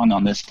you're wrong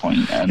on this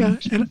point.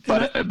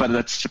 But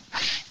that's.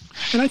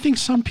 And I think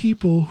some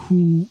people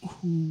who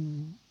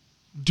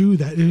do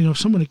that, if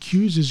someone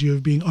accuses you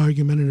of being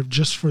argumentative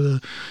just for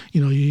the,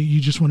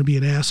 you just want to be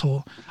an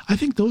asshole. I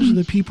think those are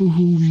the people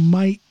who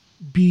might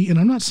be, and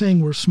I'm not saying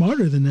we're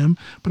smarter than them,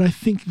 but I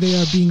think they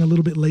are being a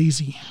little bit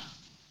lazy.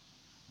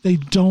 They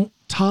don't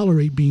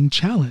tolerate being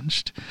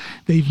challenged.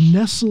 They've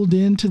nestled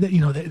into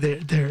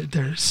that,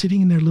 they're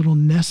sitting in their little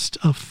nest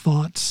of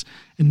thoughts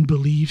and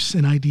beliefs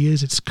and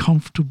ideas. It's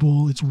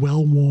comfortable, it's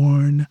well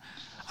worn.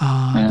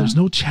 There's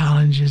no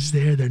challenges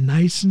there. They're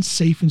nice and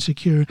safe and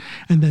secure.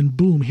 And then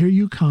boom, here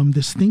you come,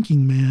 this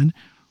thinking man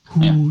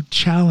who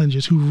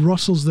challenges, who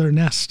rustles their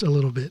nest a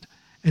little bit.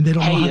 And they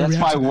don't know how to react.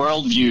 That's my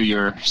worldview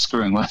you're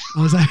screwing with.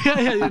 I was like,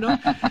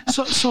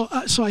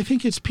 So I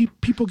think it's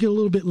people get a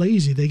little bit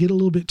lazy. They get a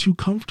little bit too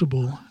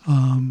comfortable.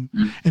 And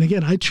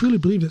again, I truly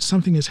believe that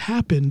something has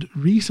happened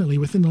recently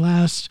within the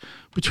last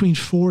between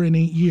 4 and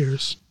 8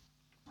 years.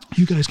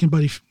 You guys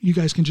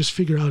can just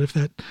figure out if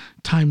that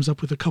times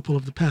up with a couple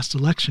of the past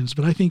elections.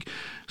 But I think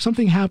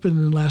something happened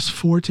in the last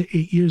 4 to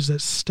 8 years that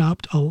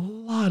stopped a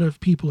lot of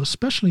people,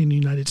 especially in the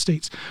United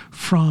States,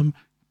 from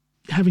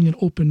having an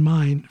open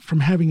mind,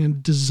 from having a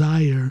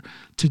desire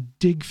to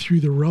dig through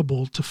the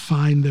rubble to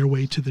find their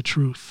way to the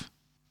truth.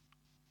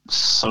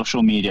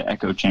 Social media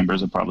echo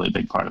chambers are probably a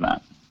big part of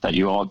that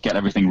you all get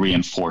everything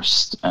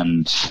reinforced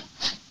and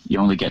you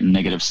only get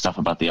negative stuff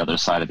about the other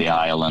side of the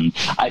aisle. And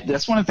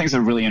that's one of the things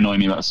that really annoy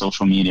me about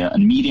social media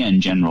and media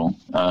in general.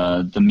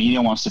 The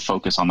media wants to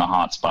focus on the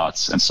hot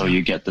spots, and so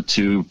you get the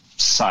two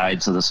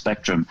sides of the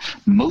spectrum.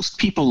 Most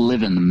people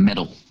live in the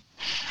middle.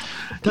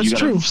 That's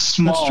true. A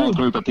small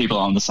group of people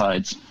on the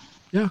sides.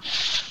 Yeah.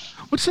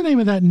 What's the name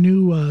of that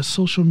new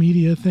social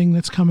media thing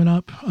that's coming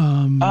up?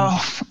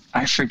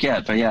 I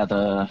forget, but yeah, I'm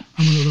going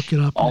to look it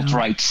up.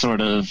 Alt-right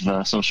sort of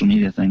social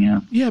media thing,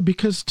 yeah. Yeah,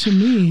 because to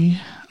me,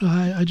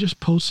 I just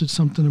posted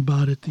something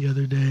about it the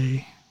other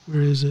day.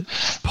 Where is it?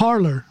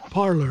 Parler.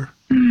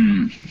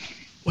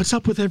 What's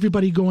up with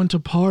everybody going to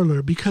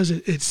Parler? Because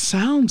it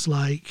sounds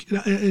like,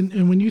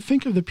 and when you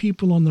think of the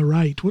people on the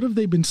right, what have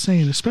they been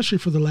saying, especially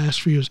for the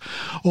last few years?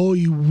 Oh,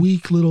 you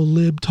weak little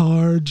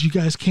libtards, you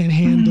guys can't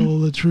handle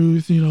the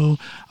truth, you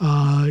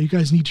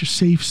guys need your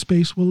safe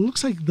space. Well, it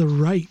looks like the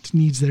right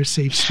needs their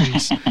safe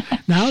space.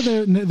 Now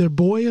their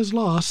boy is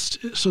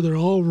lost, so they're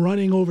all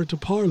running over to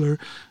Parler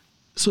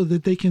so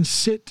that they can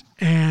sit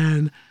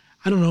and,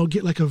 I don't know,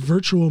 get like a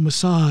virtual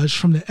massage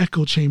from the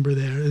echo chamber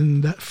there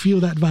and feel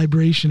that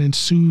vibration and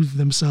soothe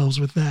themselves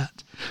with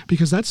that.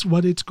 Because that's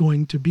what it's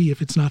going to be,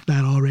 if it's not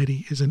that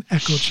already, is an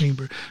echo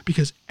chamber.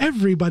 Because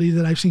everybody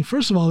that I've seen,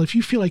 first of all, if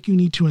you feel like you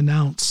need to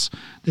announce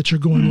that you're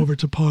going over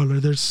to Parler,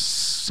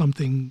 there's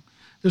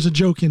a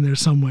joke in there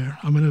somewhere.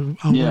 I'll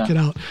work it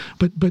out.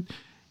 But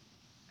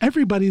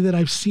everybody that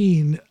I've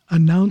seen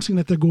announcing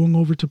that they're going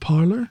over to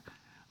Parler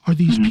are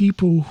these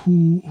people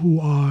who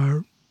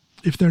are,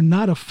 if they're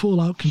not a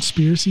full-out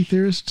conspiracy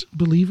theorist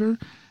believer,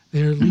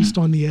 they're at least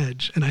on the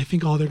edge. And I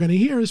think all they're going to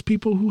hear is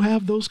people who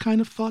have those kind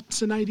of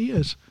thoughts and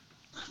ideas.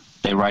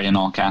 They write in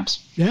all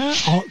caps. Yeah,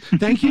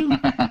 thank you.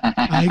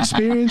 I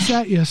experienced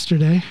that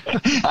yesterday.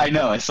 I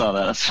know, I saw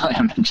that. That's why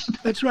I mentioned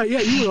that. That's right. Yeah,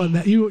 you were on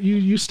that.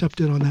 You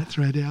stepped in on that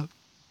thread, yeah.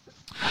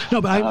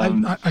 No, but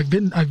I've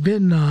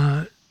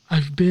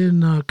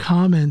been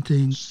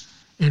commenting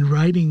and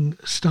writing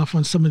stuff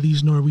on some of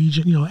these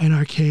Norwegian,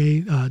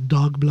 NRK,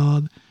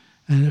 Dogblad,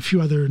 and a few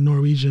other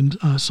Norwegian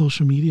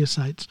social media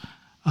sites.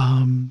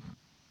 And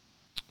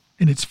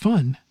it's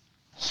fun.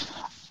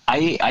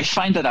 I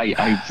find that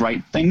I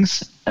write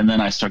things and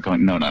then I start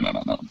going, no.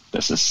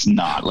 This is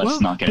not,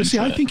 let's not get into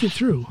it. I think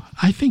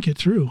it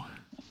through.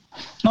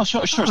 No,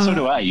 sure, so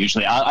do I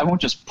usually. I won't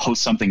just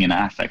post something in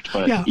affect,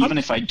 but even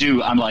if I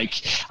do, I'm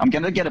like, I'm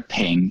going to get a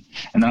ping,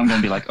 and then I'm going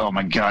to be like, oh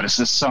my God, is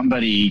this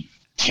somebody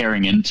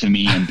tearing into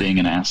me and being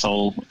an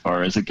asshole,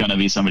 or is it going to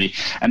be somebody?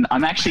 And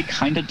I'm actually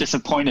kind of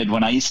disappointed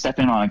when I step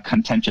in on a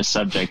contentious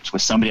subject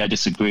with somebody I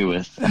disagree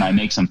with and I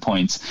make some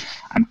points.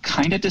 I'm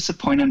kind of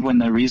disappointed when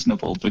they're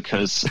reasonable,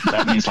 because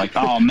that means like,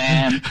 oh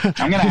man,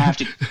 I'm going to have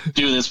to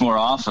do this more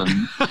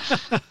often.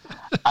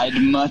 I'd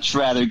much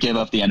rather give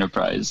up the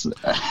enterprise.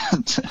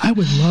 I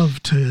would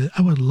love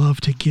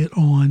to get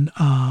on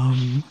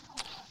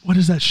what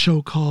is that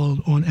show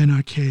called on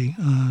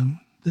NRK?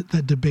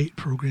 That debate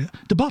program,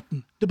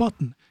 Debatten.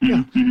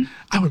 Yeah,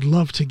 I would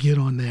love to get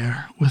on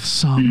there with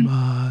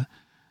some,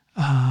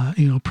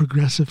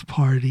 progressive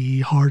party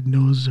hard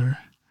noser,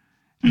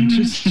 and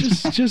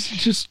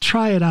just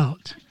try it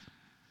out.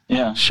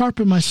 Yeah,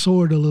 sharpen my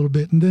sword a little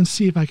bit, and then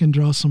see if I can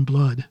draw some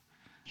blood.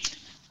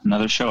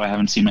 Another show I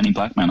haven't seen many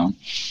black men on.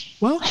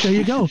 Well, there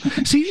you go.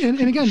 See, and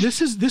again, this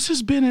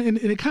has been, and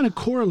it kind of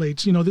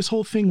correlates. This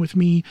whole thing with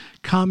me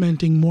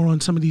commenting more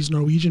on some of these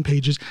Norwegian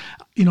pages.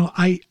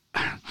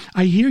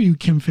 I hear you,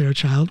 Kim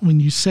Fairchild, when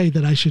you say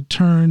that I should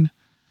turn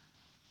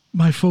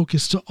my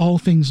focus to all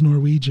things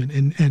Norwegian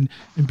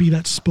and be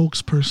that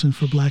spokesperson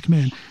for black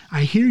men.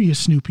 I hear you,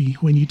 Snoopy,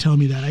 when you tell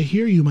me that. I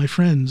hear you, my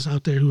friends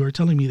out there who are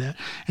telling me that.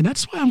 And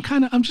that's why I'm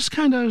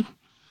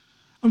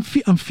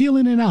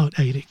feeling it out,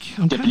 Eirik.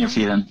 I'm dipping your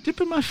feet in.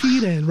 Dipping my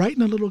feet in,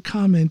 writing a little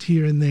comment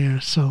here and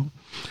there. So,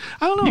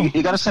 I don't know.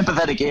 You got a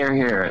sympathetic ear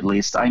here, at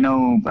least. I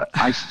know, but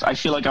I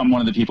feel like I'm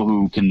one of the people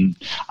who can.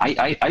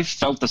 I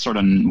felt the sort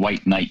of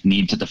white knight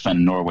need to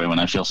defend Norway when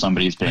I feel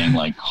somebody's being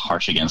like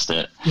harsh against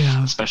it.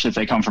 Yeah. Especially if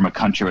they come from a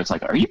country where it's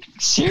like, are you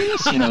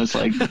serious? It's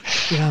like.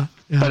 Yeah.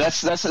 But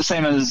that's the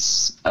same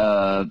as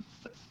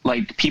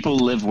like people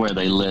live where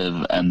they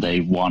live and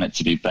they want it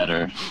to be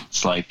better.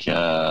 It's like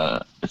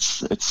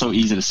it's so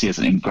easy to see as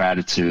an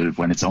ingratitude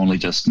when it's only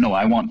just, no,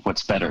 I want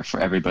what's better for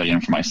everybody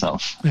and for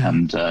myself. Yeah.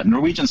 And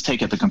Norwegians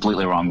take it the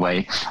completely wrong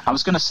way. I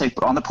was going to say,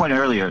 on the point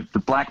earlier, the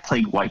Black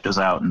Plague wiped us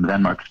out and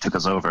Denmark took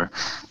us over.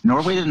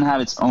 Norway didn't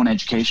have its own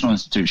educational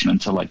institution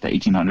until like the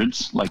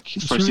 1800s. Like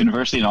first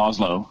university in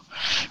Oslo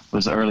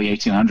was the early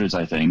 1800s,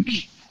 I think.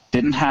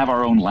 Didn't have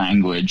our own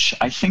language.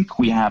 I think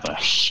we have a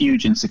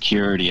huge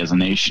insecurity as a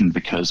nation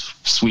because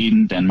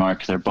Sweden,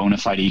 Denmark, they're bona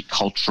fide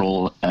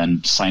cultural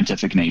and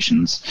scientific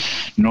nations.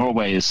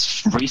 Norway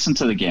is recent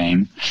to the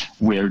game.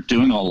 We're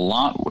doing a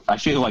lot. I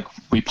feel like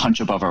we punch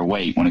above our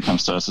weight when it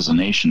comes to us as a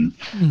nation,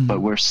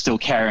 but we're still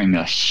carrying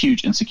a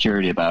huge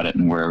insecurity about it,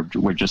 and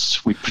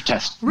we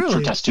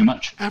protest too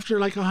much. After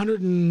like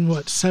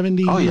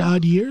 170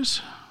 odd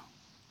years?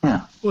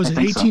 Yeah. What was it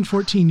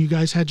 1814? So. You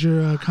guys had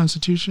your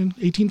constitution?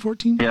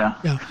 1814? Yeah.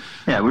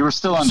 Yeah, we were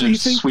still under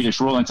Swedish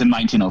rule until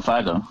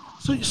 1905, though.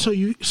 So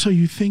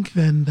you think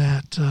then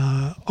that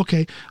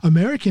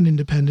American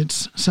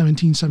independence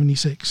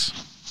 1776.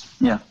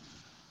 Yeah.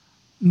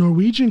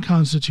 Norwegian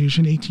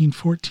Constitution,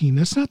 1814.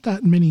 That's not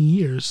that many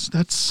years.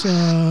 That's,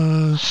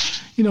 that's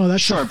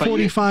sure, a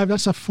 45,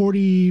 that's a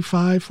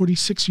 45,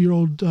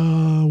 46-year-old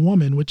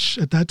woman, which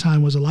at that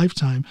time was a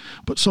lifetime.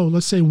 But so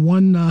let's say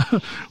one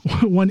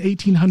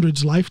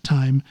 1800s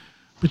lifetime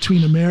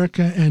between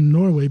America and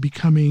Norway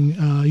becoming,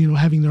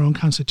 having their own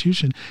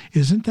constitution.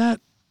 Isn't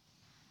that?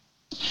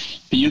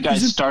 But you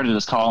guys started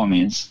as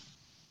colonies.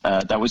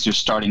 That was your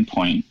starting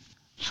point.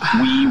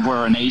 We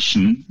were a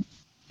nation.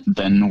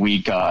 Then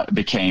we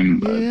became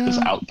this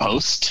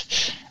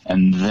outpost,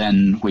 and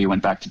then we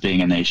went back to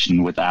being a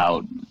nation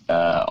without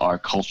our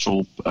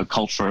culture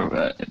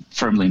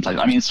firmly in place.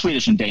 I mean,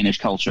 Swedish and Danish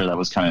culture that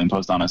was kind of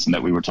imposed on us and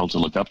that we were told to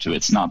look up to.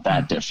 It's not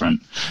that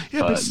different.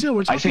 Yeah, but still,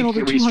 we're talking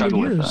over 200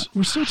 years.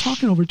 We're still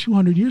talking over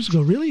 200 years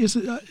ago. Really, is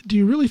it? Do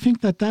you really think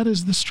that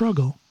is the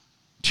struggle?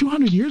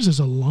 200 years is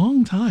a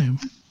long time.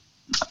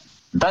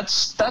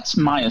 That's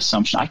my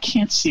assumption. I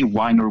can't see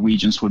why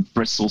Norwegians would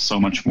bristle so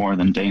much more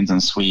than Danes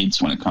and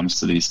Swedes when it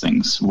comes to these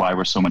things. Why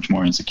we're so much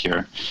more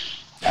insecure,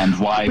 and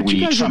why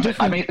we trumpet.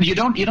 I mean, you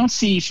don't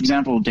see, for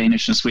example,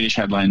 Danish and Swedish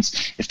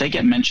headlines if they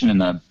get mentioned in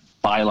the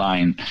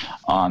byline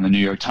on the New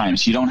York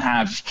Times. You don't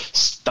have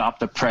 "Stop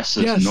the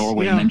Presses"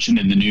 Norway mentioned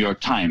in the New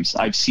York Times.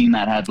 I've seen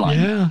that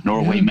headline.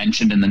 Norway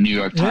mentioned in the New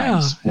York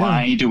Times.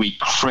 Why do we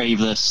crave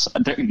this?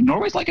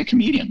 Norway's like a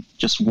comedian,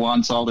 just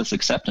wants all this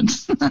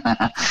acceptance.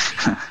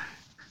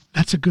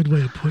 That's a good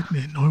way of putting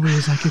it. Norway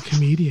is like a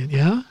comedian,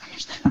 yeah?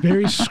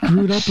 Very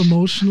screwed up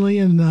emotionally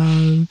and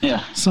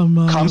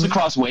comes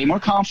across way more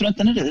confident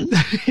than it is.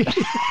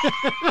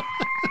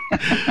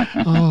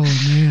 Oh,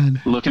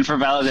 man. Looking for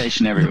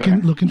validation everywhere.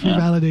 Looking for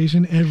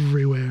validation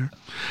everywhere.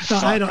 No,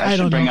 I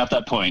don't bring know. up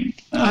that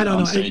point I don't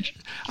know. Stage.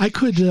 I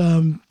could,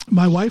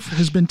 my wife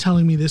has been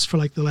telling me this for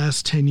like the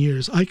last 10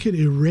 years. I could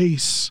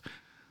erase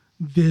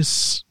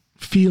this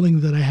feeling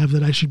that I have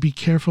that I should be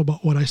careful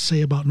about what I say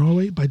about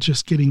Norway by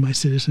just getting my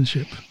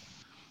citizenship.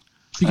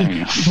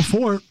 Because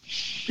before,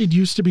 it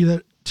used to be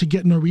that to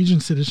get Norwegian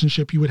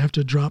citizenship, you would have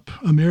to drop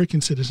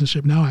American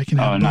citizenship. Now I can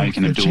have both. You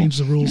can have changed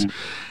the rules.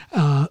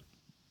 Yeah.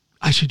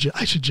 I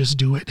should just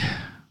do it.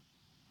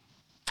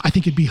 I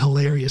think it'd be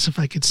hilarious if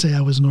I could say I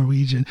was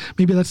Norwegian.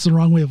 Maybe that's the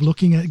wrong way of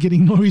looking at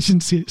getting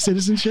Norwegian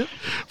citizenship,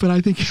 but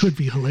I think it would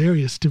be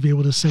hilarious to be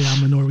able to say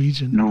I'm a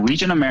Norwegian.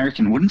 Norwegian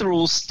American. Wouldn't the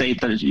rules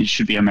state that it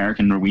should be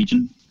American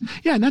Norwegian?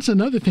 Yeah, and that's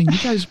another thing. You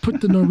guys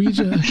put the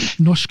Norwegian,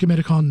 Norsk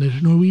Amerikaner,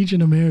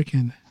 Norwegian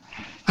American.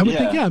 I would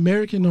think,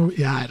 American,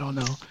 I don't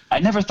know. I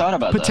never thought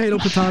about potato.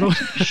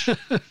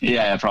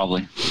 Yeah,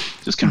 probably.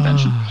 Just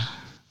convention.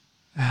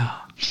 Yeah.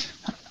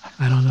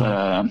 I don't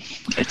know.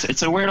 But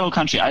it's a weird old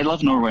country. I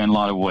love Norway in a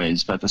lot of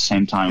ways, but at the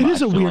same time, it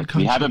is a weird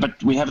country.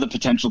 We have the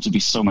potential to be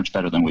so much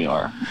better than we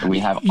are. We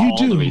have all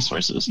the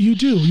resources. You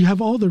do. You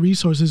have all the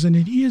resources, and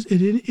it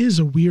is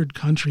a weird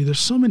country. There's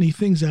so many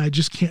things that I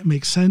just can't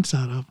make sense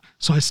out of.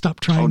 So I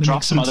stopped trying to make sense.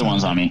 Drop some other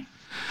ones on me.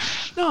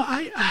 No,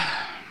 I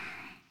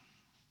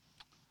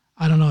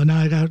don't know.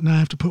 Now I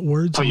have to put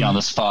words on it. Put you on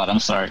the spot. I'm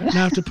sorry. Now I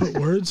have to put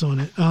words on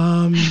it.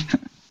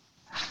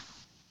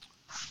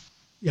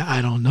 Yeah,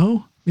 I don't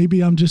know.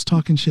 Maybe I'm just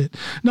talking shit.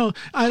 No,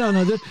 I don't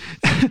know.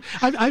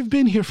 I've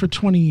been here for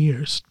 20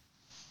 years,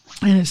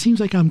 and it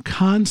seems like I'm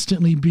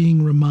constantly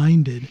being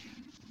reminded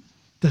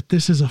that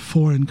this is a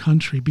foreign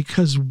country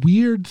because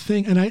weird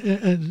thing, and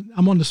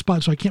I'm on the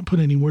spot, so I can't put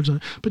any words on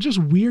it, but just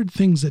weird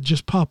things that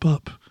just pop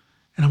up.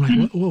 And I'm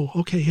like, whoa,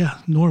 okay, yeah,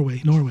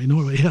 Norway,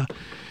 yeah.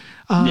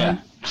 Yeah.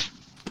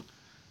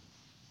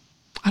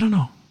 I don't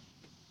know.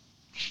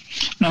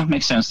 No, it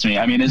makes sense to me.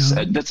 I mean,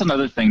 that's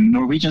another thing.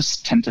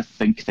 Norwegians tend to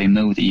think they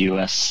know the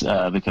U.S.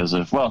 Because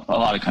of, well, a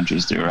lot of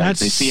countries do, right?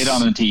 They see it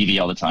on the TV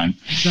all the time.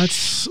 That's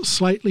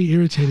slightly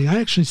irritating. I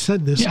actually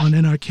said this on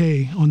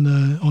NRK, on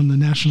the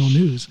national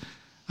news.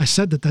 I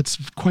said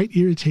that's quite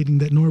irritating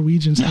that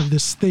Norwegians have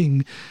this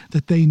thing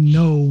that they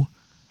know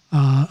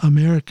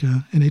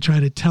America, and they try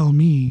to tell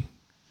me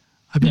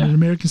I've been an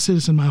American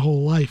citizen my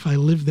whole life. I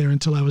lived there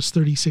until I was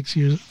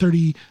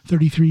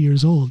 33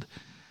 years old.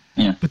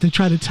 Yeah. But they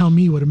try to tell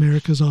me what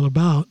America's all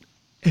about,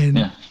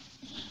 and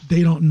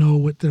they don't know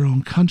what their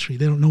own country,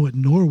 they don't know what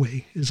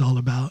Norway is all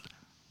about.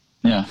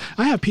 Yeah.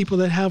 I have people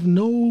that have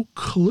no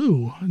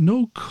clue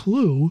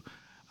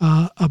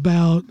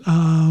about,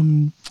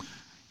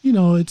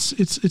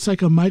 it's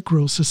like a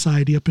micro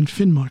society up in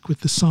Finnmark with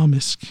the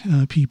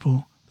Samisk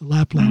people, the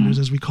Laplanders,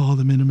 as we call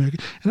them in America.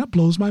 And that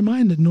blows my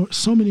mind that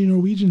so many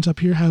Norwegians up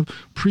here have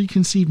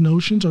preconceived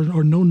notions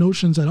or no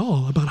notions at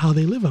all about how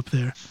they live up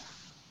there.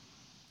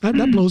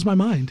 That blows my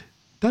mind.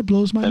 That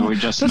blows my mind. We're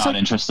just not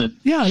interested.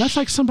 Yeah, that's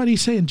like somebody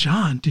saying,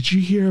 John, did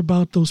you hear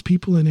about those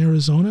people in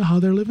Arizona, how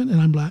they're living?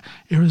 And I'm like,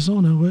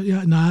 Arizona? Well,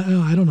 yeah, no,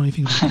 I don't know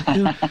anything about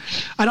that.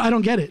 I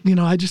don't get it.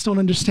 I just don't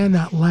understand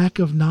that lack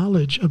of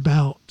knowledge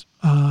about,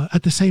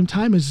 at the same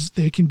time as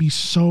they can be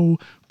so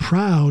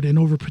proud and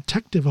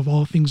overprotective of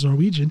all things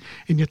Norwegian,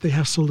 and yet they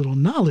have so little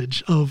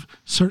knowledge of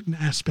certain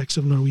aspects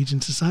of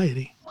Norwegian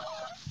society.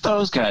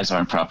 Those guys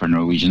aren't proper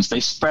Norwegians. They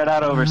spread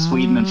out over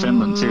Sweden and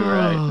Finland too,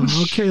 right?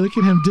 Okay, look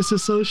at him,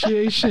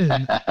 disassociation.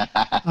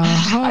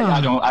 I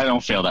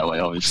don't feel that way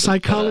always.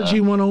 Psychology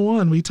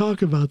 101, we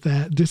talk about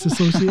that,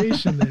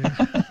 disassociation there.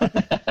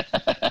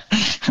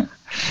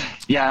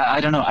 Yeah, I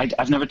don't know.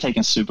 I've never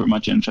taken super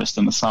much interest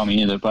in the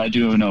Sami either, but I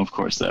do know, of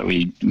course, that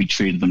we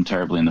treated them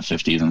terribly in the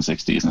 50s and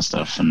 60s and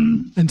stuff,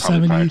 and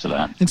probably 70s, prior to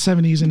that. And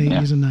 70s and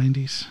 80s and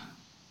 90s.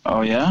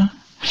 Oh, yeah?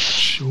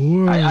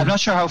 Sure. I'm not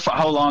sure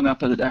how long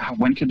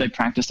when could they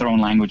practice their own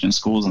language in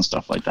schools and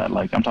stuff like that?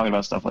 Like, I'm talking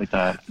about stuff like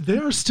that.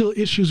 There are still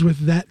issues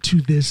with that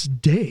to this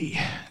day.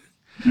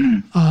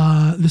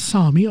 The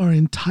Sami are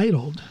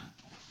entitled,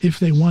 if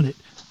they want it,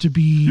 to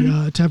be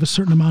to have a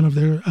certain amount of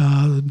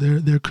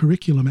their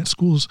curriculum at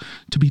schools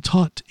to be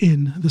taught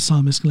in the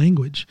Samisk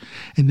language,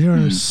 and there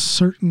are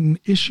certain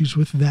issues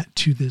with that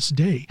to this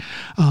day.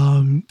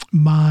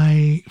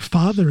 My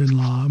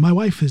father-in-law, my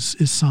wife is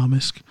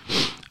Samisk.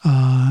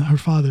 Her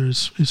father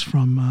is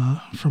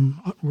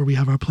from where we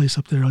have our place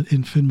up there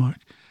in Finnmark.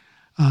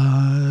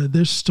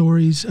 There's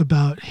stories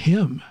about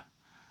him.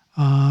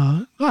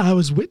 I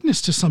was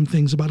witness to some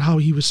things about how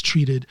he was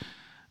treated.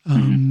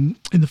 In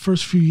the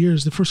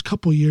first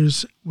couple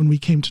years when we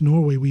came to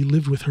Norway, we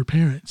lived with her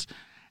parents.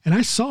 And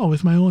I saw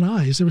with my own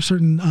eyes, there were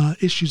certain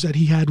issues that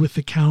he had with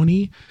the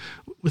county,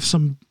 with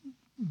some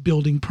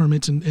building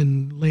permits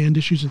and land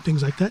issues and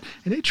things like that.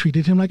 And they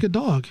treated him like a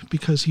dog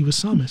because he was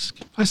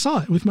Samisk. I saw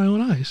it with my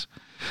own eyes.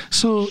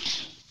 So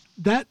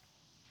that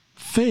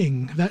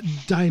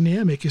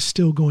dynamic is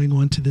still going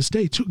on to this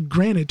day,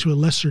 granted to a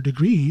lesser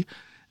degree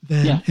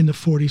than in the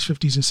 40s,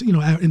 50s,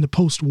 and in the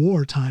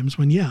post-war times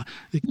when the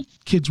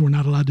kids were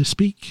not allowed to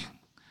speak.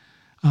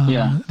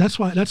 That's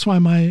why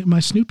my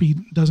Snoopy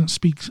doesn't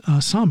speak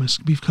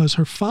Samisk, because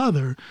her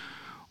father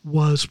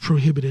was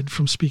prohibited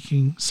from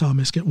speaking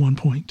Samisk at one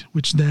point,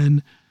 which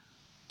then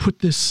put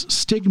this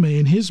stigma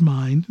in his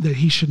mind that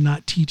he should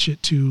not teach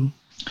it to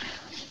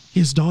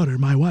his daughter,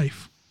 my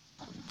wife.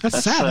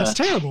 That's sad. That's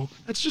terrible.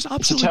 That's just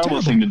absolutely terrible.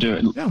 It's a terrible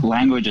thing to do. Yeah.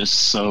 Language is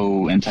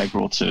so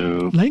integral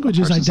to language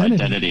is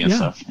identity and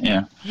stuff.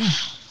 Yeah.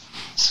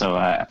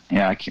 So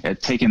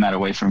taking that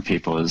away from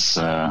people is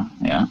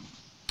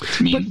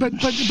mean.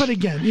 But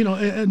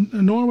again,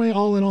 Norway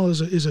all in all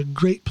is a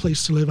great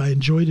place to live. I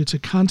enjoyed it. It's a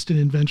constant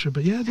adventure.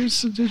 But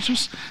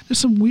there's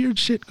some weird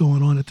shit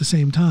going on at the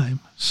same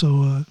time.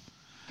 So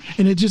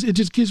and it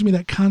just gives me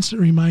that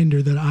constant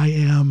reminder that I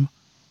am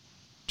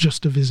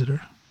just a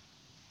visitor.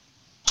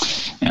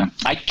 Yeah,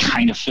 I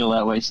kind of feel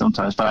that way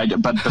sometimes, but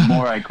the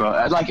more I grow,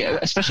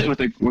 especially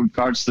with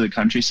regards to the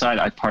countryside,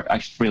 I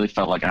really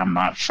felt like I'm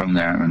not from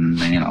there, and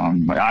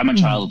I'm a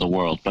child of the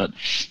world, but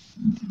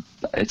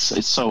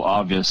it's so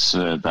obvious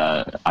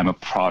that I'm a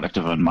product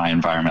of my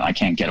environment. I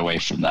can't get away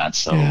from that,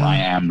 so I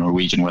am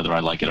Norwegian whether I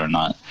like it or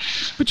not.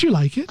 But you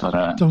like it,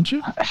 don't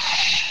you?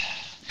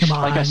 Come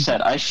on. Like I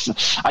said, I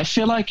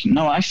feel like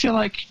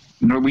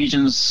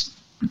Norwegians.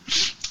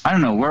 I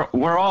don't know.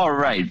 We're all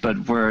right,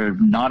 but we're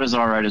not as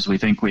all right as we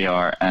think we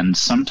are, and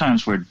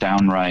sometimes we're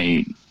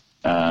downright.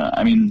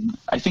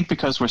 I think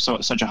because we're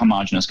such a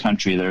homogenous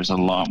country, there's a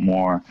lot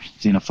more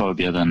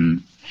xenophobia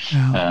than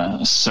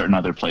certain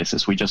other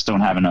places. We just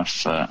don't have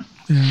enough.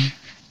 And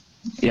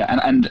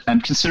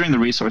considering the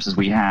resources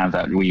we have,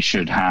 that we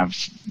should have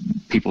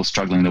people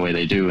struggling the way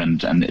they do, and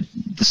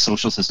the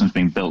social system's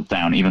being built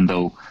down, even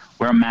though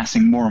we're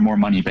amassing more and more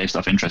money based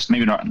off interest.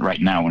 Maybe not right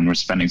now when we're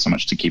spending so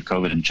much to keep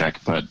COVID in check,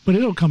 but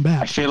it'll come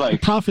back. I feel like the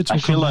profits will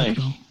come back,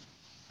 though.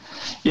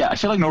 Yeah, I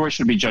feel like Norway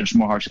should be judged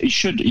more harshly.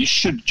 You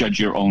should judge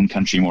your own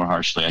country more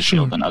harshly, I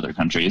feel, than other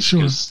countries,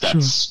 because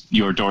that's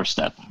your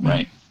doorstep,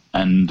 right?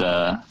 And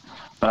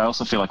but I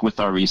also feel like with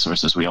our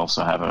resources, we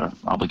also have an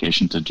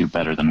obligation to do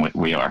better than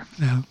we are.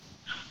 Yeah.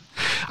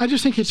 I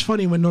just think it's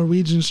funny when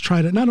Norwegians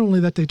try to, not only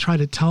that they try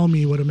to tell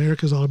me what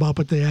America's all about,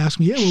 but they ask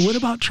me, what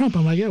about Trump?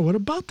 I'm like, what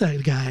about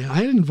that guy?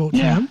 I didn't vote for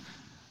him.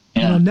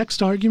 Yeah.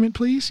 Next argument,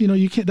 please.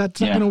 You can't,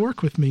 that's not going to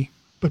work with me.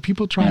 But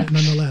people try it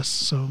nonetheless.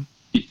 So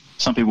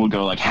some people will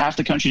go like, half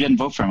the country didn't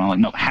vote for him. I'm like,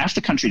 no, half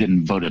the country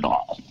didn't vote at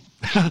all.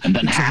 And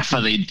then half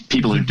of the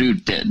people who do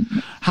did.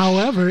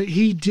 However,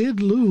 he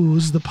did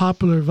lose the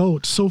popular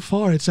vote. So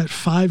far, it's at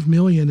 5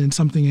 million and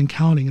something and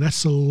counting.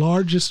 That's the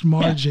largest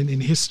margin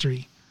in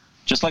history.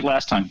 Just like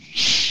last time.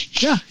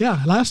 Yeah.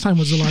 Last time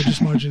was the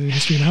largest margin in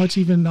history. Now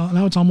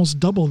it's almost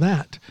double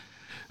that.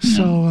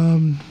 So,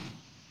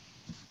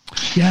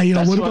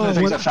 that's one of the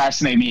things that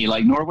fascinate me.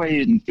 Like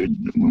Norway,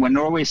 when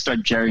Norway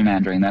started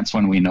gerrymandering, that's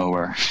when we know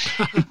we're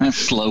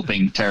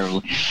sloping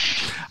terribly.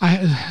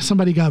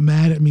 Somebody got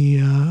mad at me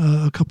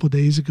a couple of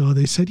days ago.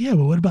 They said, "Yeah,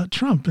 well, what about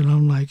Trump?" And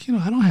I'm like,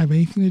 I don't have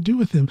anything to do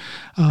with him.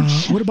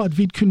 What about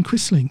Vidkun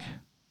Quisling?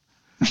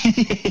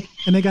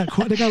 And they got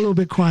a little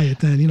bit quiet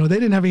then. They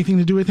didn't have anything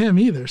to do with him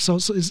either. So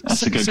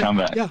that's a good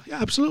comeback. Yeah,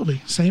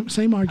 absolutely.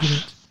 Same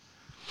argument.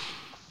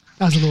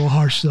 That was a little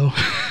harsh, though.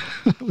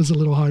 It was a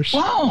little harsh.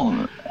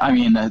 Well, I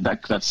mean,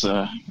 that's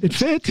a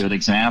good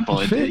example.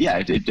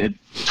 It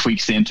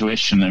tweaks the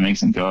intuition and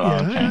makes him go,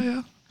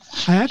 okay.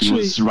 Yeah. He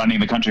was running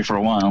the country for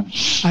a while.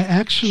 I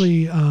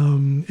actually,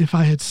 if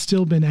I had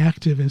still been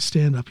active in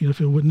stand-up,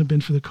 if it wouldn't have been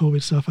for the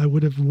COVID stuff, I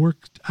would have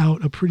worked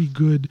out a pretty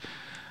good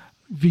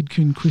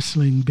Vidkun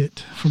Quisling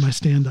bit for my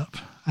stand-up.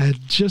 I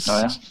had just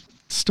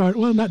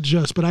not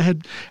just, but I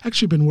had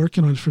actually been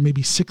working on it for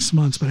maybe 6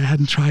 months, but I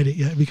hadn't tried it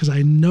yet because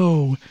I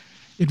know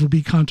it will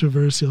be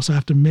controversial. So I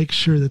have to make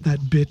sure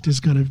that bit is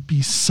going to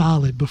be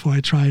solid before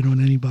I try it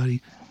on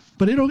anybody.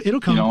 But it'll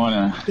come.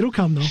 It'll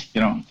come though.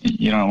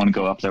 You don't want to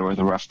go up there with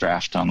a rough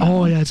draft on that.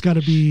 Oh yeah, it's got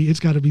to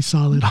be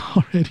solid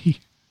already.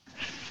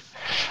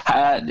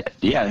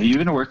 You've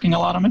been working a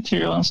lot of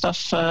material and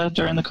stuff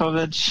during the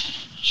COVID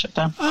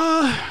shutdown.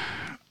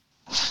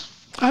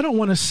 I don't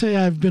want to say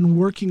I've been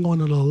working on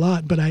it a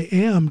lot, but I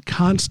am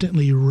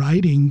constantly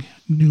writing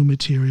new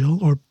material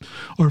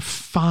or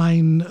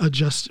fine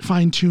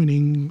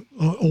tuning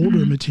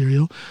older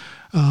material.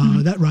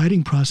 That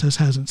writing process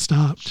hasn't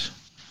stopped.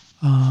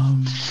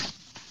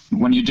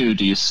 When you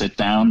do you sit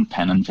down,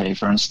 pen and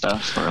paper and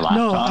stuff, or a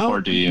laptop,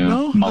 or do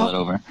you mull it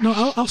over? No,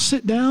 I'll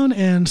sit down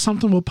and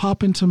something will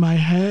pop into my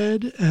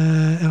head,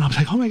 and I'm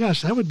like, oh my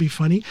gosh, that would be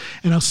funny.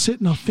 And I'll sit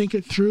and I'll think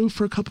it through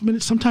for a couple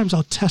minutes. Sometimes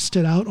I'll test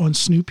it out on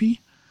Snoopy.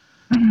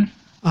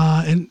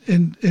 And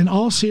in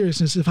all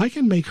seriousness, if I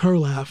can make her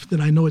laugh,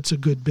 then I know it's a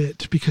good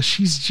bit because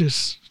she's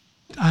just,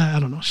 I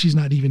don't know, she's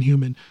not even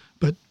human.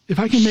 But if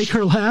I can make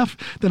her laugh,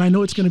 then I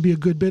know it's going to be a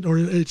good bit, or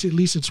at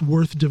least it's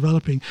worth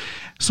developing.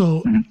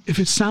 So if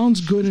it sounds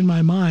good in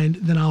my mind,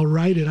 then I'll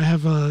write it. I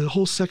have a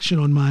whole section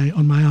on my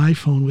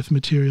iPhone with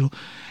material,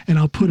 and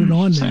I'll put it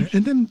on there,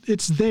 and then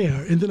it's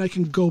there, and then I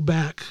can go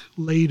back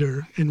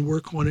later and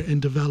work on it and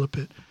develop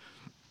it.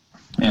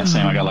 Yeah,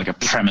 same. I got like a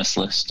premise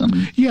list.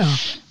 Yeah.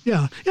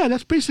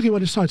 That's basically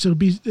what it starts. It'll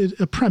be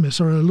a premise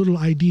or a little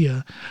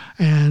idea,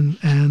 and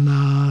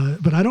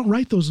but I don't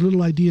write those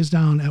little ideas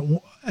down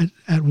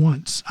at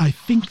once. I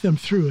think them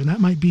through, and that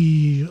might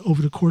be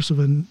over the course of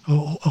a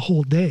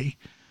whole day.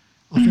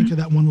 I'll think of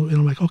that one, and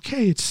I'm like,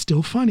 okay, it's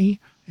still funny,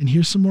 and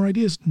here's some more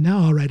ideas.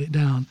 Now I'll write it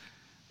down,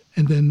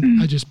 and then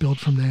I just build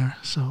from there.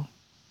 So.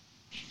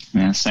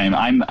 Yeah, same.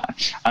 I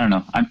don't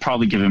know. I'm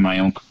probably giving my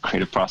own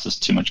creative process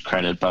too much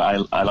credit,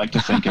 but I like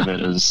to think of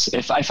it as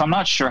if I'm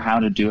not sure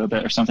how to do a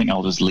bit or something,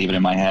 I'll just leave it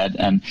in my head.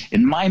 And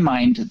in my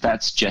mind,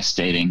 that's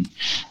gestating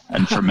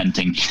and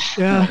fermenting.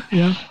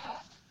 Yeah.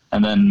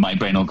 And then my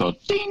brain will go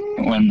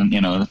ding when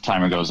the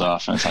timer goes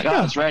off, and it's like,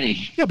 it's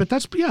ready. Yeah, but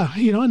that's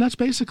and that's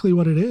basically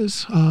what it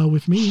is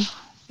with me.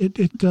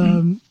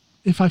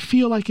 If I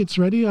feel like it's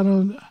ready, I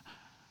don't.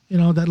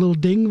 That little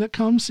ding that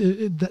comes,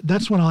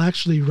 that's when I'll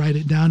actually write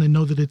it down and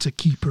know that it's a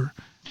keeper.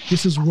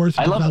 This is worth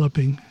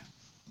developing.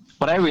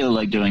 What I really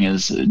like doing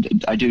is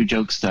I do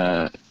jokes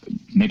that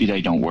maybe they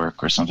don't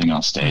work or something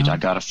on stage. I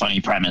got a funny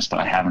premise, but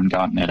I haven't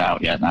gotten it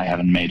out yet, and I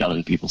haven't made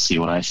other people see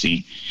what I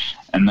see.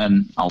 And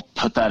then I'll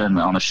put that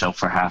on a shelf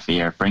for half a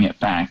year, bring it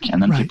back,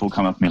 and then people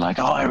come up to me like,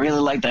 oh, I really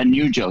like that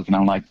new joke. And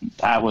I'm like,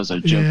 that was a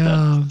joke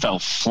that fell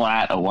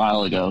flat a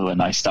while ago,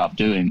 and I stopped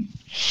doing.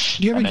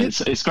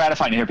 It's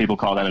gratifying to hear people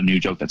call that a new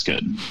joke that's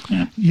good.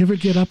 Yeah. You ever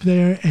get up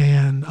there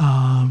and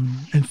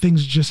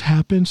things just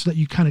happen so that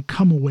you kind of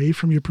come away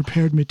from your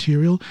prepared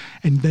material,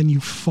 and then you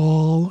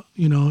fall,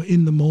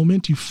 in the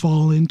moment, you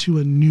fall into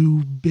a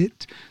new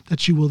bit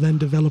that you will then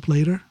develop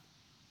later?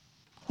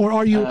 Or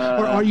are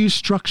you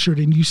structured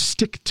and you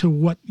stick to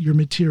what your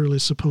material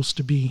is supposed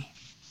to be?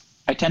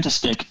 I tend to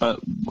stick, but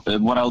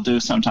what I'll do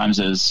sometimes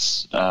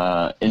is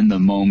in the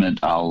moment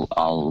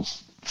I'll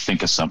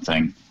think of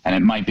something, and it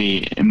might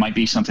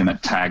be something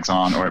that tags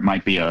on, or it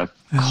might be a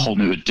whole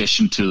new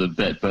addition to the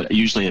bit, but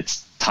usually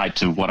it's tied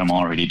to what I'm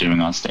already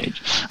doing on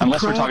stage.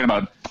 Unless we're talking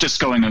about just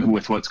going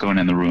with what's going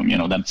in the room,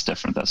 that's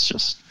different. That's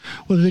just...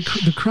 Well,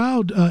 the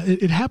crowd,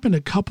 it happened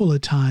a couple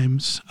of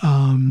times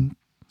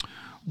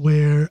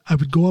where I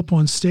would go up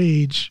on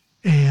stage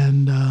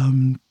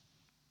and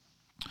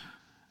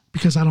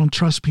because I don't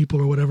trust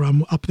people or whatever,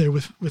 I'm up there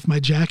with my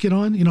jacket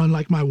on, and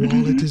like my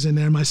wallet is in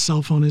there, my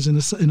cell phone is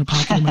in a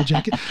pocket of my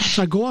jacket.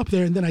 So I go up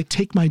there and then I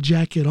take my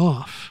jacket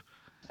off.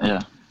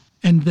 Yeah.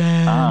 And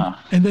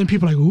then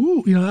people are like,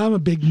 ooh, you know, I'm a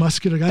big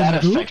muscular guy.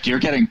 That like, effect, you're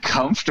getting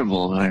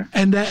comfortable there.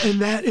 And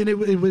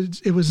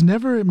it was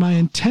never my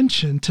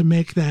intention to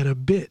make that a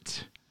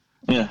bit.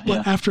 Yeah.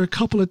 But after a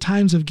couple of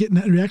times of getting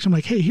that reaction, I'm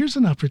like, hey, here's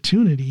an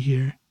opportunity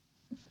here.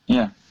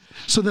 Yeah.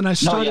 So then I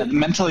started. No,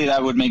 mentally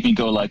that would make me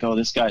go like, oh,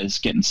 this guy is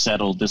getting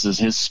settled. This is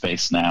his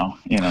space now,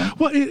 you know.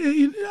 Well,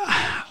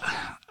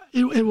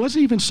 it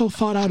wasn't even so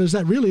thought out as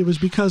that. Really, it was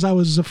because I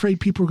was afraid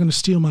people were going to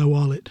steal my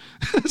wallet.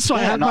 So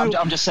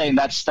I'm just saying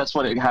that's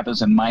what it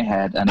happens in my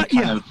head, and it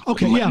kind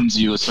of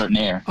lends you a certain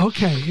air.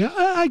 Okay, yeah,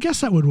 I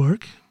guess that would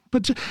work.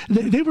 But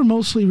they were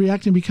mostly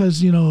reacting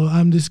because, you know,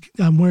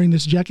 I'm wearing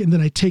this jacket, and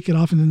then I take it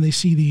off, and then they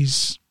see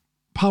these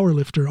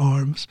powerlifter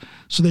arms,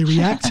 so they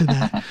react to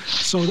that.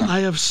 So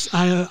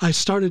I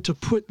started to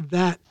put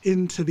that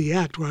into the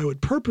act where I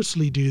would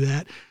purposely do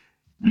that,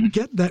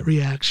 get that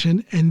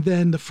reaction, and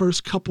then the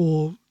first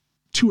couple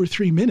 2 or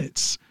 3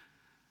 minutes,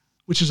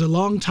 which is a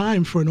long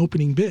time for an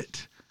opening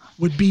bit,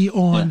 would be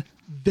on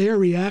their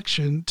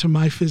reaction to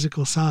my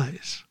physical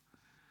size.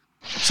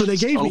 So they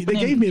gave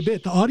me a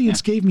bit. The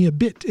audience gave me a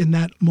bit in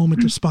that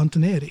moment of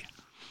spontaneity.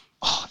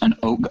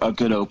 A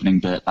good opening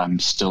bit. I'm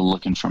still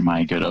looking for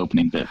my good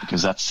opening bit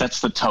because that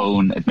sets the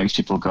tone. It makes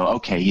people go,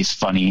 okay, he's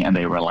funny, and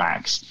they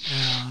relax.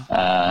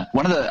 Yeah.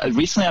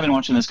 Recently I've been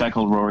watching this guy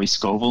called Rory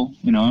Scovel.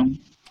 You know him?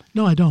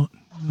 No, I don't.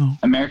 No.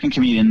 American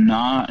comedian,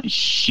 not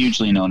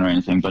hugely known or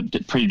anything, but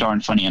pretty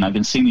darn funny. And I've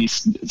been seeing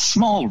these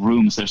small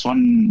rooms. There's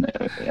one,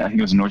 I think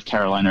it was in North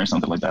Carolina or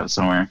something like that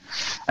somewhere.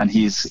 And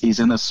he's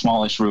in this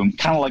smallish room,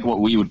 kind of like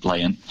what we would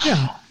play in.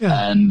 Yeah.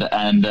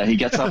 And he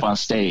gets up on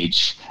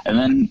stage, and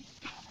then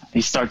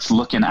he starts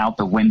looking out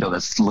the window.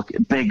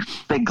 Big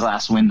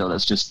glass window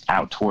that's just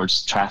out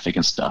towards traffic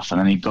and stuff. And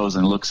then he goes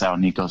and looks out,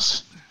 and he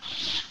goes,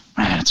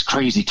 man, it's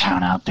crazy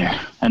town out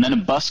there. And then a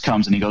bus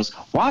comes, and he goes,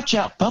 watch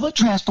out, public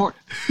transport.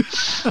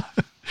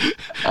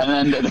 And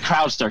then the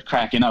crowd starts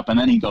cracking up, and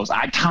then he goes,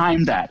 I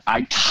timed that.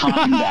 I'm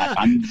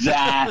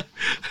that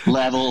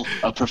level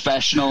of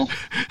professional.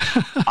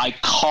 I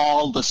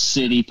called the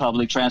city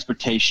public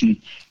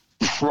transportation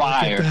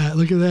prior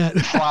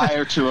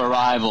to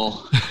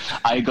arrival.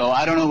 I go,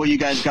 I don't know what you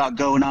guys got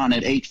going on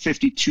at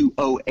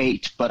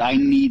 8:52:08, but I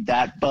need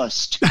that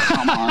bus to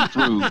come on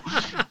through.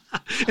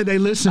 And they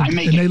listened. And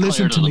they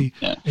listened to me.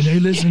 Yeah. And they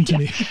listened to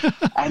me.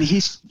 And he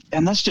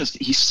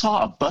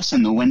saw a bus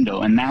in the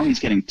window, and now he's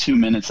getting 2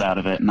 minutes out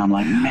of it. And I'm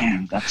like,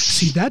 man, that's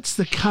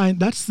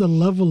the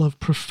level of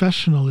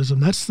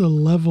professionalism. That's the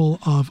level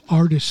of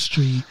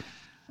artistry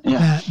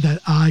that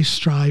I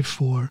strive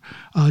for,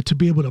 to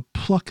be able to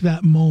pluck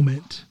that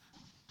moment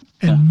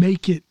and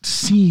make it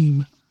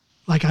seem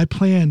like I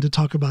planned to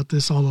talk about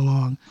this all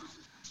along.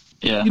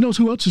 Yeah. You know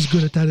who else is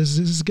good at that?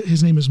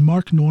 His name is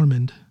Mark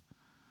Normand.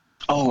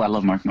 Oh, I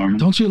love Mark Normand.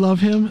 Don't you love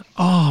him?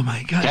 Oh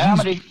my God,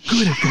 comedy. He's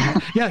good at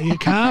that. Yeah,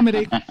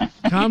 comedy.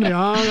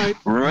 All right,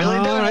 really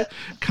all right.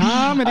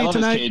 Comedy I love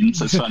tonight. His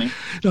cadence. It's funny.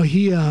 No,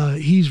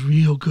 he's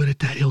real good at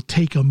that. He'll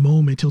take a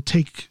moment. He'll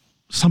take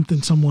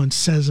something someone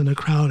says in a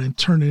crowd and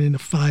turn it into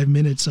 5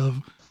 minutes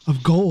of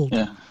gold.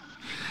 Yeah.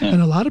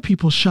 And a lot of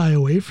people shy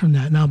away from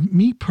that. Now,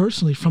 me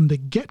personally, from the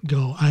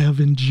get-go, I have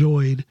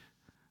enjoyed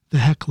the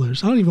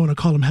hecklers. I don't even want to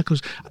call them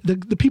hecklers.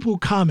 The people who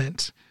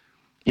comment.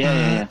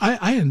 Yeah.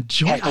 I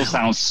enjoy it. Heckle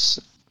sounds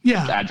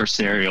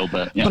adversarial,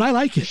 but But I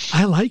like it.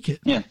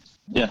 Yeah.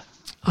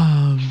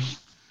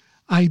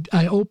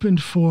 I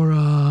opened for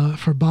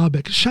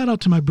Bobek. Shout out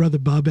to my brother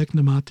Bobek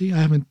Namati. I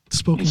haven't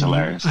spoken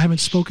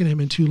to him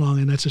in too long,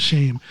 and that's a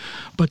shame.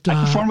 But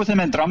I performed with him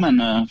in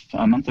Drammen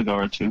a month ago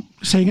or two.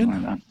 Say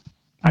again?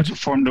 I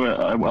performed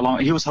along.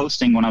 He was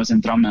hosting when I was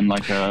in Drammen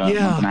like a month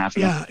and a half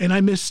ago. Yeah, and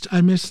I missed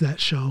that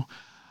show.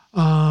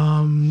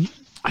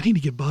 I need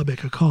to give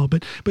Bobek a call,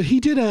 but he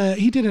did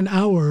an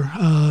hour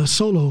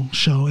solo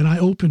show, and I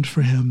opened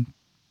for him.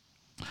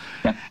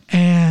 Yeah.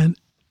 And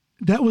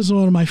that was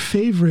one of my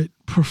favorite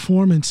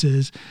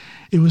performances.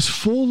 It was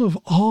full of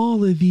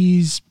all of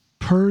these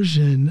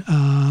Persian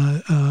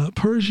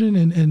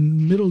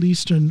and Middle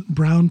Eastern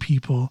brown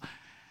people,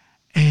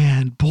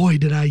 and boy,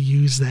 did I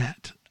use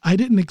that. I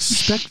didn't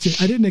expect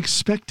it. I didn't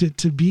expect it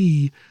to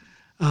be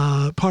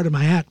part of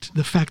my act.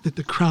 The fact that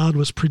the crowd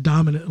was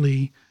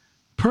predominantly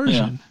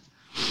Persian.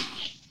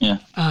 Yeah.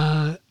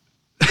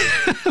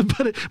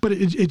 But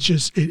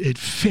it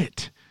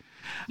fit.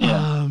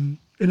 Yeah. And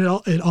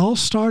it all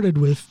started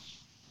with,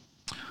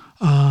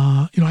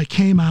 I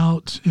came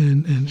out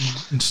and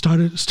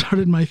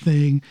started my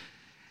thing,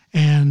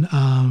 and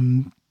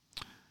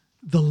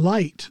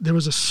there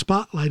was a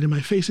spotlight in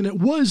my face, and it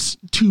was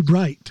too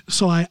bright.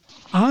 So I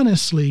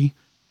honestly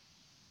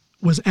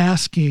was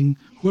asking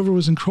whoever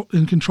was in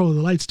control of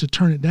the lights to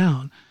turn it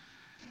down.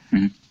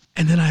 Mm-hmm.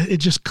 And then it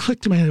just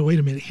clicked in my head, wait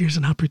a minute, here's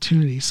an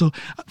opportunity. So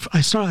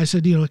I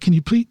said, can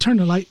you please turn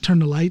the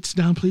lights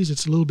down, please?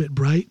 It's a little bit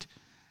bright.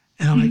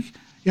 And I'm like,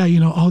 yeah,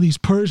 all these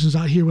Persians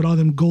out here with all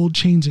them gold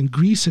chains and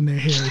grease in their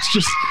hair. It's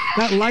just,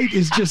 that light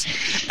is just,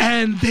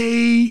 and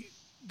I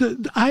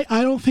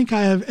don't think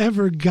I have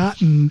ever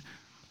gotten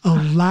a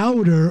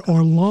louder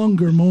or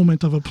longer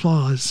moment of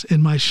applause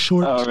in my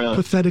short,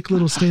 pathetic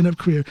little stand-up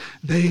career.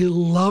 They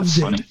loved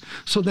it. Funny.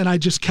 So then I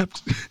just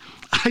kept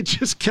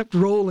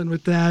rolling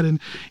with that, and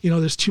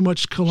there's too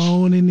much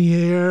cologne in the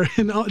air,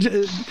 and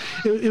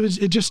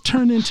it just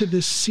turned into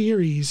this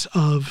series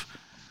of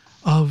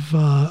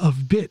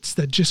bits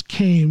that just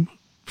came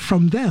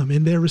from them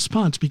in their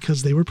response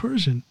because they were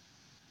Persian.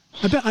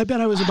 I bet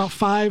I was about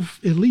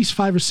at least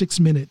 5 or 6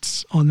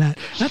 minutes on that.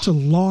 That's a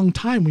long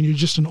time when you're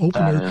just an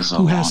opener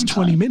who has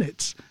 20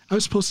 minutes. I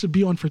was supposed to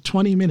be on for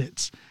 20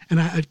 minutes,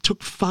 and I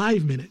took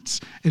 5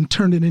 minutes and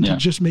turned it into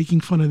just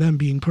making fun of them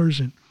being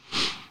Persian.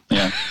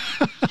 Yeah.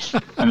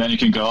 And then you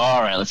can go,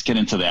 all right, let's get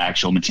into the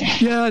actual material.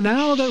 Yeah,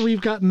 now that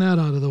we've gotten that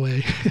out of the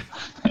way.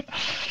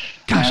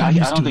 Gosh, I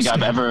don't think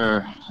I've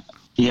ever...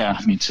 Yeah,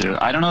 me too.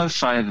 I don't know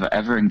if I've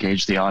ever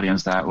engaged the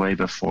audience that way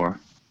before.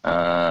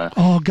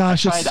 Oh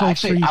gosh, it's so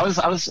free. I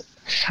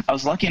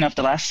was lucky enough.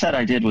 The last set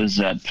I did was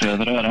at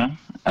Prøverøra.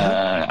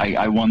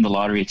 I won the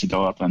lottery to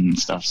go up and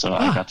stuff, so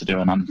I got to do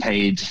an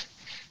unpaid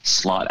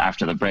slot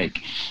after the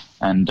break.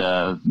 And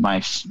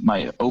my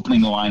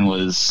opening line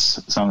was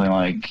something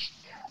like,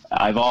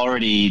 "I've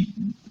already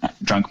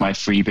drunk my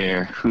free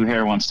beer. Who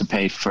here wants to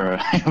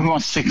who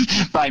wants to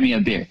buy me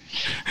a beer?"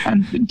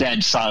 And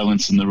dead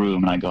silence in the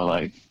room, and I go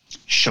like,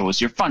 "Show us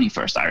your funny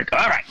first, Eirik."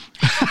 All right.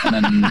 And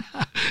then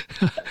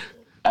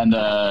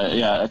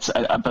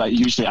but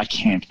usually I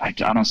can't. I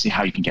don't see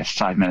how you can get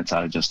 5 minutes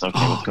out of just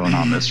what's going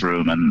on in this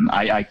room, and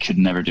I could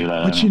never do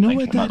that. But you know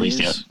what that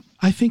is?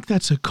 I think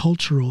that's a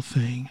cultural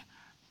thing,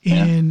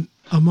 and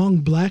among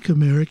Black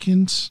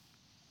Americans,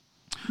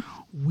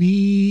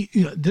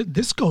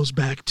 this goes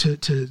back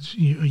to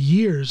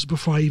years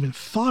before I even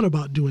thought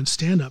about doing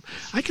stand-up.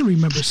 I can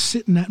remember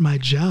sitting at my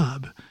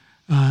job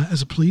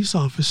as a police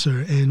officer,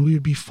 and we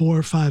would be 4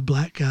 or 5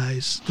 Black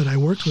guys that I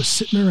worked with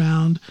sitting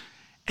around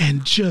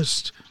and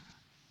just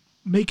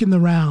making the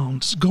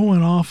rounds,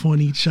 going off on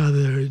each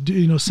other,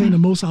 saying the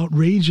most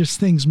outrageous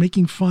things,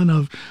 making fun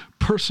of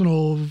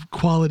personal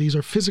qualities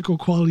or physical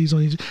qualities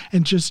on each,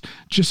 and just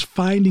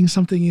finding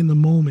something in the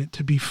moment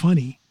to be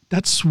funny.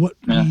 That's what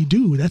we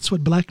do. That's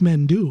what Black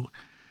men do.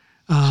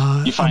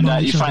 You find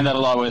that a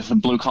lot with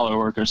blue collar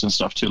workers and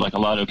stuff too. Like a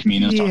lot of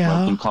comedians talk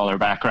about blue collar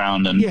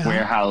background and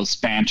warehouse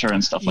banter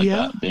and stuff like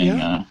that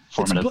being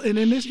formative. And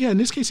in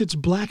this case, it's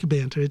Black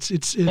banter.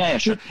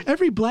 Sure.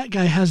 Every Black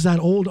guy has that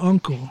old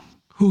uncle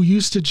who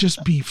used to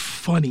just be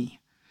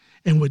funny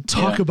and would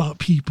talk about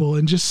people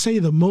and just say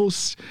the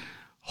most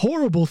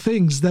horrible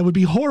things that would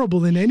be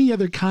horrible in any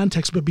other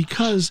context, but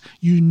because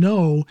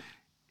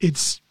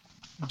it's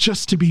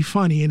just to be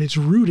funny and it's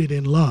rooted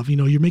in love.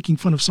 You're making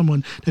fun of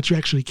someone that you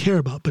actually care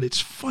about, but it's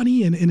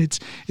funny and it's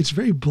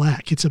very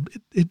Black.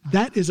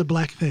 That is a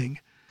Black thing.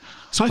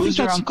 So Who's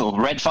your uncle?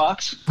 Red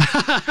Fox?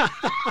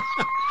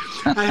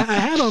 I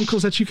had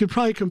uncles that you could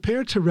probably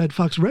compare to Red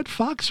Fox. Red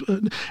Fox,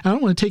 I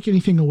don't want to take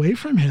anything away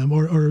from him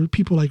or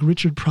people like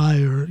Richard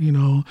Pryor, I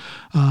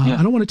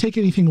don't want to take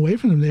anything away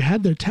from them. They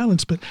had their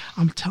talents, but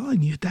I'm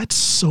telling you, that's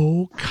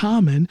so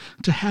common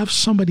to have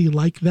somebody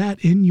like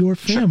that in your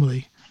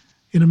family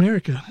in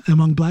America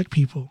among Black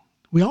people.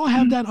 We all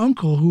have that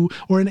uncle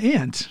or an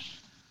aunt.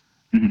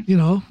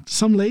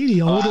 Some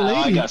lady, older lady.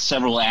 I got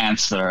several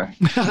aunts there.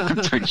 I'm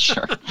pretty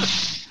sure.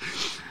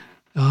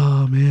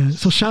 Oh man!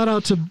 So shout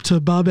out to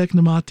Babek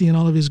Namati and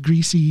all of his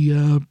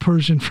greasy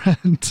Persian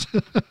friends.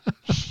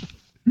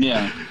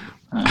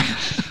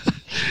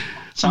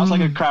 Sounds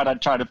like a crowd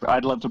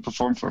I'd love to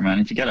perform for, man.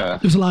 If you get a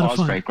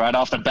applause break right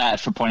off the bat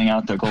for pointing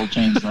out their gold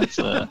chains, that's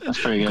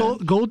pretty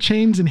good. Gold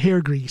chains and hair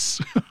grease.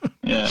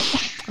 Yeah.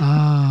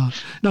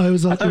 No, it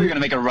was. I thought you were gonna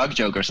make a rug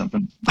joke or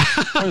something.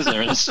 What is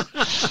there?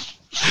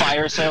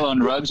 Fire sale on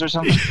rugs or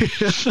something?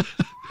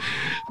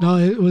 No,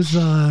 it was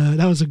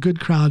that was a good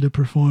crowd to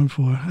perform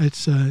for.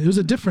 It was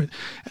a different.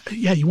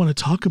 You want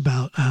to talk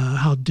about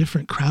how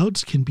different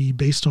crowds can be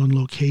based on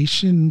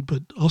location,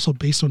 but also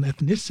based on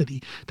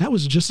ethnicity. That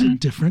was just a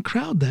different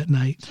crowd that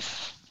night.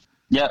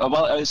 Yeah,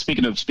 well,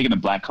 speaking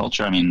of Black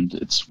culture, I mean,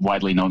 it's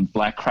widely known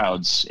Black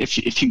crowds.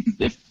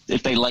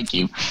 If they like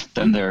you,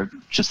 then they're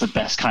just the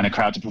best kind of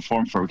crowd to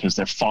perform for because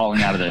they're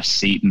falling out of their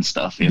seat and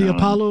stuff. The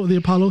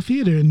Apollo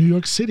Theater in New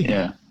York City.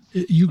 Yeah.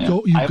 You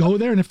go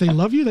there, and if they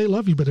love you, they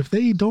love you. But if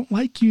they don't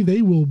like you,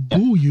 they will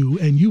boo you,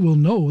 and you will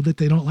know that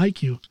they don't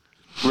like you.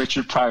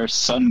 Richard Pryor's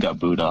son got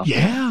booed off.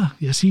 Yeah,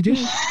 yes, he did.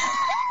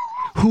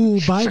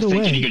 Who, by the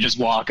way, he could just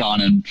walk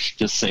on and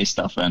just say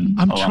stuff. And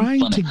I'm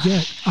trying to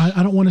get.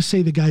 I don't want to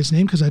say the guy's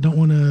name because I don't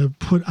want to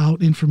put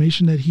out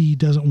information that he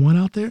doesn't want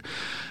out there.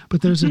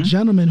 But there's a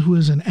gentleman who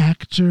is an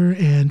actor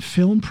and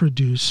film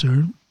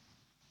producer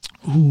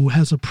who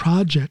has a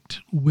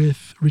project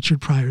with Richard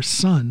Pryor's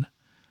son.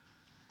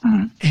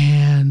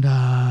 And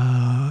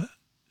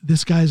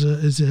this guy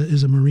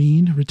is a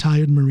Marine,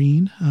 retired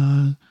Marine.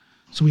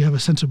 So we have a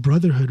sense of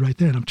brotherhood right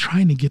there. And I'm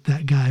trying to get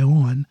that guy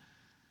on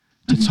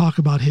to talk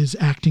about his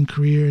acting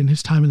career and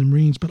his time in the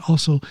Marines, but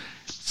also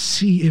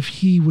see if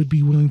he would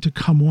be willing to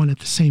come on at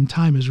the same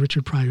time as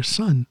Richard Pryor's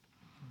son.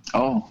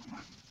 Oh.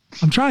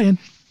 I'm trying.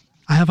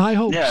 I have high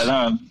hopes. Yeah,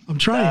 no, I'm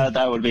trying.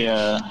 That would be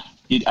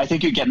I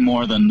think you get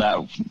more than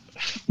that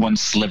one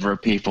sliver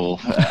of people.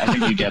 I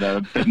think you get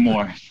a bit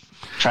more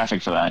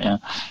traffic for that. Yeah.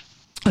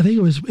 I think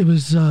it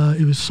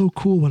was so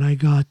cool when I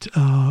got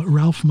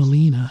Ralph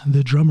Molina,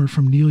 the drummer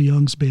from Neil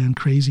Young's band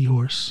Crazy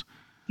Horse,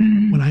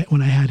 when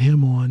I had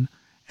him on,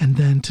 and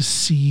then to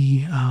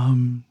see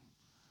the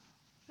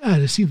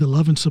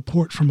love and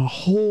support from a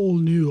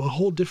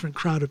whole different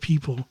crowd of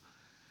people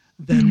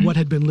than what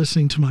had been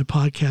listening to my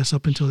podcast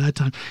up until that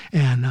time.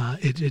 And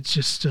it's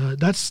just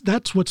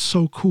that's what's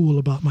so cool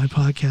about my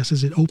podcast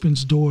is it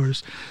opens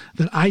doors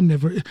that I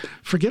never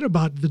forget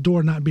about the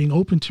door not being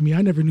open to me.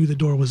 I never knew the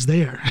door was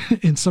there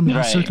in some of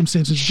these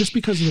circumstances just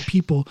because of the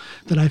people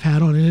that I've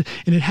had on. And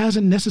it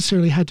hasn't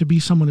necessarily had to be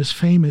someone as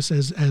famous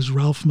as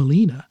Ralph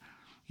Molina.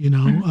 You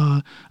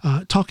know,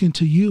 talking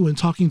to you and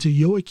talking to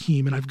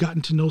Joachim, and I've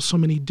gotten to know so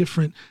many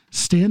different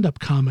stand-up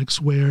comics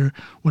where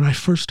when I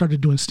first started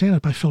doing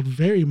stand-up, I felt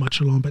very much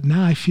alone. But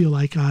now I feel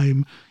like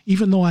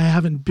even though I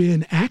haven't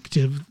been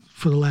active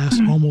for the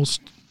last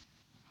almost,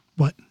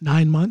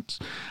 9 months,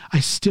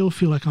 I still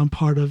feel like I'm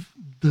part of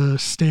the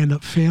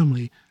stand-up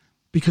family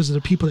because of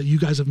the people that you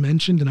guys have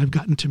mentioned and I've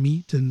gotten to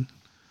meet. And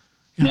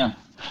yeah,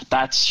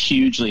 that's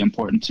hugely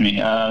important to me.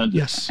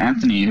 Yes.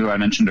 Anthony, who I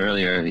mentioned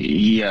earlier,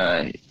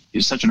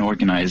 he's such an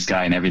organized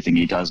guy in everything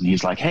he does. And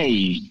he's like,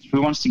 hey,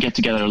 who wants to get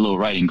together a little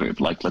writing group?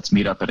 Like, let's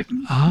meet up at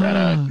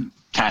a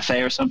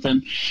cafe or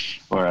something,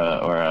 or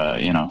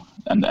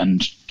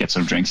and get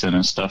some drinks in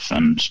and stuff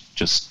and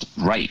just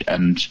write.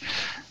 And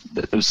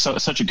it was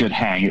such a good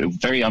hang.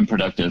 Very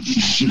unproductive.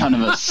 None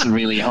of us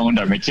really honed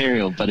our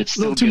material, but it's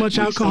still a little too much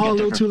alcohol, a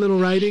little too little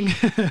writing.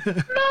 No,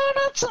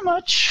 not so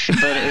much.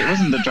 But it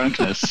wasn't the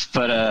drunkenness.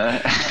 But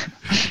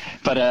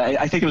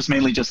I think it was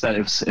mainly just that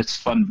it's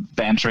fun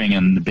bantering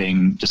and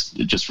being just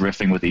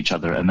riffing with each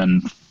other, and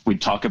then we'd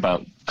talk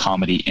about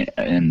comedy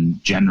in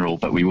general,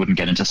 but we wouldn't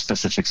get into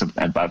specifics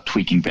about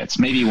tweaking bits.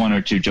 Maybe one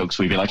or two jokes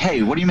we'd be like,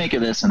 hey, what do you make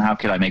of this and how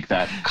could I make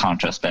that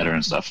contrast better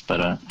and stuff.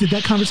 But did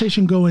that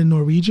conversation go in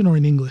Norwegian or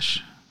in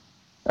English?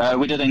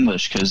 We did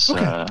English because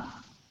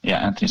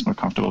Anthony's more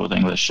comfortable with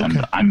English,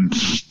 and I'm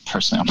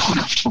more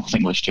comfortable with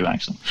English too,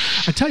 actually.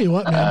 I tell you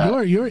what,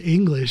 man, your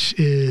English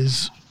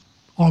is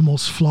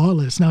almost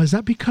flawless. Now, is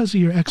that because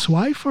of your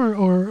ex-wife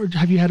or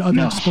have you had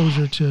other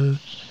exposure to...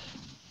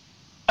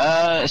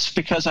 It's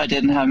because I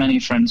didn't have many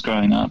friends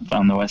growing up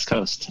on the West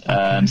Coast.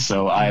 And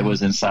so I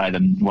was inside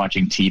and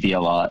watching TV a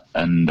lot.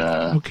 And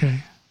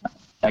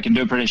I can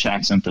do a British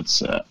accent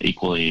that's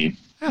equally,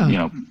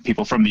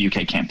 people from the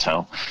UK can't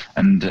tell.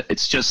 And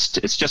it's just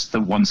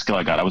the one skill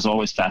I got. I was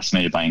always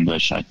fascinated by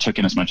English. I took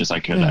in as much as I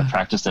could. I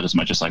practiced it as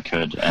much as I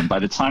could. And by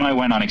the time I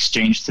went on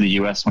exchange to the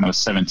US when I was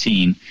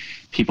 17,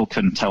 people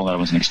couldn't tell that I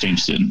was an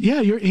exchange student.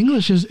 Yeah, your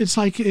English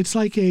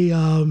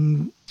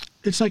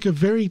it's like a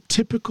very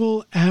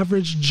typical,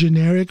 average,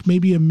 generic,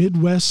 maybe a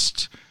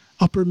Midwest,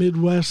 upper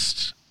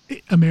Midwest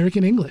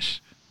American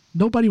English.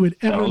 Nobody would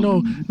ever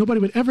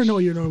know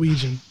you're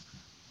Norwegian.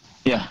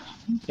 Yeah.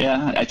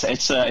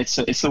 It's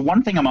the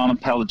one thing I'm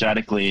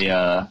unapologetically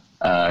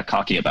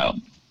cocky about.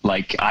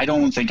 Like, I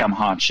don't think I'm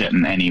hot shit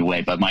in any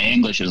way, but my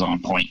English is on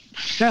point.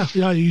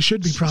 Yeah, you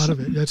should be proud of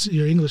it.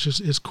 Your English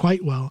is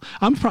quite well.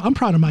 I'm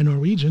proud of my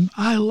Norwegian.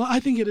 I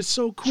think it is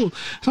so cool.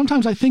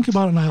 Sometimes I think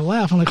about it and I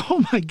laugh. I'm like,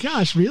 oh my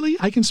gosh, really?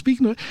 I can speak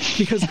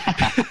because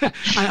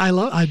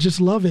I just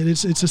love it.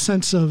 It's a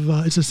sense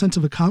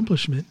of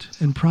accomplishment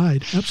and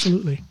pride.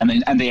 Absolutely.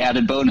 And the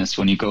added bonus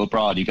when you go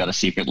abroad, you got a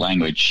secret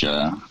language.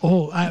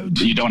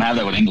 You don't have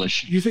that with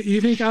English. You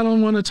think I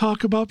don't want to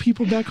talk about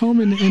people back home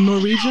in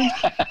Norwegian?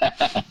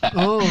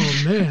 Oh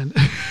man.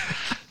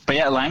 But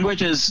yeah,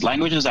 language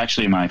is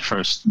actually my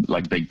first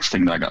big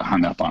thing that I got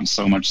hung up on,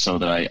 so much so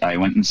that I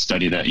went and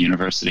studied at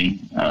university,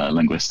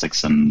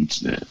 linguistics and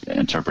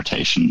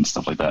interpretation and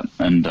stuff like that.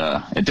 And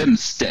it didn't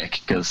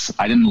stick because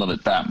I didn't love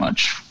it that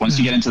much. Once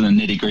you get into the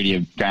nitty-gritty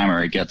of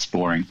grammar, it gets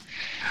boring.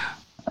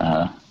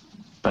 But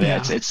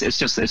it's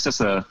just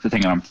the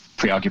thing that I'm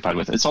preoccupied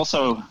with. It's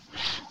also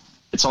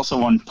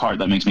one part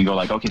that makes me go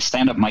like, okay,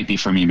 stand-up might be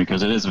for me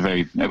because it's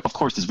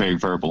very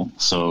verbal.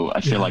 So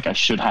I feel like I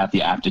should have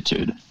the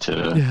aptitude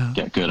to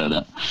get good at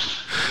it.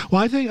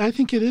 Well, I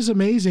think it is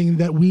amazing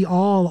that we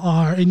all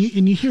are, and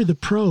you hear the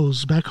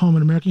pros back home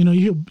in America.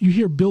 You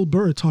hear Bill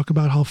Burr talk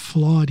about how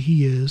flawed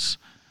he is,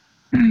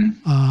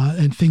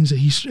 and things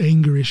that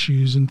anger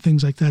issues and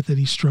things like that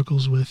he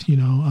struggles with.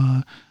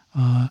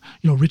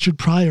 Richard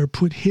Pryor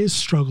put his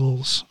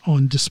struggles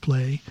on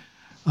display.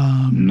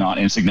 Not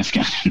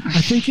insignificant.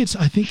 I think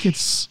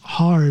it's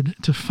hard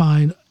to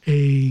find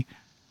a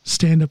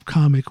stand-up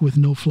comic with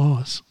no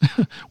flaws.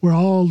 We're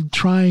all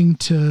trying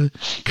to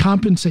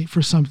compensate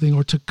for something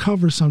or to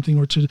cover something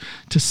or to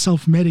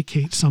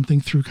self-medicate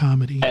something through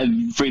comedy.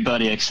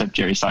 Everybody except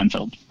Jerry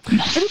Seinfeld.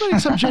 Everybody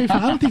except Jerry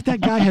Seinfeld. I don't think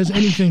that guy has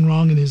anything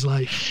wrong in his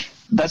life.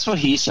 That's what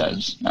he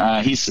says.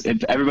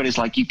 Everybody's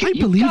like, you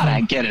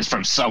gotta get it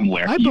from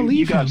somewhere.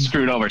 You got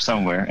screwed over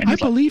somewhere. And I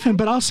believe him,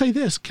 but I'll say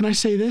this. Can I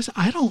say this?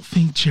 I don't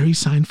think Jerry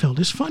Seinfeld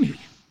is funny.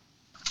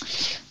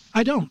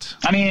 I don't.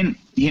 I mean,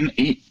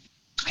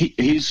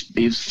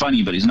 he's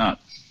funny, but he's not.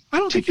 I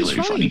don't think he's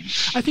funny.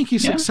 I think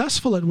he's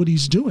successful at what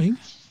he's doing.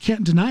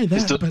 Can't deny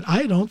that, but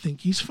I don't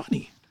think he's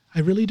funny. I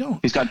really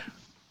don't.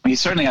 He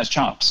certainly has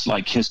chops,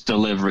 like his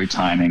delivery,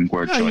 timing,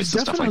 word choice,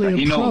 and stuff like that.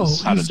 He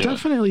knows how to do it. He's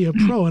definitely a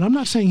pro, and I'm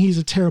not saying he's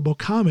a terrible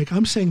comic.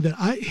 I'm saying that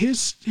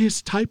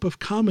his type of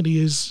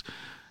comedy is.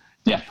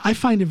 Yeah. I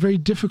find it very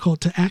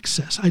difficult to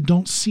access. I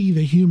don't see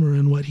the humor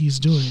in what he's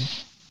doing.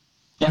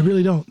 Yeah. I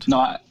really don't.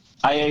 No,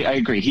 I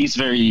agree. He's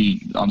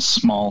very on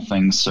small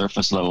things,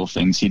 surface level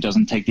things. He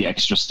doesn't take the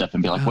extra step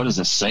and be like, what does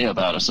this say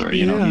about us? Or,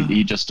 you know,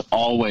 he just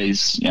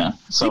always,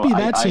 So maybe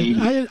that's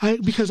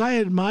it. Because I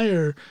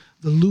admire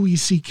the Louis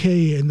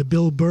C.K. and the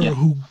Bill Burr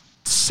who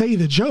say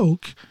the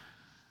joke,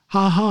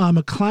 I'm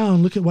a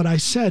clown, look at what I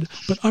said.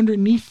 But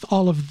underneath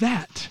all of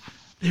that,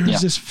 there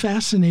is this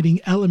fascinating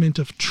element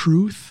of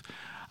truth,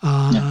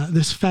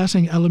 this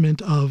fascinating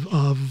element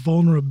of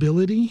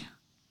vulnerability.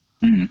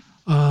 Mm-hmm.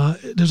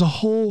 There's a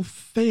whole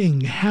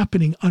thing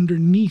happening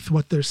underneath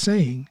what they're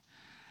saying.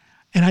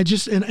 And I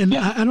just, I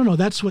don't know,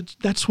 that's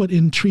what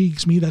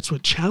intrigues me. That's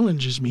what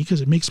challenges me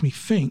because it makes me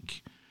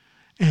think.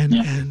 I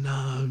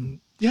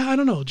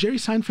don't know. Jerry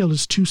Seinfeld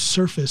is too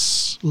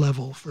surface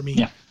level for me.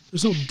 Yeah.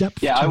 There's no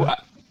depth to it.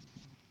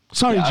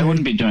 Sorry, Jerry. I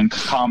wouldn't be doing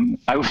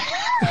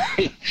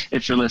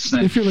if you're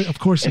listening. Of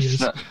course he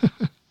is.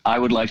 I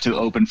would like to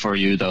open for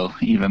you, though,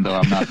 even though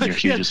I'm not your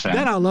hugest fan.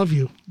 Then I'll love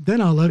you.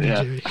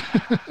 Jerry.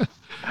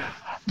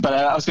 But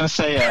I was going to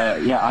say,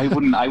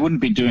 I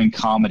wouldn't be doing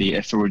comedy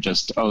if it were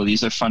just,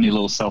 these are funny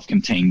little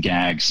self-contained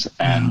gags.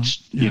 And,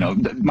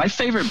 my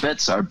favorite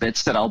bits are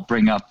bits that I'll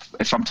bring up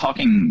if I'm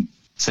talking,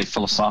 say,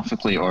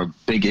 philosophically or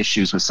big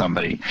issues with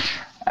somebody.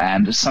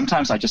 And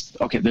sometimes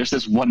there's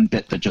this one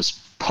bit that just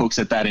pokes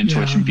at that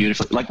intuition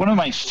beautifully. Like one of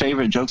my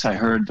favorite jokes I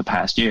heard the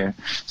past year,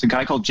 it's a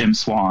guy called Jim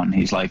Swan.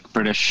 He's like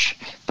British,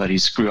 but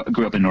he's grew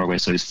up in Norway,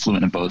 so he's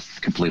fluent in both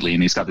completely.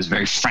 And he's got this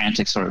very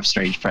frantic sort of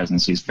stage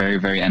presence. He's very,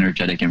 very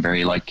energetic and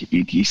very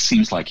he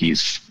seems like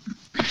he's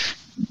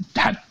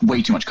had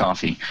way too much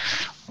coffee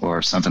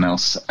or something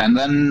else. And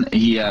then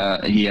he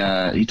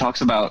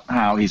talks about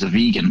how he's a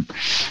vegan.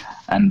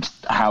 And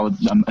how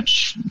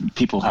much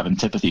people have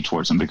antipathy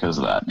towards him because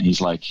of that. And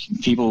he's like,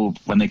 people,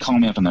 when they call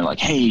me up and they're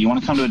like, hey, you want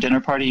to come to a dinner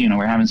party?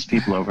 We're having some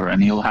people over.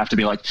 And he'll have to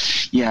be like,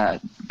 yeah,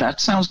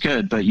 that sounds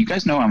good, but you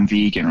guys know I'm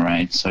vegan,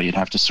 right? So you'd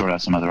have to sort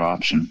out some other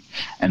option.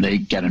 And they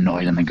get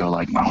annoyed and they go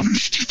like,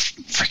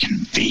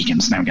 freaking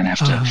vegans. Now we're going to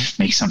have to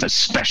make something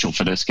special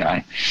for this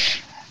guy.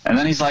 And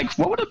then he's like,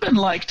 what would it have been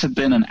like to have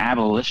been an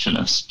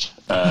abolitionist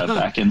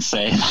back in,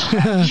 say,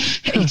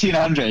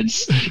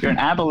 1800s? You're an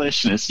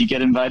abolitionist. You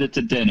get invited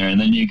to dinner, and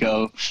then you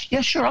go, yeah,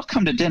 sure, I'll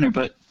come to dinner,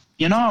 but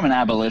I'm an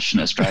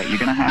abolitionist, right? You're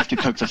going to have to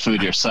cook the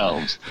food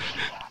yourselves.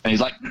 And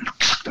he's like,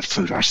 cook the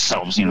food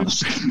ourselves,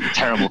 this is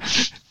terrible.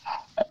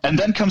 And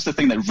then comes the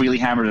thing that really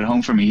hammered it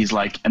home for me. He's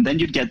like, and then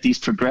you'd get these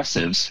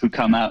progressives who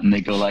come out and they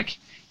go like,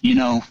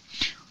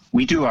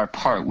 we do our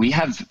part. We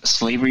have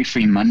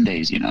slavery-free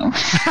Mondays, And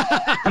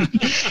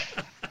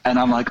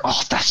I'm like,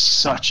 that's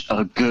such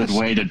a good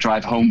way to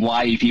drive home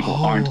why people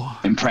aren't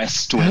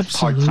impressed with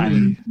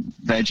part-time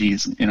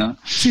veggies,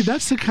 See,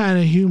 that's the kind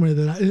of humor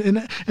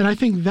that I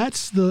think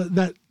that's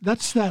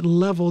that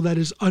level that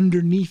is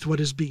underneath what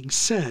is being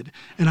said.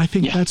 And I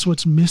think that's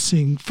what's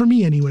missing, for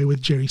me anyway,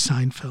 with Jerry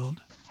Seinfeld.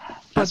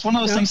 That's one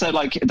of those things that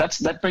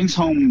that brings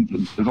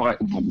home,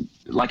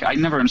 like I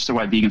never understood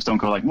why vegans don't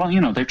go like, well,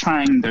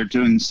 they're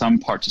doing some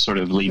part to sort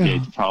of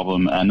alleviate the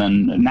problem. And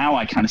then now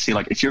I kind of see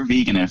like, if you're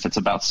vegan, if it's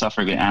about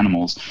suffering the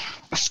animals,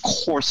 of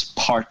course,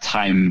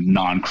 part-time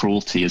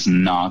non-cruelty is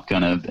not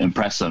going to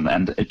impress them.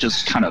 And it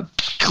just kind of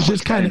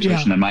clicked that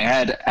intuition in my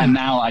head. And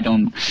now I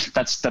don't,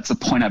 that's the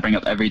point I bring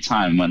up every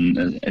time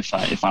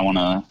if I want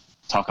to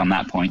talk on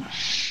that point.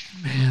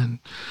 Man,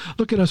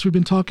 look at us. We've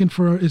been talking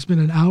it's been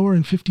an hour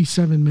and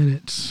 57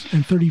 minutes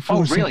and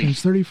 34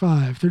 seconds,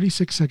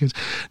 36 seconds.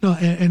 No,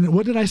 and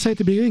what did I say at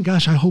the beginning?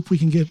 Gosh, I hope we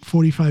can get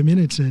 45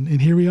 minutes in, and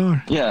here we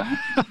are. Yeah,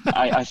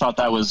 I thought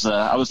that was,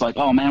 I was like,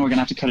 oh man, we're going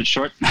to have to cut it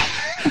short.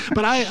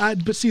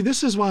 But see,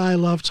 this is why I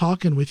love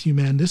talking with you,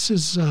 man. This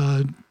is,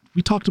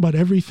 we talked about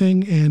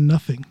everything and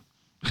nothing.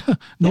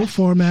 No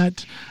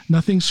format,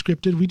 nothing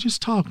scripted. We just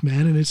talk,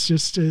 man. And it's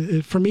just,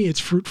 for me, it's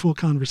fruitful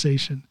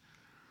conversation.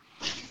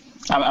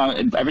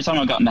 Every time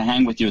I've gotten to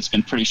hang with you, it's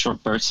been pretty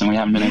short bursts, and we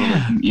haven't been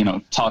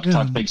able to, talk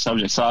big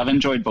subjects. So I've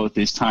enjoyed both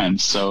these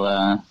times.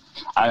 So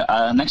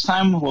next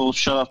time we'll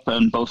show up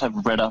and both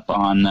have read up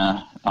on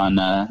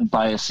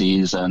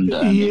biases and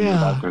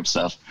that group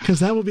stuff. Because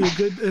that will be a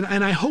good,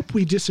 and I hope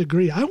we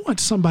disagree. I want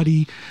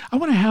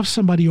to have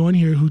somebody on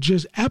here who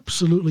just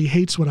absolutely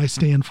hates what I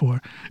stand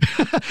for.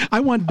 I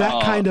want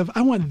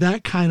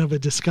that kind of a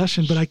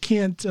discussion, but I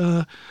can't.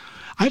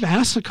 I've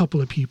asked a couple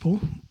of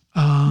people.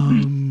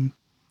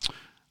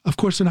 Of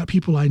course, they're not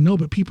people I know,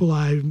 but people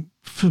I'm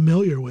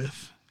familiar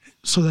with,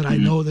 so that I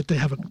know that they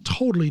have a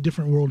totally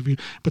different worldview,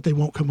 but they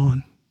won't come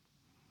on.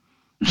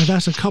 I've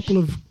asked a couple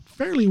of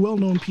fairly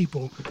well-known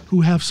people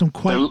who have some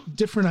quite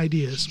different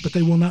ideas, but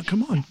they will not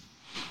come on.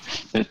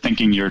 they're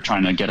thinking you're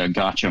trying to get a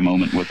gotcha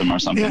moment with them or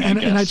something. Yeah,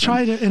 and I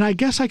try to, and I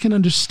guess I can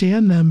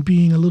understand them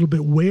being a little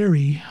bit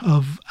wary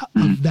of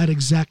that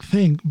exact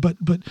thing, but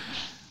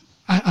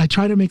I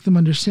try to make them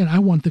understand. I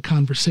want the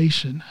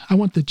conversation. I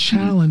want the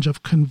challenge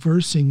of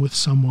conversing with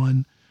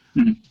someone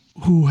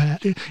who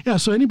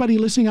so anybody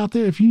listening out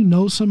there, if you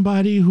know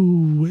somebody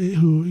who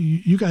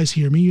you guys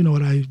hear me, you know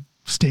what I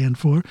stand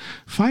for.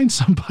 Find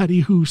somebody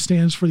who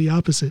stands for the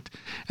opposite,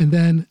 and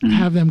then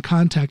have them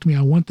contact me.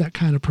 I want that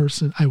kind of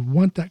person. I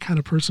want that kind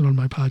of person on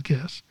my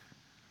podcast.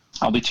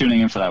 I'll be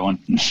tuning in for that one.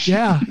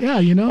 Yeah,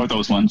 you know. Or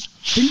those ones.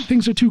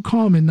 Things are too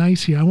calm and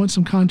nice here. I want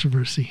some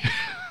controversy.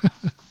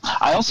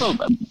 I also,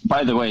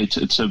 by the way,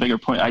 to a bigger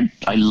point,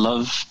 I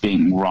love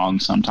being wrong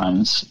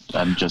sometimes.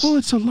 Well,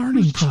 it's a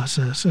learning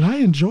process, and I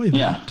enjoy that.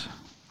 Yeah.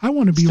 I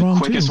want to be wrong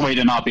too. The quickest way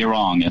to not be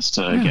wrong is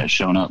to get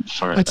shown up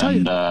for it. I tell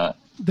you,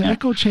 the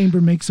echo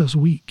chamber makes us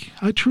weak.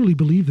 I truly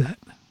believe that.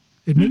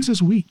 It makes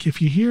us weak.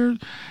 If you hear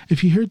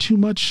too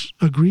much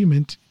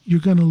agreement,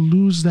 you're going to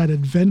lose that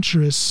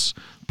adventurous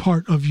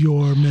part of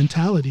your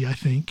mentality, I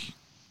think.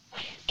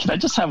 Can I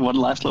just have one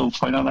last little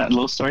point on that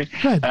little story?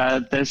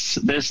 I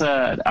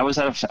was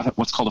at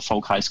what's called a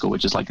folk high school,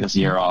 which is like this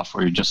year off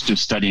where you just do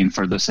studying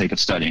for the sake of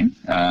studying.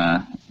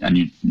 And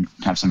you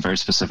have some very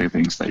specific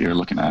things that you're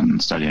looking at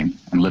and studying,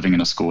 and living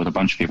in a school with a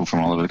bunch of people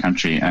from all over the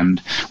country.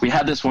 And we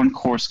had this one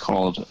course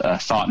called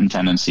Thought and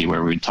Tendency,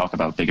 where we'd talk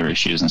about bigger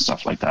issues and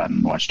stuff like that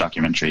and watch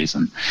documentaries.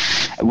 And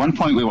at one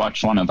point we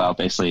watched one about,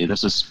 basically,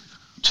 this is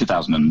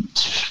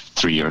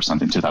 2003 or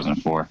something,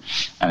 2004,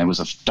 and it was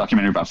a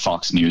documentary about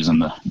Fox News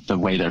and the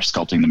way they're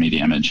sculpting the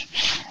media image.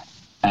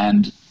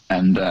 And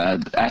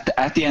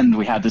at the end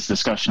we had this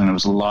discussion, and there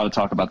was a lot of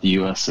talk about the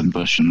US and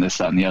Bush and this,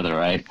 that, and the other,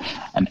 right?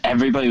 And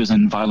everybody was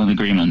in violent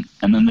agreement.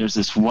 And then there's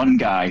this one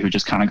guy who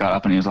just kind of got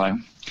up and he was like,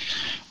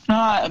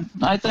 no,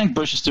 I think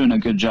Bush is doing a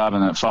good job,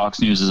 and that Fox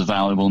News is a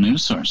valuable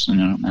news source, you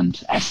know. And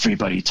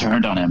everybody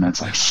turned on him, and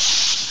it's like,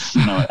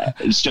 you know,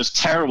 it's just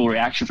terrible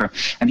reaction for him.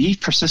 And he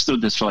persisted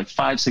with this for like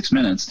 5-6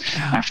 minutes.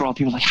 After all,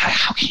 people were like,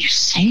 how can you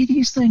say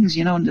these things,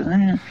 you know? And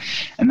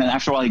then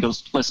after a while he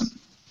goes, listen,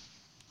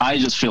 I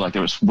just feel like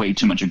there was way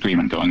too much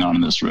agreement going on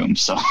in this room,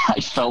 so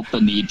I felt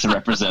the need to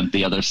represent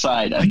the other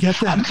side. And I get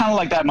that. I'm kind of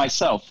like that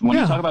myself. When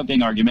you talk about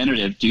being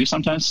argumentative, do you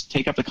sometimes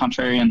take up the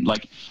contrarian,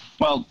 like,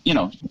 well, you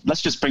know,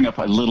 let's just bring up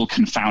a little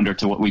confounder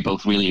to what we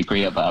both really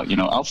agree about. You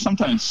know, I'll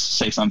sometimes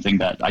say something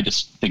that I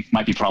just think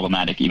might be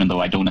problematic, even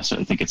though I don't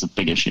necessarily think it's a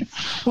big issue.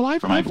 Well,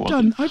 I've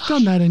done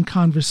that in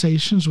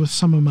conversations with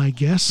some of my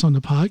guests on the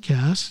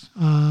podcast,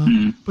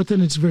 but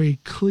then it's very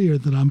clear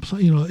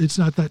that it's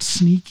not that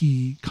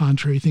sneaky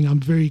contrary thing.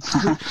 I'm very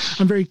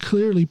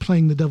clearly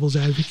playing the devil's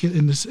advocate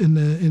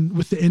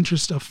with the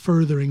interest of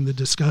furthering the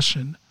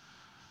discussion.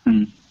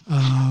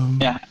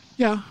 Yeah,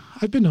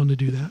 I've been known to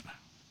do that.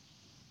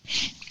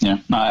 Yeah,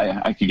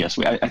 I could guess.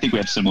 I think we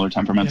have similar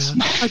temperaments.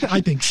 Yeah, I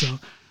think so.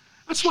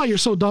 That's why you're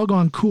so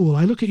doggone cool.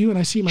 I look at you and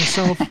I see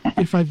myself,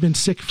 if I've been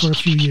sick for a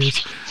few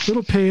years, a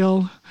little pale,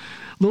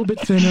 a little bit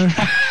thinner.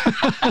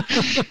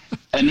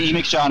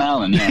 Anemic John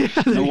Allen, yeah.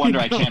 No wonder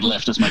I can't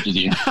lift as much as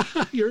you.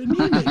 You're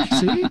anemic,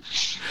 see?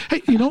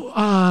 Hey, you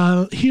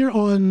know, here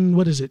on,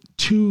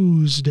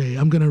 Tuesday,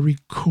 I'm going to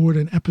record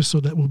an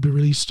episode that will be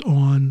released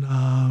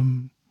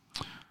on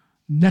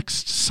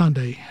next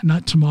Sunday,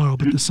 not tomorrow,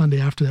 but the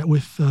Sunday after that,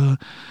 with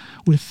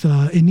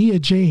Inia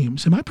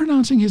James. Am I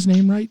pronouncing his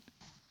name right?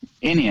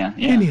 Inia,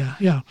 yeah. Inia,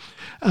 yeah.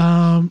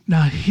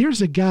 Now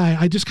here's a guy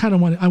I just kind of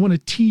want to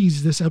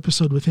tease this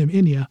episode with him,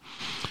 Inia,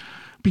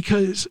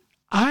 because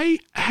I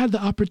had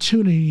the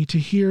opportunity to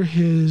hear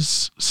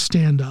his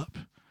stand up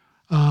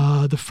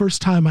the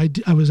first time I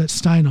was at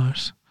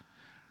Steinar's,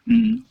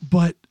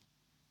 but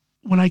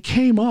when I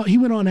came off, he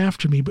went on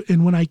after me,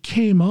 and when I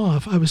came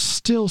off, I was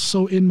still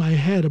so in my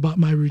head about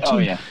my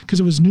routine because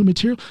it was new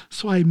material.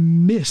 So I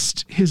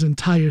missed his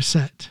entire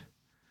set.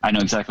 I know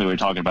exactly what you're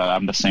talking about.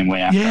 I'm the same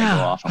way after I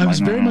go off. I was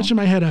very much in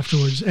my head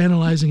afterwards,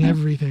 analyzing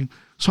everything.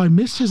 So I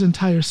missed his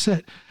entire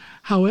set.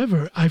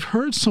 However, I've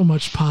heard so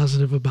much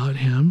positive about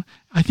him.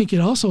 I think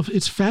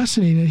it's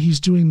fascinating that he's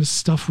doing this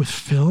stuff with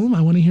film.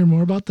 I want to hear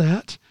more about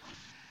that.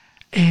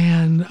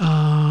 And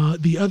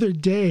the other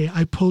day,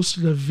 I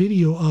posted a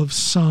video of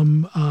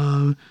some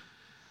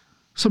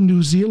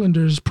New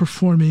Zealanders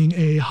performing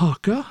a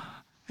haka,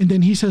 and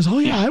then he says, "Oh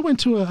yeah, I went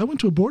to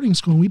a boarding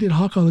school and we did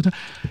haka all the time."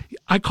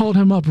 I called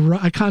him up.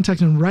 I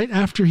contacted him right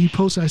after he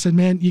posted. I said,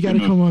 "Man, you got to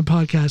come on my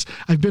podcast.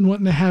 I've been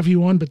wanting to have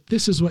you on, but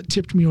this is what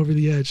tipped me over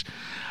the edge."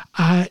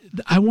 I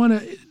want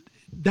to.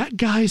 That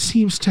guy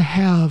seems to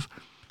have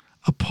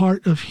a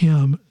part of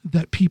him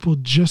that people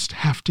just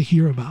have to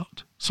hear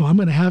about. So I'm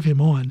going to have him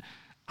on.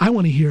 I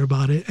want to hear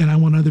about it, and I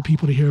want other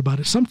people to hear about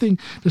it.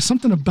 There's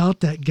something about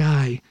that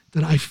guy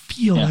that I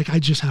feel like I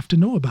just have to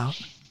know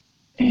about.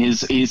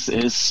 His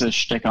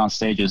shtick on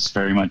stage is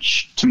very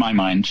much, to my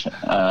mind,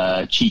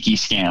 cheeky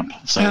scamp.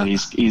 So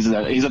he's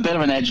a bit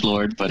of an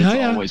edgelord, but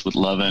it's always with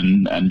love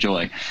and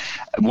joy.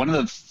 One of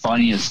the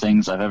funniest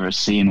things I've ever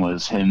seen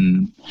was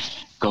him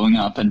going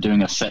up and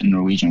doing a set in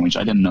Norwegian, which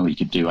I didn't know he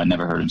could do. I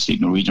never heard him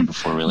speak Norwegian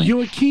before, really.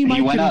 Joachim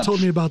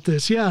told me about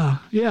this. Yeah.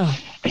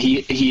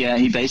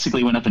 He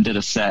basically went up and did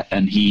a set,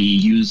 and he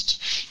used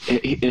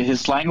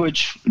his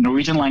language.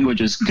 Norwegian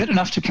language is good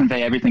enough to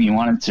convey everything he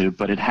wanted to,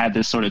 but it had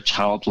this sort of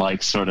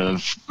childlike sort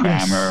of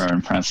grammar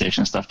and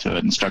pronunciation stuff to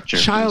it and structure.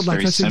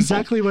 Childlike. That's simple.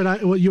 Exactly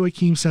what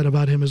Joachim said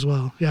about him as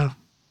well. Yeah.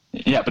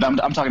 Yeah, but I'm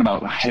talking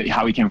about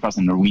how he came across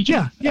in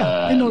Norwegian.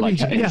 In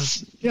Norwegian. Like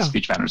his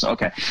speech patterns.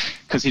 Okay,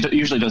 because he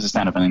usually does his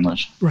stand-up in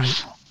English.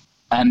 Right.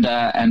 And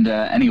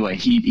anyway,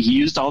 he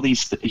used all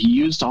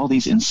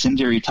these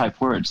incendiary type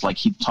words. Like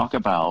he'd talk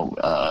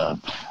about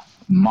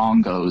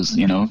Mongos,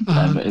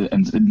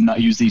 and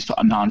not use these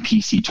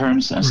non-PC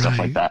terms and stuff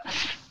like that,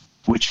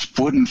 which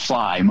wouldn't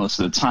fly most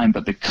of the time,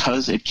 but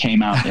because it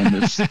came out in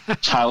this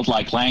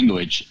childlike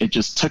language, it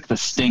just took the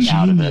sting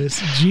out of it.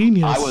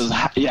 Genius.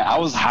 I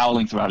was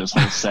howling throughout his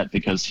whole set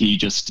because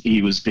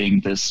he was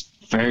being this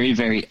very,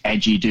 very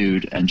edgy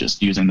dude and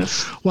just using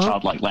this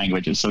childlike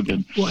language. Is so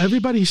good. Well,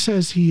 everybody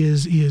says he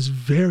is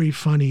very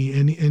funny,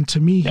 and to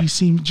me, he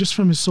seems, just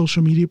from his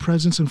social media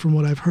presence and from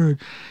what I've heard,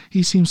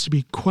 he seems to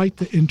be quite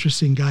the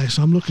interesting guy.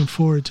 So I'm looking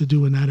forward to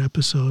doing that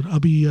episode. I'll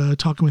be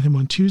talking with him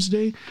on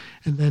Tuesday,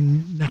 and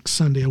then next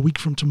Sunday, a week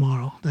from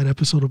tomorrow, that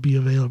episode will be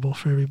available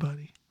for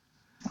everybody.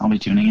 I'll be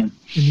tuning in.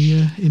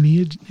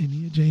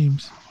 Ania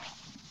James.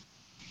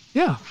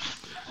 Yeah.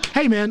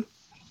 Hey, man,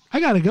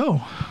 I gotta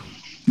go.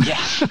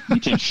 Yeah, me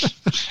too.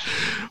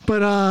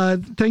 But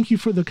thank you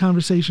for the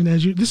conversation.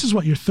 This is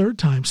what, your third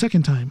time?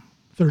 Second time?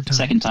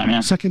 Second time, yeah.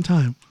 Second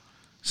time.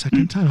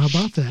 How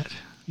about that?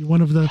 You're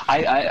one of the...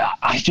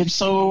 I've been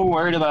so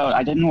worried about...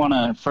 I didn't want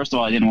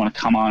to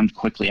come on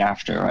quickly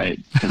after, right?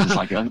 Because it's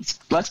like,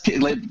 let's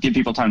give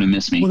people time to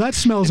miss me. Well, that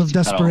smells of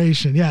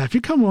desperation. Yeah, if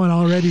you come on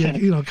already,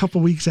 a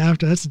couple weeks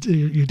after,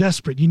 you're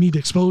desperate. You need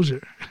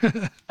exposure.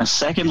 And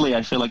secondly,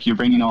 I feel like you're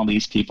bringing all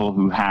these people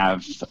who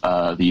have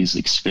these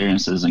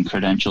experiences and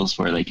credentials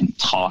where they can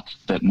talk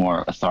a bit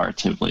more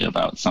authoritatively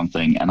about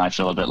something, and I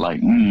feel a bit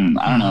like,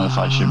 I don't know if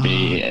I should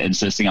be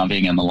insisting on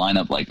being in the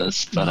lineup like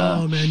this. But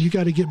oh man, you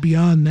got to get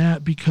beyond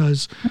that, because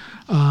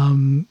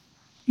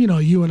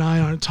you and I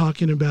aren't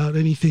talking about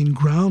anything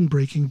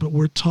groundbreaking, but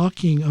we're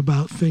talking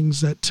about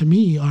things that to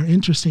me are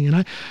interesting.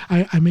 And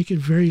I make it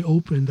very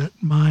open that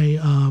my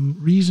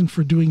reason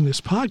for doing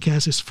this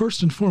podcast is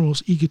first and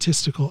foremost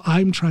egotistical.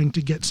 I'm trying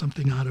to get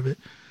something out of it.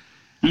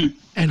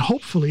 And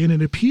hopefully, and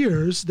it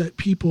appears that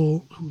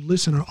people who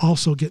listen are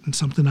also getting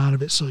something out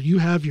of it. So you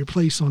have your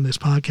place on this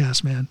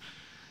podcast, man.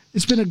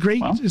 It's been a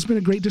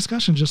great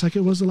discussion, just like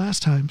it was the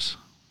last times.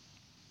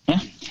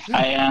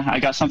 Yeah, I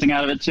got something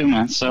out of it too,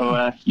 man.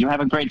 So you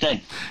have a great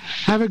day.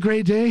 Have a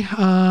great day.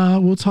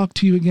 We'll talk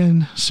to you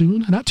again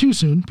soon. Not too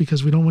soon,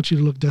 because we don't want you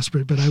to look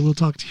desperate, but I will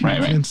talk to you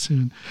again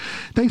soon.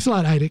 Thanks a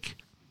lot, Eirik.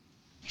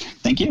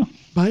 Thank you.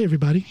 Bye,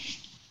 everybody.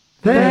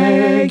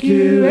 Thank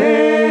you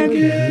and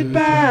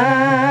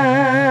goodbye.